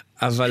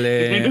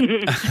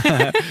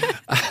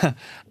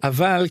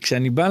 אבל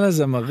כשאני בא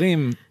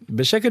לזמרים,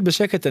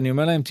 בשקט אני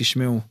אומר להם,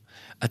 תשמעו,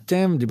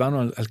 אתם,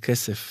 דיברנו על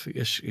כסף,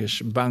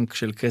 יש בנק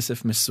של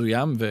כסף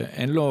מסוים,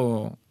 ואין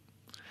לו,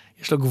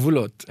 יש לו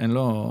גבולות,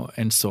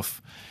 אין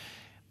סוף.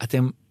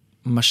 אתם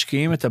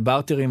משקיעים את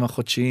הברטרים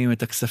החודשיים,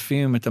 את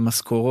הכספים, את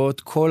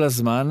המשכורות, כל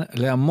הזמן,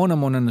 להמון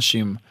המון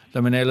אנשים,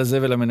 למנהל הזה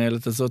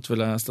ולמנהלת הזאת,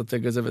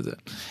 ולאסטרטג הזה וזה.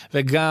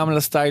 וגם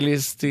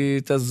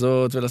לסטייליסטית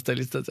הזאת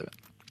ולסטייליסט הזה.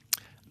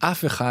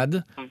 אף אחד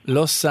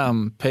לא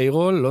שם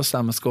פיירול, לא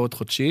שם משכורת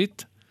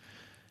חודשית,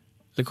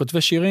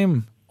 לכותבי שירים,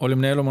 או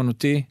למנהל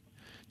אומנותי,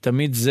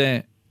 תמיד זה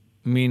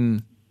מין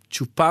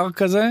צ'ופר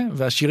כזה,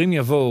 והשירים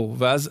יבואו,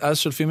 ואז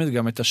שולפים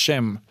גם את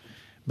השם,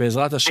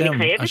 בעזרת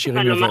השם,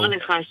 השירים יבואו. אני חייבת לומר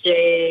לך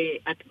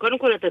קודם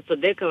כל אתה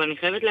צודק, אבל אני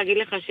חייבת להגיד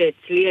לך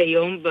שאצלי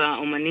היום,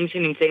 באומנים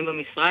שנמצאים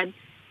במשרד,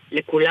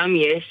 לכולם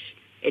יש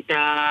את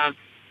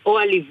או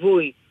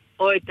הליווי,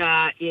 או את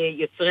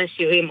היוצרי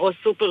שירים, או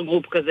סופר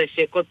גרופ כזה,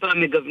 שכל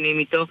פעם מגוונים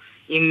איתו,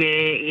 עם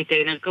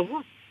ריטיינר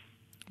קבוע.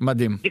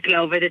 מדהים.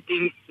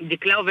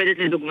 דקלה עובדת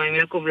לדוגמה עם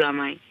יעקב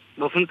למאי,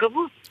 באופן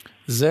קבוע.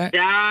 זה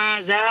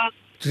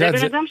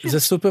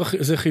סופר,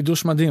 זה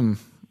חידוש מדהים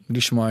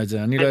לשמוע את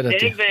זה, אני לא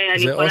ידעתי.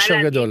 זה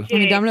אושר גדול.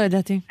 אני גם לא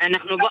ידעתי.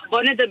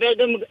 בוא נדבר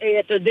גם,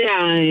 אתה יודע,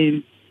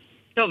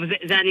 טוב,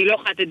 זה אני לא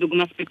יכולה לתת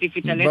דוגמה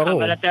ספציפית עליך,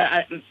 אבל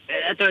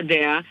אתה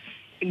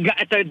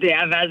יודע,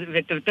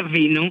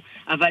 ותבינו,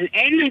 אבל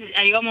אין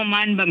היום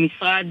אומן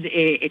במשרד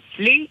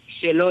אצלי,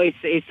 שלא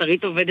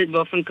שרית עובדת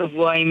באופן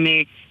קבוע עם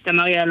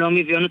תמר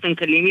יעלומי ויונתן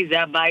קלימי, זה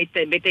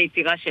בית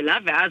היצירה שלה,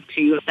 ואז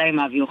כשהיא עושה עם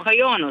אבי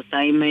אוחיון, עושה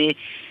עם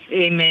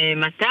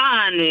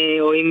מתן,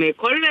 או עם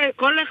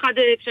כל אחד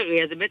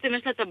אפשרי, אז בעצם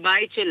יש לה את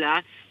הבית שלה,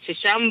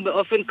 ששם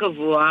באופן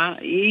קבוע,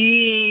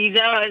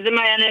 זה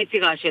מעיין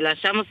היצירה שלה,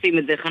 שם עושים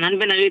את זה, חנן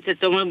בן ארי אצל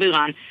תומר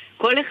בירן,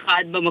 כל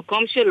אחד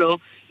במקום שלו,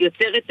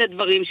 יוצר את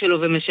הדברים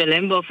שלו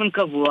ומשלם באופן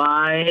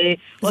קבוע.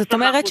 זאת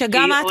אומרת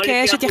שגם את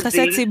כאשת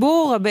יחסי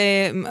ציבור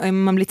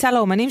ממליצה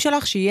לאומנים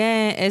שלך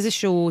שיהיה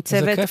איזשהו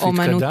צוות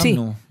אומנותי. זה כיף,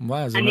 התקדמנו.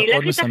 וואי, זה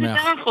מאוד משמח. אני אלך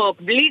יותר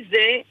רחוק. בלי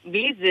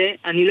זה,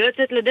 אני לא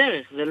יוצאת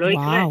לדרך. זה לא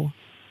יקרה.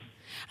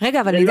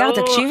 רגע, אבל נידר,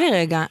 תקשיבי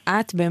רגע,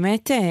 את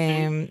באמת...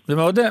 זה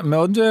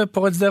מאוד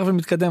פורץ דרך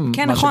ומתקדם.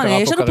 כן, נכון,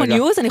 יש לנו פה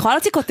ניוז, אני יכולה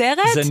להוציא כותרת?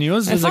 זה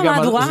ניוז,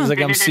 וזה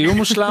גם סיום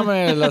מושלם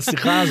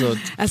לשיחה הזאת.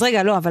 אז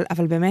רגע, לא,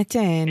 אבל באמת,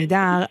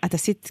 נידר, את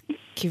עשית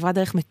כברת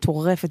דרך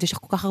מטורפת, יש לך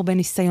כל כך הרבה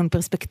ניסיון,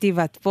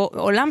 פרספקטיבה, את פה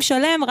עולם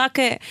שלם,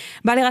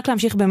 בא לי רק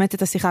להמשיך באמת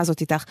את השיחה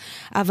הזאת איתך.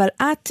 אבל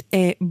את,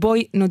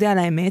 בואי נודה על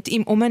האמת,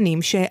 עם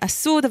אומנים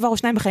שעשו דבר או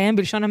שניים בחייהם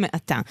בלשון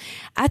המעטה.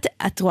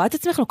 את רואה את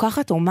עצמך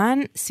לוקחת אומן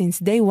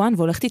since day one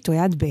והולכת איתו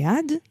יד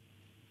ביד?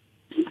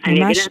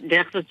 אני אגיד לך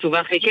דרך את התשובה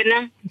הכי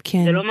כנה?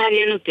 כן. זה לא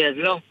מעניין אותי, אז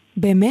לא.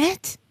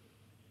 באמת?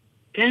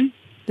 כן.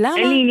 למה?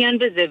 אין לי עניין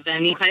בזה,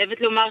 ואני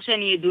חייבת לומר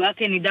שאני ידועה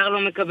כי נידר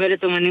לא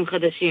מקבלת אומנים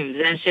חדשים.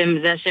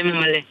 זה השם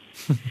המלא.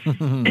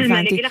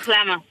 ואני אגיד לך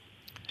למה.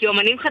 כי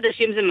אומנים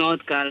חדשים זה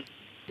מאוד קל.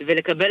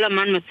 ולקבל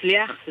אמן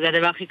מצליח זה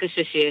הדבר הכי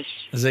קשה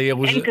שיש.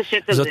 אין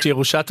קשה כזה. זאת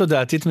ירושה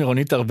תודעתית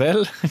מרונית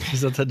ארבל?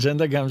 זאת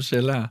אג'נדה גם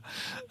שלה.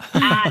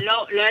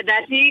 לא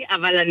ידעתי,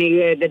 אבל אני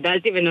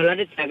גדלתי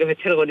ונולדתי, אגב,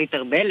 אצל רונית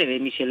ארבל,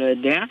 מי שלא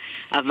יודע,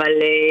 אבל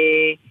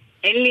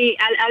אין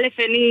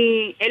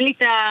לי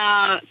את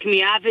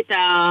הכמיהה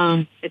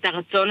ואת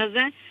הרצון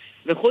הזה,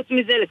 וחוץ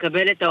מזה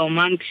לקבל את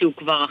האומן כשהוא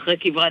כבר אחרי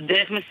כברת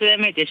דרך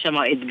מסוימת, יש שם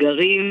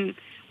אתגרים,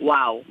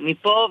 וואו,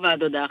 מפה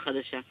ועד הודעה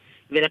חדשה.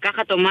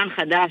 ולקחת אומן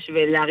חדש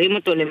ולהרים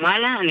אותו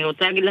למעלה, אני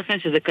רוצה להגיד לכם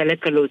שזה קלה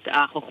קלות.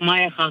 החוכמה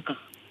היא אחר כך.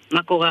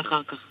 מה קורה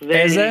אחר כך?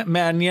 איזה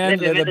מעניין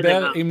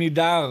לדבר עם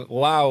נידר,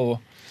 וואו.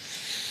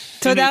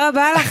 תודה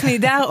רבה לך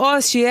נידר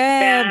עוז,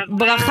 שיהיה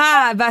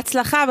ברכה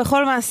והצלחה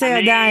בכל מעשה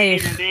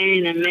ידייך.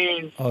 אמן,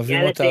 אמן.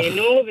 אוהבים אותך. יאללה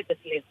תהנו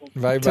ותצליחו.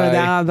 ביי ביי.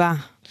 תודה רבה.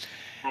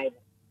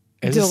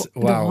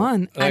 וואו.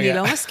 דורון, אני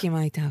לא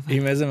מסכימה איתה.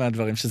 עם איזה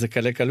מהדברים, שזה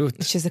קלה קלות.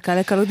 שזה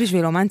קלה קלות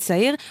בשביל אומן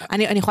צעיר.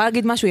 אני יכולה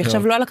להגיד משהו, היא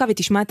עכשיו לא על הקו, היא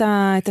תשמע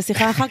את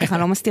השיחה אחר כך,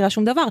 אני לא מסתירה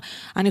שום דבר.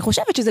 אני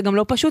חושבת שזה גם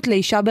לא פשוט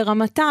לאישה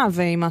ברמתה,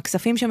 ועם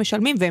הכספים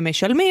שמשלמים, והם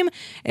משלמים,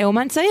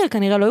 אומן צעיר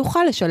כנראה לא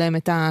יוכל לשלם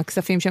את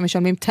הכספים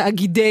שמשלמים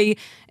תאגידי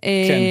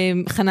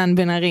חנן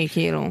בן ארי,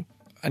 כאילו.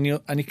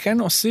 אני כן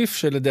אוסיף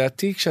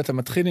שלדעתי, כשאתה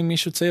מתחיל עם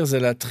מישהו צעיר, זה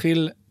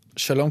להתחיל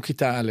שלום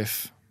כיתה א',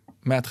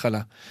 מההתחלה.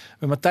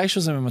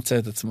 ומתישהו זה ממצא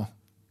את עצמו.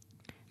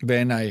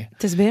 בעיניי.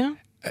 תסביר?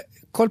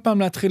 כל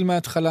פעם להתחיל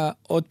מההתחלה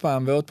עוד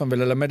פעם ועוד פעם,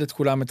 וללמד את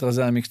כולם את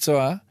רזי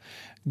המקצוע,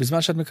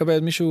 בזמן שאת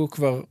מקבלת מישהו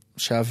כבר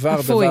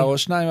שעבר דבר או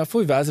שניים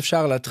אפוי, ואז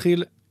אפשר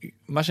להתחיל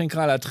מה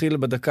שנקרא להתחיל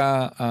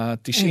בדקה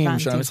ה-90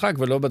 של המשחק,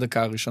 ולא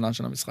בדקה הראשונה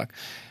של המשחק.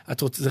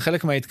 זה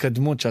חלק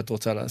מההתקדמות שאת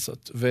רוצה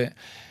לעשות.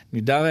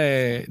 ונידר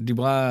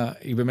דיברה,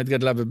 היא באמת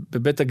גדלה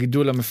בבית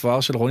הגידול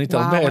המפואר של רונית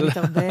ארבל. וואו, רונית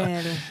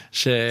ארבל.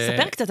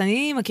 ספר קצת,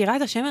 אני מכירה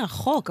את השם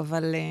מרחוק,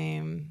 אבל...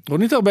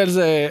 רונית ארבל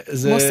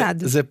מוסד.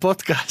 זה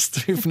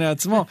פודקאסט בפני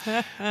עצמו.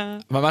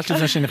 ממש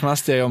לפני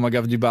שנכנסתי היום,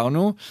 אגב,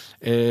 דיברנו,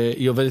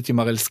 היא עובדת עם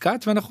הראל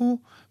סקאט,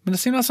 ואנחנו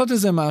מנסים לעשות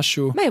איזה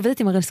משהו. מה, היא עובדת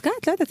עם הראל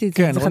סקאט? לא ידעתי את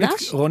זה, כן, זה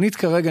חדש? רונית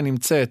כרגע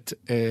נמצאת,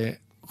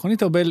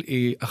 רונית ארבל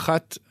היא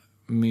אחת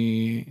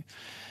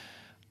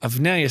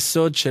מאבני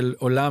היסוד של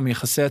עולם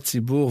יחסי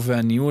הציבור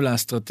והניהול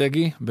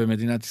האסטרטגי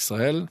במדינת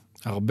ישראל,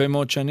 הרבה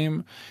מאוד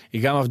שנים.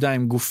 היא גם עבדה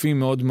עם גופים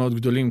מאוד מאוד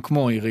גדולים,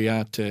 כמו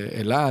עיריית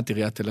אילת,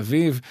 עיריית תל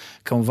אביב,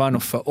 כמובן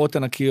הופעות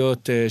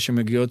ענקיות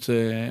שמגיעות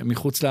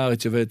מחוץ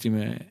לארץ, היא עובדת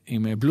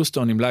עם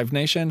בלוסטון, עם לייב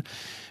ניישן,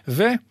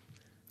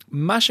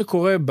 ומה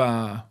שקורה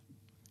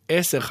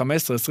ב-10,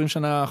 15, 20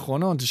 שנה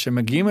האחרונות, זה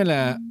שמגיעים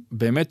אליה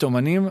באמת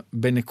אומנים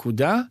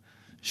בנקודה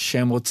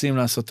שהם רוצים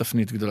לעשות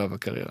תפנית גדולה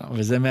בקריירה,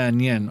 וזה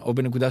מעניין, או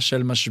בנקודה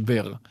של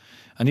משבר.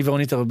 אני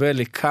ורונית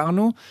ארבל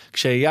הכרנו,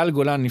 כשאייל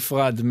גולן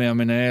נפרד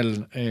מהמנהל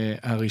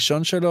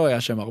הראשון שלו,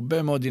 היה שם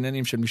הרבה מאוד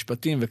עניינים של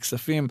משפטים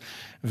וכספים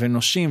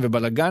ונושים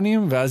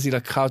ובלגנים, ואז היא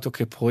לקחה אותו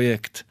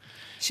כפרויקט.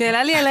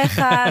 שאלה לי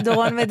עליך,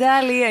 דורון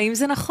מדלי, האם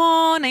זה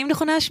נכון, האם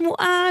נכונה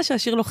השמועה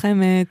שהשיר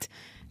לוחמת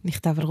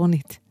נכתב על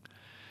רונית?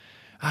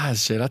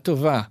 זו שאלה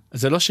טובה.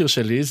 זה לא שיר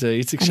שלי, זה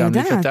איציק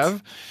שמני כתב.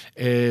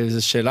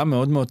 זו שאלה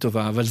מאוד מאוד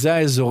טובה, אבל זה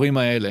האזורים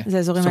האלה. זה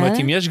האזורים האלה? זאת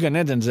אומרת, אם יש גן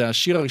עדן, זה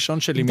השיר הראשון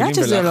שלי, מילים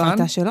ולחן. יודעת שזה לא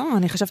אתה שלו,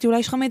 אני חשבתי אולי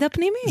יש לך מידע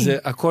פנימי. זה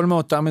הכל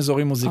מאותם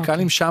אזורים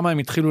מוזיקליים, שם הם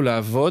התחילו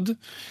לעבוד.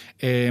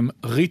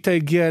 ריטה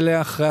הגיעה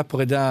אליה אחרי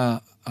הפרידה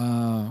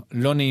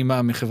הלא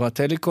נעימה מחברת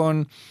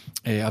טליקון,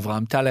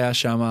 אברהם טל היה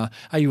שם,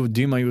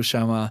 היהודים היו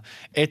שם,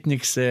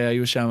 אתניקס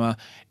היו שם,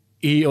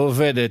 היא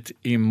עובדת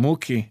עם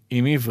מוקי,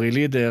 עם עברי,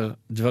 לידר,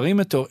 דברים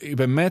היא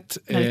באמת...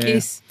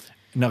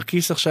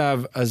 נרקיס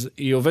עכשיו, אז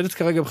היא עובדת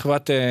כרגע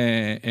בחברת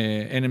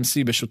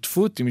NMC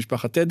בשותפות עם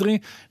משפחת אדרי,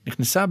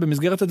 נכנסה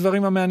במסגרת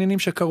הדברים המעניינים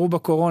שקרו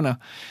בקורונה.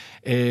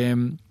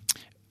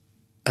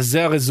 אז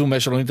זה הרזומה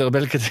של רונית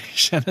ארבל, כדי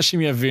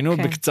שאנשים יבינו,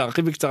 בקצרה,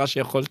 הכי בקצרה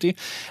שיכולתי,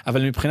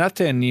 אבל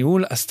מבחינת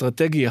ניהול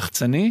אסטרטגי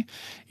יחצני,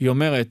 היא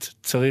אומרת,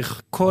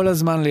 צריך כל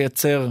הזמן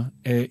לייצר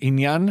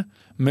עניין,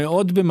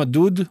 מאוד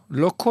במדוד,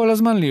 לא כל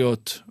הזמן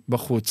להיות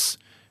בחוץ.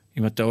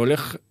 אם אתה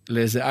הולך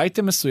לאיזה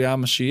אייטם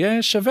מסוים,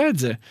 שיהיה שווה את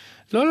זה.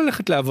 לא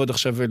ללכת לעבוד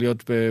עכשיו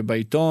ולהיות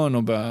בעיתון,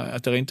 או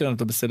באתר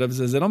אינטרנט, או בסלב,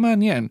 זה לא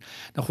מעניין.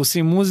 אנחנו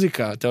עושים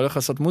מוזיקה, אתה הולך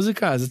לעשות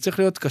מוזיקה, אז זה צריך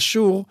להיות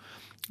קשור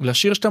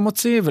לשיר שאתה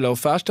מוציא,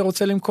 ולהופעה שאתה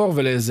רוצה למכור,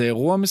 ולאיזה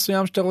אירוע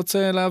מסוים שאתה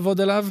רוצה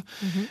לעבוד עליו,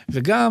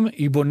 וגם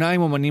היא בונה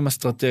עם אומנים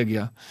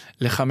אסטרטגיה,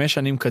 ל5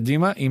 שנים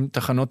קדימה, עם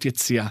תחנות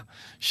יציאה,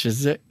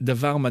 שזה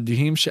דבר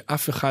מדהים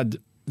שאף אחד...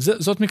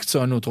 זאת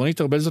מקצוענות,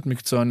 רונית ארבל זאת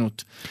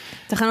מקצוענות.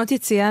 תחנות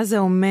יציאה זה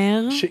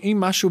אומר... שאם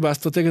משהו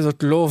באסטרטגיה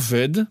הזאת לא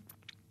עובד,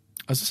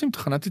 אז עושים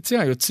תחנת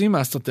יציאה, יוצאים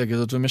מהאסטרטגיה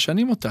הזאת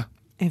ומשנים אותה.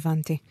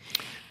 הבנתי.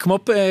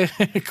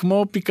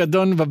 כמו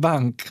פיקדון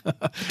בבנק.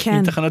 כן.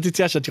 עם תחנות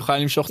יציאה שאת יכולה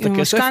למשוך את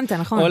הכסף, משכנתה,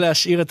 נכון. או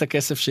להשאיר את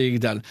הכסף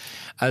שיגדל.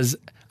 אז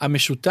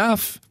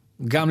המשותף,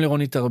 גם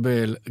לרונית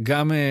ארבל,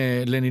 גם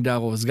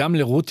לנידר, גם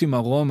לרותי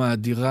מרום,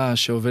 האדירה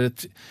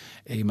שעובדת...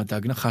 עם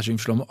הדג נחש, עם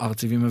שלמה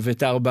ארצי, ועם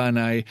מבית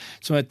ארבענאי.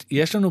 זאת אומרת,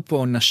 יש לנו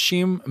פה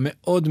נשים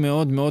מאוד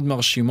מאוד מאוד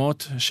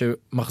מרשימות,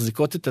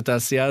 שמחזיקות את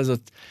התעשייה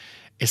הזאת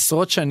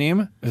עשרות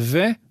שנים,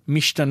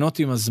 ומשתנות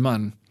עם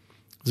הזמן.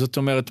 זאת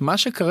אומרת, מה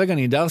שכרגע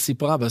נידר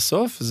סיפרה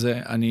בסוף,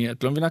 זה,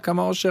 את לא מבינה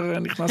כמה אושר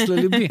נכנס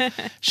לליבי,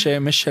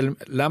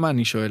 למה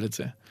אני שואל את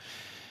זה?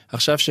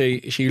 עכשיו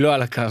שהיא לא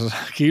על הקו,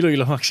 כאילו היא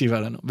לא מקשיבה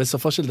לנו.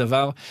 בסופו של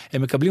דבר,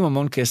 הם מקבלים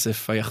המון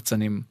כסף,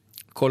 היחצנים,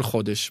 כל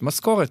חודש,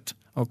 משכורת.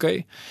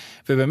 אוקיי?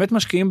 ובאמת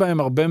משקיעים בהם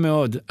הרבה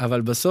מאוד,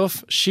 אבל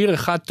בסוף שיר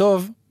אחד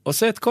טוב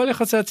עושה את כל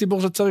יחסי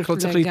הציבור שצריך, לא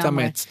צריך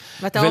להתאמץ.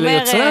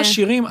 וליוצרי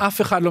השירים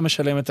אף אחד לא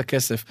משלם את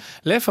הכסף.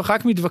 להפך,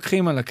 רק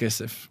מתווכחים על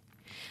הכסף.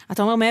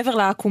 אתה אומר מעבר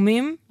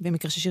לעקומים,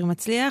 במקרה ששיר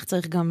מצליח,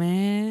 צריך גם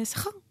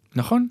שכר.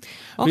 נכון.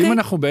 ואם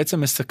אנחנו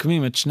בעצם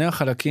מסכמים את שני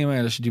החלקים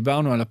האלה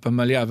שדיברנו על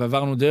הפמליה,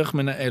 ועברנו דרך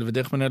מנהל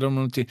ודרך מנהל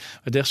אומנותי,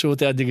 ודרך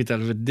שירותי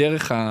הדיגיטל,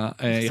 ודרך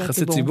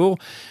היחסי ציבור,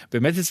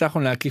 באמת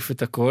הצלחנו להקיף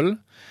את הכל,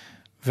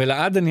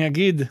 ולעד אני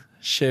אגיד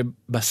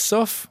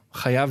שבסוף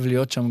חייב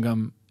להיות שם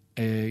גם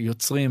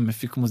יוצרים,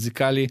 מפיק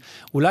מוזיקלי,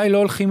 אולי לא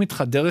הולכים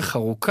איתך דרך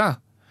ארוכה,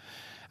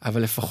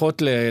 אבל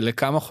לפחות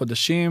לכמה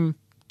חודשים,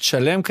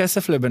 תשלם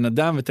כסף לבן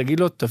אדם ותגיד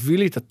לו, תביא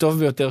לי את הטוב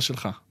ביותר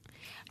שלך.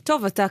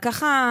 טוב, אתה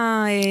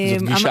ככה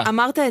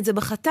אמרת את זה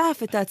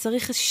בחטף, אתה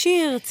צריך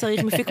שיר,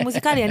 צריך מפיק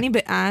מוזיקלי. אני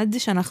בעד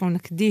שאנחנו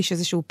נקדיש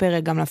איזשהו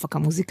פרק גם להפקה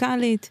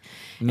מוזיקלית,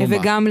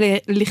 וגם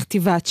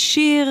לכתיבת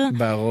שיר.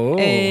 ברור.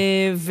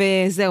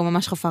 וזהו,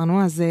 ממש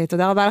חפרנו, אז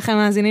תודה רבה לכם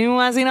מאזינים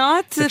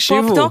ומאזינות.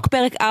 פופטוק,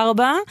 פרק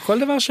 4. כל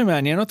דבר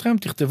שמעניין אתכם,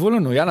 תכתבו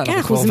לנו, יאללה,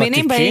 אנחנו כבר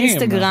זמינים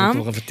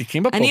באינסטגרם.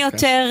 אני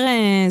יותר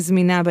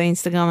זמינה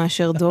באינסטגרם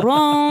מאשר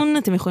דורון,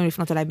 אתם יכולים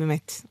לפנות אליי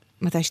באמת.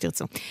 מתי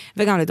שתרצו.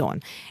 וגם לדורון.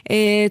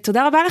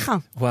 תודה רבה לך.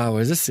 וואו,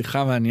 איזה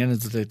שיחה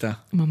מעניינת זאת הייתה.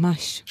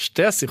 ממש.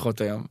 שתי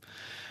השיחות היום.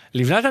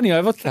 לבנת, אני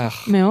אוהב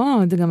אותך.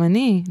 מאוד, גם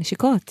אני.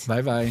 נשיקות.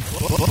 ביי ביי.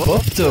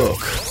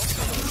 פופטוק.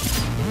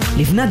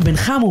 לבנת בן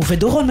חמו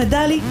ודורון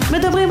מדלי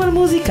מדברים על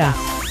מוזיקה.